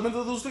development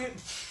of those things,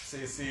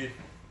 c'est...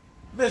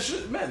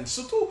 Man,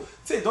 surtout,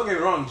 tu sais, don't get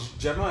me wrong,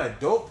 Gemma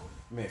est dope,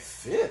 mais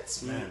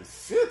Fitz, man,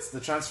 Fitz,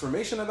 the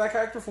transformation of that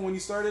character from when he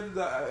started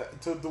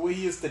to the way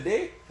he is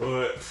today.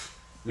 Ouais.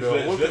 Je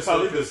vais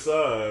parler de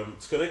ça.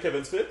 Tu connais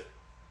Kevin Smith?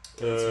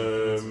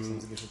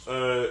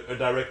 Un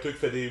directeur qui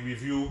fait des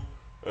reviews.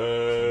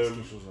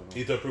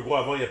 Il était un peu gros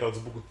avant, il a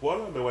perdu beaucoup de poids,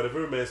 là, mais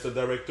whatever. Mais c'est un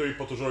directeur, il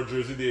porte toujours un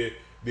jersey des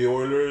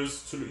Oilers.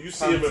 You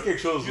see him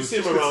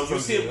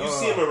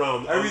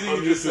around. Everything on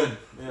you just YouTube, said.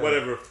 Yeah.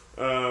 Whatever.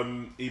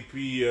 Et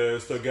puis,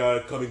 c'est un gars,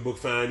 comic book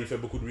fan, il fait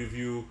beaucoup de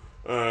reviews.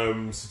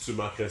 Si tu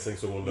marquerais 5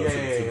 secondes là, tu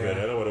le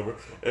verrais, là, whatever.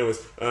 Anyways,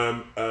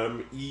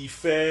 il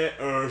fait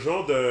un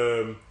genre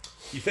de...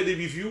 Il fait des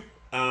reviews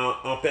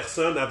en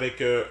personne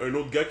avec un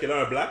autre gars qui est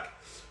là, un black.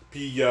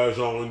 Puis il y a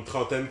genre une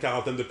trentaine,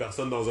 quarantaine de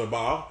personnes dans un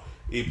bar.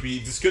 Et puis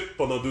ils discutent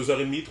pendant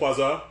 2h30,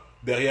 3 heures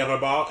derrière un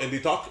bar. And they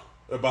talk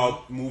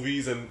about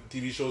movies and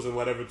TV shows and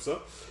whatever, tout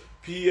ça.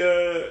 Puis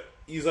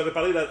ils avaient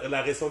parlé de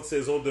la récente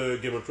saison de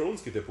Game of Thrones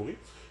qui était pourrie.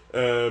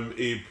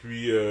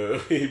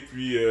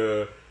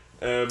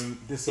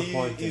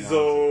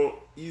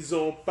 Ils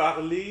ont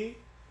parlé.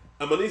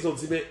 À un moment donné, ils ont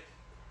dit, mais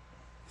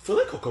il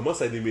faudrait qu'on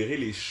commence à énumérer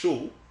les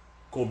shows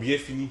qui ont bien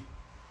fini.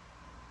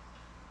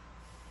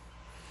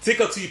 Tu sais,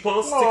 quand tu y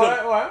penses,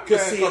 que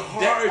c'est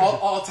hard.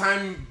 All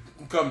time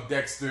comme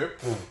Dexter.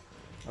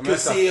 Que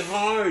c'est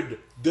hard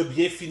de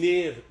bien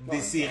finir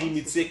des séries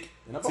mythiques.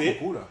 Il n'y en a pas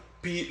beaucoup, là.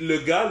 Puis le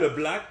gars, le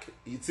black,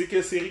 tu sais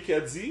quelle série qui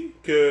a dit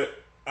que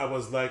I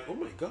was like, oh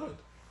my god,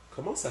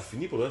 comment ça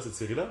finit pour cette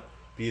série-là?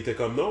 Puis il était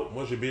comme, non,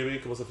 moi j'ai bien aimé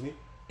comment ça finit.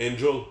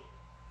 Angel.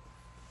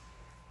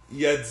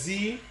 Il a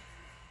dit,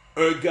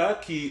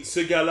 ce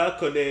gars-là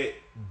connaît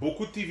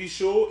beaucoup de TV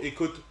shows,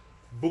 écoute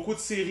beaucoup de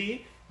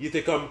séries. Il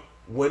était comme,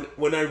 when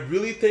I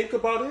really think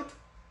about it.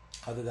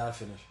 How did that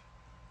finish?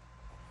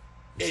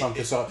 Il me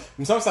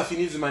semble que ça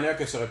finit d'une manière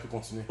que ça aurait pu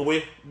continuer.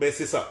 Oui, ben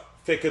c'est ça.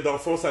 Fait que dans le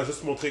fond, ça a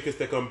juste montré que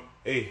c'était comme,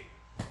 hey,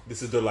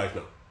 this is their life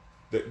now.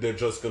 They're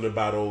just gonna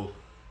battle.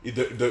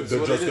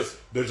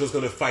 They're just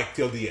gonna fight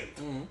till the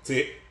end. Mm-hmm. Tu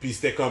sais? Puis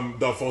c'était comme,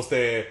 dans le fond,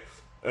 c'était.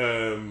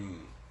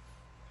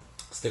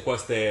 C'était quoi?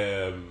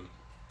 C'était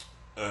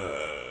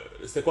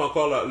quoi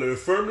encore là? Le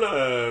firm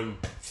là?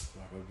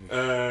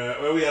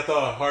 Oui,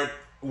 attends,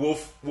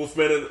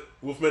 Wolfman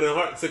and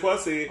Heart, c'est quoi?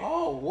 C'est...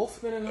 Oh,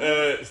 Wolfman and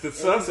Heart. C'était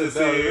ça? Mais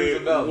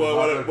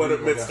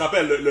tu te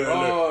rappelles,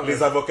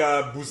 les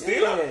avocats boostés,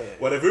 là?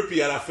 Whatever, puis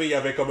à la fin, il y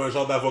avait comme un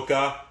genre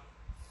d'avocat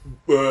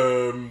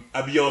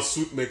habillé en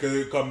soute, mais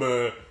comme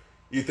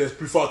il était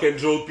plus fort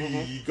qu'Angel,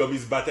 puis comme il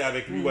se battait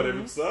avec lui,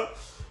 whatever, tout ça.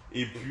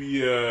 Et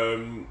puis,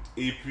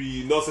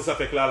 non, c'est ça,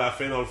 fait que là, à la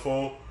fin, dans le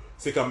fond,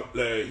 c'est comme,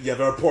 il y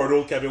avait un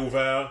portal qui avait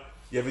ouvert,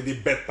 il y avait des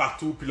bêtes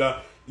partout, puis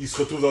là, il se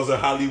retrouve dans un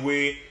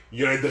alleyway, il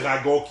y a un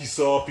dragon qui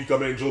sort, puis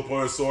comme Angel prend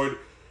un sword,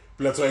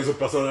 puis là tu vois les autres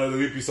personnes dans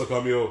lui, puis ils sont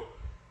comme yo,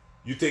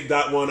 you take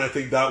that one, I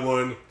take that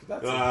one,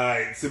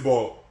 c'est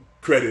bon,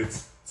 credits, tu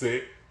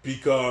sais, puis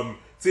comme,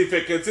 tu sais,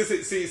 fait que, tu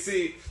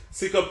sais,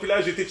 c'est comme, puis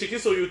là j'ai été checké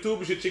sur YouTube,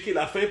 j'ai checké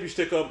la fin, puis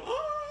j'étais comme,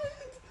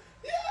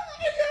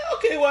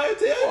 ok, I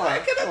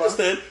can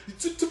understand,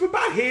 tu peux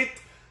pas hate,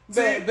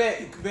 ben,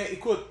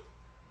 écoute,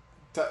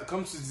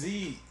 comme tu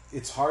dis,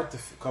 it's hard to...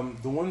 Comme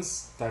The Ones,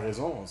 t'as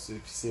raison. Puis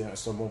c'est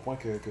un bon point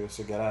que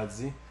ce gars-là a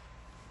dit.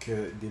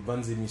 Que des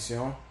bonnes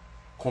émissions...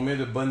 Combien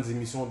de bonnes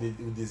émissions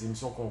ou des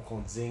émissions qu'on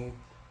digne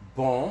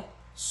bon,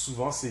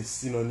 souvent c'est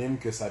synonyme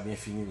que ça a bien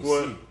fini aussi.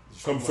 Ouais.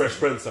 Comme Fresh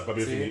Prince, ça n'a pas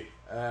bien fini.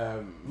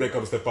 Mais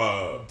comme c'était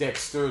pas...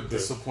 Dexter,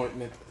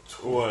 Disappointment.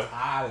 Ouais.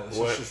 Ah,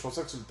 Ouais. je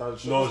pensais que tu le t'as.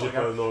 Non, j'ai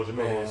pas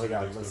Mais pensé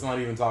regarde, Dexter. let's not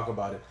even talk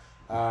about it.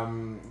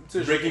 Tu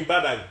sais, Breaking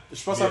Bad,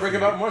 je pense bien à Breaking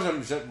fini.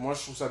 Bad. Moi,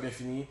 je trouve ça bien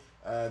fini.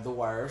 The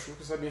Wire, je trouve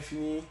que ça a bien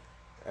fini.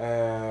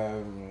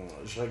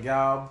 Je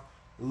regarde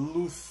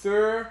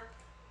Luther,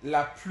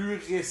 la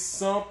plus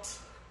récente.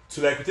 Tu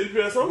l'as écouté le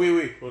plus récent?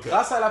 Oui. Ok.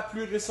 Grâce à la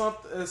plus récente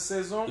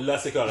saison, Là,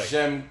 c'est correct.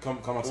 j'aime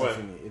comment ça Ouais.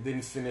 finit. It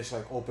didn't finish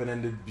like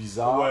open-ended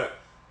bizarre. Ouais.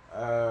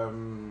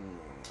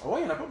 Ouais,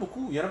 il n'y en a pas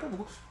beaucoup.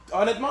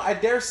 Honnêtement, I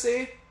dare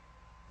say,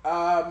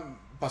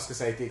 parce que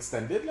ça a été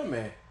extended, là,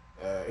 mais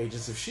Agents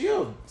of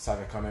S.H.I.E.L.D., ça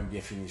avait quand même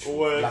bien fini, je trouve,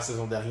 Ouais. la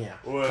saison dernière,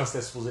 Ouais. quand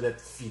c'était supposé d'être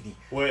fini.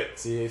 Ouais.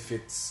 Tu sais,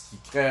 Fitz qui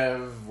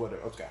crève,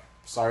 whatever. En tout cas,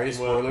 sorry,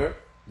 spoiler.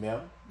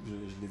 Merde, je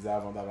l'ai dit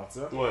avant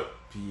d'avertir. Ouais.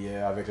 Puis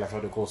avec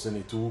l'affaire de Coulson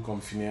et tout,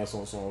 comme finir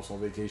son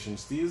vacation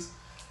steez.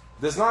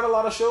 There's not a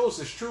lot of shows,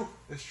 it's true.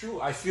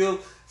 I feel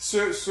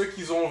ceux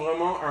qui ont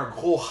vraiment un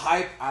gros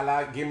hype à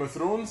la Game of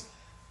Thrones,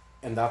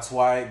 and that's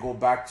why I go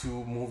back to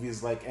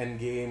movies like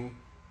Endgame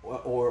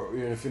or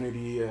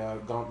Infinity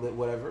Gauntlet,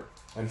 whatever.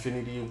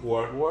 Infinity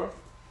War.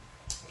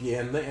 Puis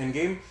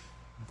Endgame,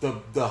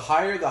 the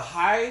higher the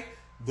high,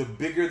 the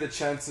bigger the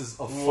chances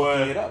of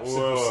fucking it up. C'est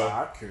pour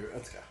ça que, en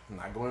tout cas, I'm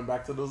not going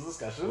back to those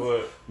discussions,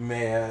 Ouais.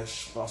 mais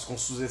je pense qu'on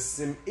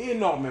sous-estime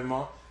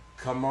énormément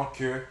comment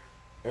que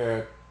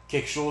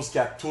quelque chose qui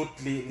a tous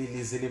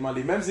les éléments,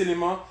 les mêmes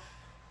éléments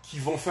qui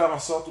vont faire en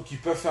sorte ou qui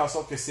peuvent faire en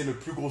sorte que c'est le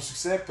plus gros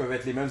succès peuvent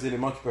être les mêmes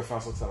éléments qui peuvent faire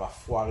en sorte que ça va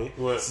foirer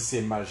si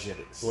c'est mal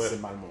géré, si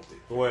c'est mal monté.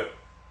 Ouais.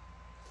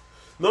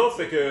 Non,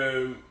 fait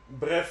que...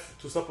 Bref,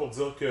 tout ça pour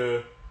dire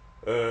que...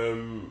 je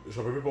ne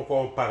sais plus pourquoi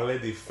on parlait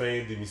des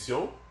fins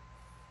d'émission.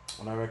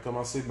 On avait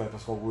commencé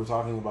parce qu'on were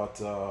talking about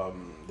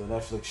the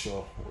Netflix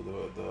show,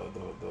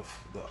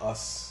 the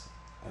Us,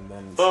 and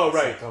then Oh, ça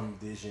right. comme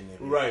dégénéré.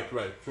 Right,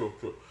 true.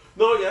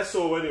 Non, yeah,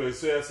 so anyway,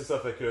 c'est ça,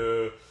 fait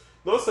que...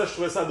 Non, ça, je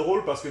trouvais ça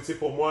drôle parce que, tu sais,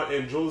 pour moi,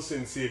 Angel, c'est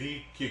une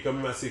série qui est quand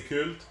même assez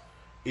culte.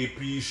 Et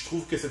puis, je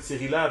trouve que cette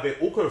série-là avait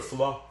aucun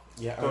flaw.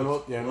 Il y a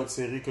une autre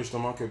série que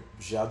justement que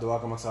j'ai hâte de voir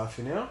comment ça va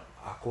finir,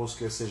 à cause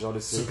que c'est genre de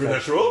série...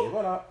 Supernatural? Et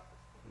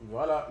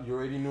voilà, you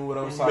already knew what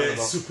I was talking Mais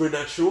about.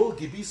 Supernatural,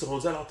 Gibby, ils sont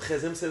rendus à leur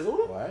 13e saison,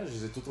 là? Ouais, je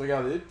les ai toutes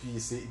regardées, puis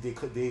c'est des...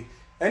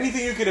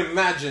 Anything you could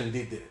imagine,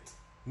 they did it.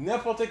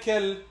 N'importe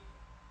quel...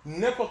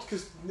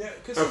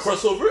 Un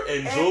crossover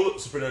Angel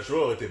Supernatural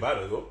aurait été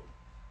bad, non?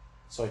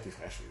 Ça a été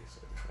fraîche, oui.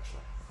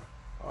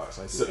 Ouais,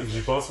 ça a été très J'y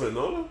fraîche. pense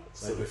maintenant, là?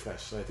 Ça a été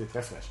fraîche, ça a été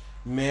très fraîche.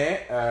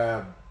 Mais,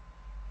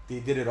 they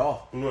did it all.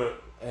 Ouais.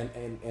 And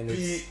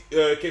Puis,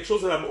 quelque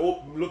chose que I'm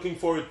looking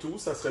forward to,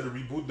 ça serait le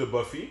reboot de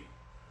Buffy.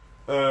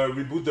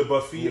 Reboot de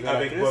Buffy Nouvelle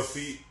avec actrice?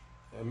 Buffy.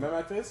 Même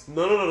actrice?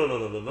 Non.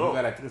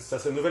 Nouvelle actrice. Ça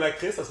serait une nouvelle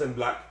actrice, ça serait une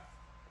black.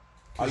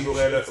 Are Qui you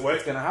jouerait sure le... Ouais.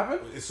 it's gonna happen?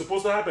 It's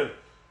supposed to happen.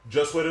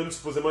 Joss Whedon,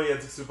 supposément, il a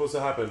dit que c'est supposed to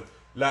happen.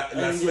 La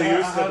And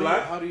Slayer serait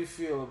black. How do you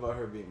feel about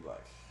her being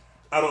black?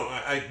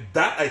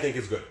 That I think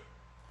is good.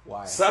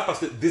 Why? Ça, parce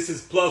que this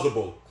is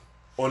plausible.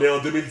 On est en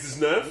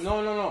 2019.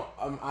 No.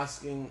 I'm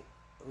asking,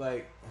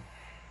 like...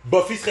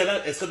 Buffy serait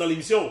là, elle serait dans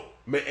l'émission.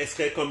 Mais elle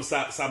serait comme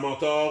sa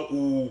mentor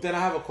ou... Then I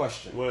have a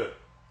question. Ouais.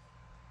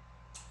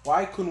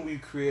 Why couldn't we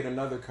create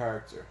another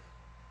character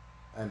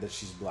and that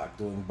she's black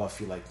doing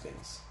Buffy-like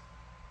things?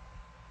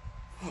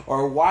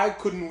 Or why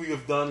couldn't we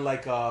have done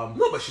like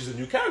No, but she's a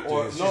new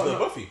character. She's not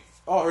Buffy.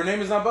 Oh, her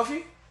name is not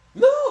Buffy?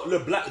 No,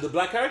 the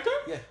black character?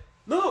 Yeah.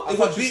 No, I it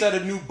thought would you be... said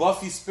a new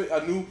Buffy, je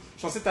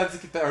pensais que t'as dit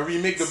que t'as un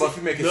remake de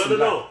Buffy, mais que c'est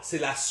black. Non. C'est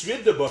la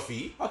suite de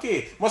Buffy. Ok,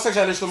 moi c'est que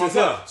j'allais justement C'est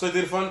dire. ça. So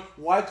c'était le fun.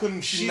 Why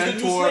couldn't she She's the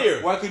new mentor?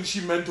 Slayer. Why couldn't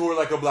she mentor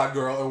like a black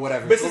girl or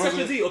whatever? Mais c'est ça que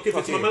je dis. Ok, fait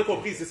que tu m'as mal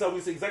compris. C'est ça,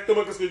 oui, c'est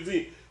exactement ce que je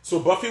dis. So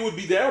Buffy would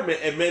be there, mais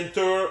elle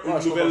mentor une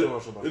Ouais, je nouvelle...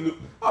 comprends. une-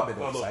 Ah ben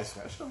non, Pardon. ça c'est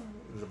fraîche. Là.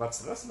 J'ai pas de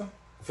stress là.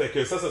 Fait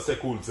que ça serait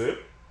cool, tu sais.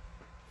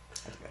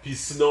 Puis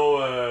sinon,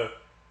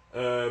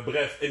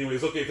 bref,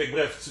 anyways, ok, fait que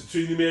bref,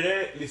 tu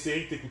énumérais les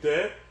séries que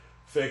t'écoutais.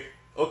 Fait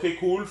que, ok,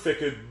 cool, fait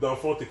que dans le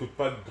fond, t'écoutes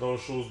pas grand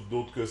chose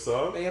d'autre que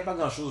ça. Mais il n'y a pas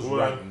grand chose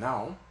Ouais. right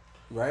now.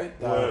 Right?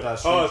 Ouais.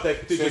 T'as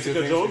écouté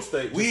Jessica Jones?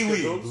 Oui.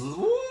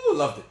 Ooh,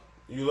 loved it.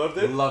 You loved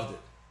it? Loved it.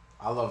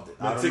 I loved it.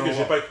 Mais tu sais que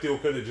j'ai pas écouté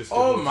aucun de Jessica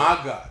Oh Jones.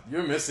 my god,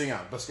 you're missing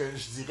out. Parce que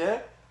je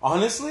dirais,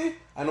 honestly,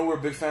 I know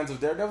we're big fans of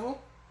Daredevil,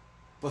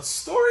 but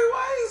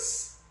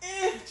story-wise,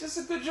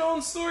 Jessica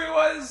Jones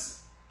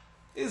story-wise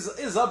is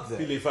up Puis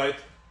there. les fights.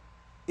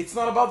 It's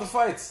not about the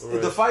fights.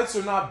 Right. The fights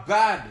are not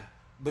bad,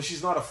 but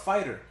she's not a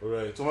fighter.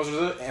 Right. Tu vois ce que je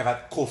veux dire? Elle va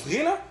te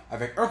coffrer là,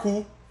 avec un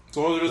coup. Tu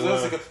vois ce que je veux dire?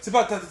 Ouais. C'est comme- C'est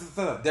pas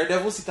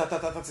Daredevil, c'est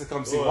c'est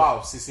comme, c'est Ouais.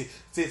 wow,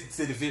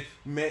 c'est des films.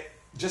 Mais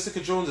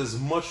Jessica Jones is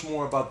much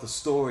more about the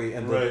story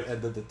and Right.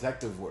 the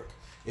detective work.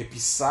 Et puis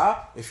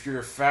ça, if you're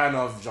a fan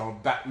of genre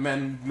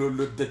Batman,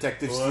 le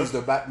detective Ouais. series de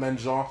Batman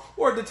genre,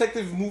 or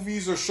detective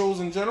movies or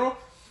shows in general,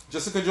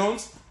 Jessica Jones,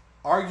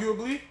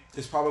 arguably,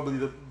 is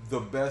probably the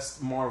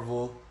best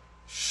Marvel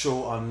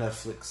show on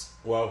Netflix.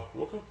 Wow,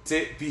 ok. Tu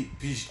sais,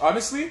 puis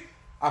honestly,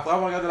 après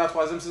avoir regardé la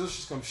 3e saison, je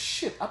suis comme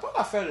shit. Après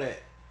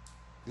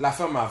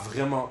l'affaire m'a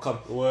vraiment comme.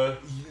 Ouais.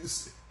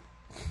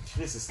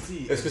 Chris, c'est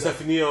Est-ce que ça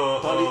finit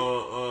en. Dans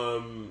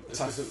les-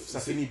 est-ce ça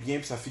que finit bien,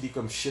 puis ça finit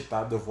comme shit.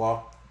 T'as hâte de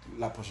voir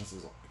la prochaine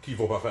saison. Qu'ils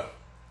vont pas faire.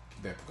 Puis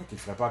ben, pourquoi qu'ils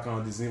le feraient pas quand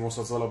Disney vont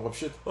sortir leur propre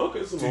shit? Ok,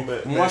 c'est bon.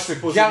 Moi, je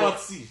te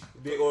garantis.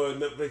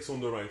 Netflix on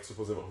the right,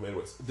 supposément. Mais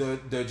anyways.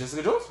 De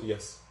Jessica Jones?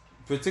 Yes.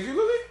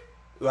 Particularly?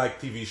 Like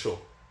TV show.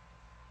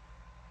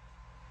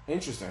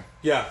 Interesting.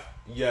 Yeah.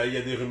 Il y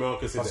a des rumeurs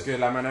que c'est Parce que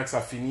la manière que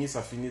ça finit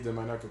de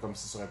manière que comme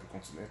si ça aurait pu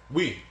continuer.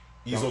 Oui.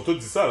 Ils ont tous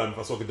dit ça, de la même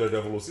façon que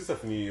Daredevil aussi, ça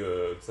finit,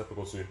 ça peut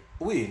continuer.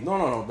 Oui,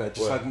 non, ben,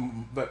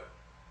 Ouais.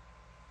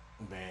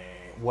 ben,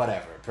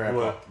 whatever, peu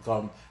importe. Ouais.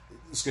 Comme,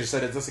 ce que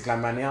j'essaie de dire, c'est que la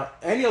manière,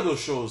 any of those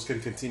shows can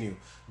continue.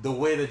 The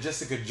way that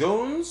Jessica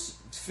Jones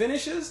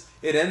finishes,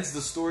 it ends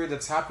the story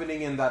that's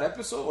happening in that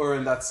episode or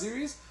in that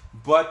series,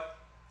 but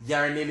il y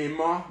a un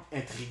élément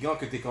intriguant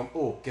que t'es comme,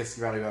 oh, qu'est-ce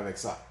qui va arriver avec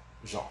ça?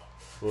 Genre.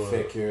 Ouais.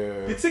 Fait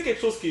que. Puis tu sais quelque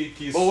chose qui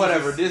est... But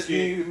whatever, qui est-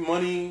 Disney,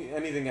 money,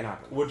 anything can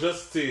happen. We're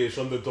just, tu sais, je suis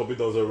en train de tomber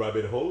dans un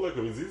rabbit hole, là,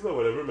 comme ils disent, là,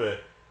 whatever, mais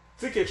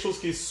tu sais, quelque chose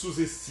qui est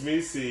sous-estimé,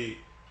 c'est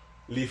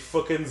les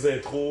fucking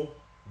intros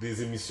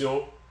des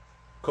émissions,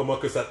 comment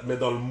que ça te met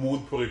dans le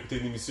mood pour écouter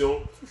une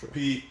émission.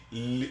 Puis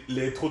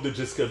l'intro de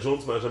Jessica Jones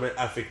m'a jamais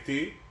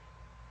affecté,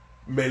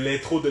 mais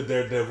l'intro de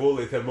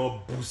Daredevil est tellement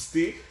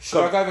boostée. Je suis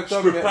d'accord avec toi,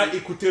 Je peux mais- pas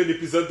écouter un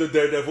épisode de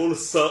Daredevil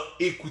sans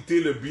écouter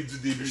le beat du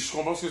début. Je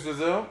comprends ce que tu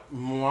veux dire.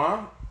 Moi,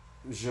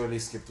 je les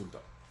skip tout le temps.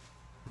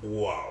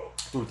 Wow.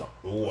 Tout le temps.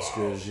 Wow. Parce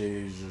que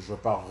je veux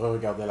pas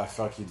re-regarder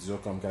l'affaire qui dure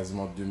comme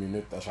quasiment 2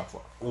 minutes à chaque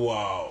fois.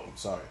 Wow.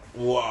 Sorry.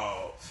 Wow.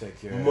 Fait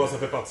que, Moi, ça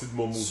fait partie de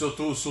mon mood.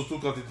 surtout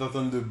quand t'es en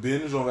train de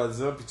binge, on va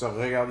dire, puis tu as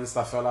regardé cette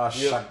affaire-là à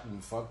Yep. chaque...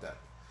 Fuck that.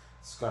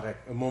 C'est correct.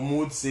 Mon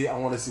mood, c'est I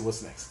want to see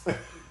what's next.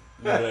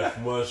 Bref,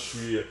 moi je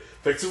suis.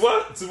 Fait que tu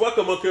vois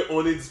comment que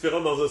on est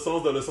différent dans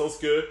le sens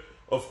que,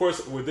 of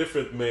course, we're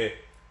different, mais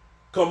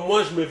comme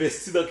moi je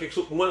m'investis dans quelque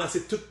chose, moi là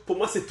c'est tout, pour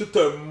moi c'est tout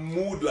un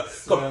mood là.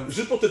 Comme, vrai.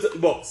 juste pour te dire,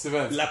 bon, C'est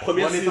vrai. la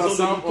première on est saison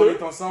ensemble, de on Luther,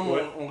 est ensemble,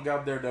 ouais. on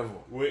regarde Daredevil.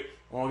 Oui,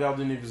 On regarde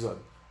un épisode.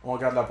 On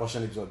regarde la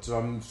prochaine épisode.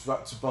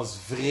 Tu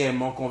penses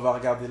vraiment qu'on va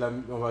regarder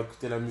on va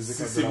écouter la musique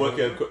si de c'est la moi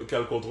manière? qui a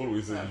le contrôle,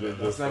 oui, c'est.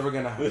 That's never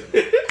gonna happen.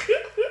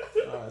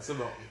 C'est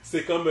bon.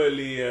 C'est comme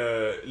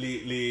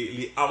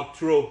les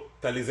outros.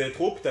 T'as les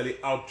intros, puis t'as les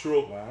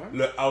outros. Ouais.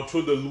 Le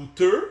outro de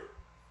Luther,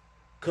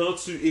 quand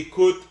tu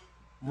écoutes.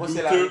 Moi,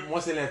 Luther-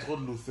 c'est l'intro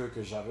de Luther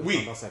que j'avais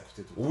Oui. tendance à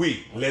écouter tout le temps.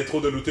 Oui,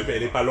 l'intro de Luther, puis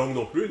elle est pas longue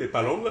non plus, elle est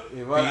pas longue là.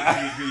 Et voilà.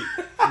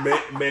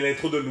 Mais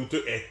l'intro de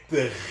Luther est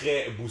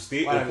très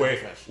boostée Ouais, au point elle est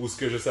fraîche. où ce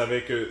que je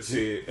savais que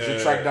c'est. J'ai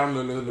track down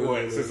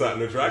Ouais, c'est ça,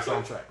 le track. là.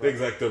 soundtrack, ouais.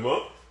 Exactement.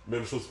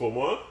 Même chose pour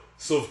moi.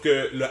 Sauf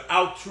que le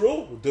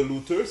outro de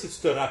Luther, si tu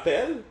te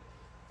rappelles,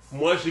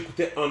 moi je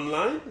l'écoutais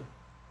online,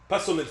 pas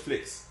sur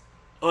Netflix.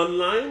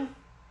 Online,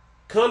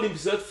 quand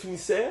l'épisode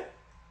finissait,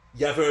 il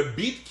y avait un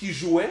beat qui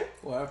jouait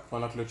Ouais,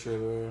 pendant que le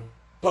trailer.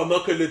 pendant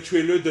que le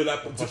trailer du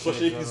prochain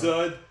épisode,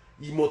 épisode,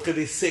 il montrait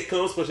des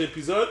séquences prochain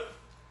épisode.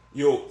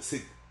 Yo,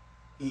 c'est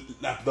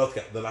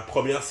dans la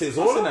première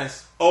saison. Oh, c'est là,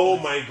 nice. Oh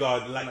my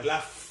god, la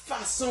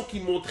façon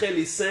qu'il montrait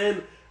les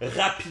scènes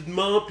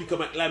rapidement, puis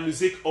comme avec la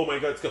musique, oh my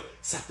god, c'est comme,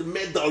 ça te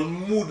met dans le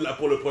mood là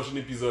pour le prochain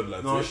épisode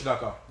là. Non, tu je suis sais.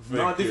 d'accord. Fait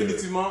Non, que-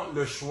 définitivement,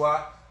 le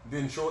choix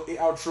d'intro et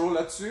outro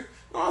là-dessus.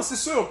 Non, c'est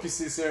sûr. Puis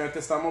c'est un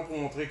testament pour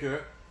montrer que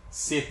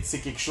c'est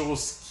quelque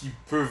chose qui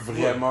peut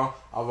vraiment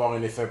avoir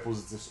un effet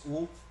positif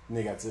ou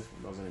négatif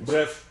dans un épisode.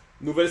 Bref,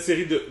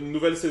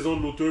 nouvelle saison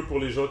de Luther pour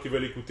les gens qui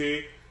veulent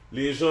écouter,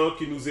 les gens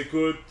qui nous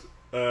écoutent,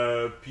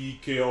 puis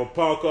qui n'ont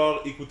pas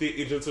encore écouté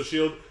Agents of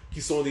Shield,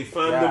 qui sont des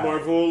fans de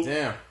Marvel.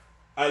 Damn.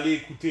 Allez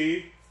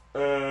écouter.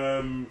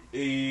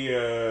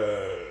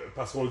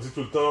 Parce qu'on le dit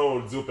tout le temps, on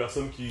le dit aux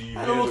personnes qui.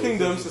 Animal viennent-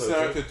 Kingdom, ça, c'est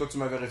un que toi tu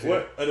m'avais référé.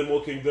 Ouais,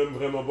 Animal Kingdom,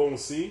 vraiment bon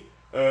aussi.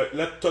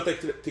 Là, toi,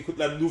 t'écoutes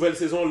la nouvelle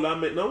saison là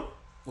maintenant.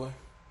 Ouais.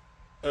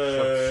 La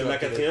up to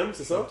quatrième, date.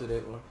 c'est Je suis ça? up to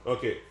date, ouais.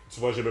 Ok. Tu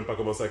vois, j'ai même pas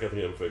commencé la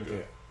quatrième. Fait que... Ok.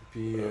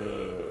 Puis,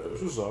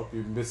 c'est ça.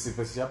 Puis, mais c'est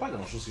parce qu'il n'y a pas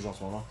grand chose qui joue en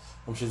ce moment.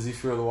 Comme je te dis,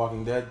 Fear the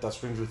Walking Dead, t'as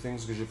Stranger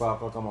Things que j'ai pas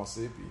encore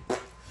commencé. Puis,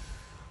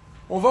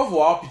 on va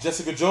voir. Puis,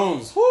 Jessica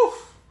Jones, whew,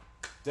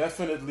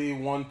 definitely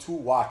one to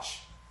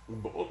watch.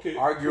 Bon, ok.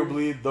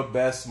 Arguably the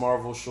best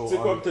Marvel show. C'est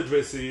quoi, on- peut-être je vais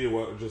essayer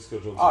Jessica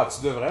Jones. Ah,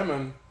 tu devrais,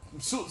 man.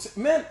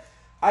 Man,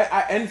 I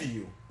envy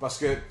you. Parce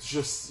que je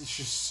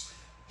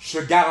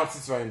te garantis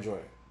que tu vas enjoy.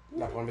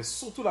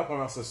 Surtout la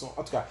première saison.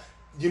 En tout cas,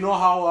 you know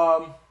how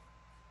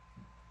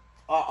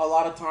a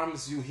lot of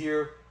times you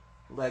hear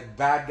like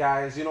bad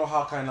guys, you know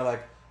how kind of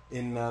like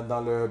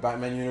dans le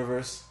Batman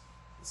universe,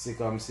 c'est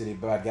comme c'est les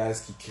bad guys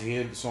qui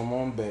créent son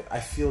monde, but I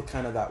feel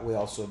kind of that way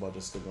also about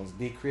Jessica Jones.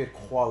 They create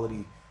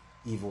quality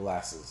evil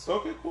asses.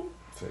 Ok, cool.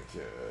 Fait que,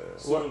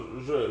 So, ouais.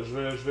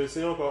 je vais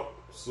essayer encore.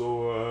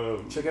 So,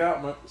 Check it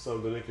out, man. ça va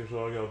me donner quelque chose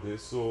à regarder.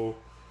 So,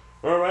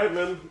 alright,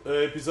 man.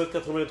 Épisode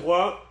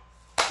 83.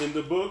 in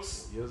the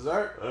books. Yes,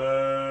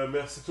 sir.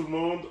 Merci tout le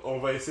monde. On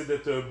va essayer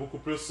d'être beaucoup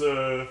plus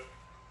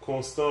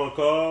constant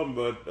encore,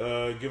 but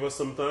give us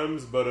some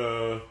times, but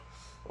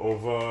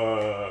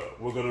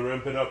we're gonna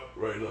ramp it up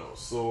right now.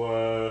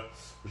 So,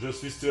 je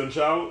suis Steven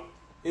Chow.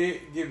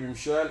 Et Gabe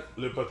Michel.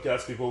 Le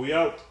podcast People We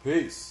Out.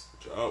 Peace.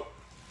 Ciao.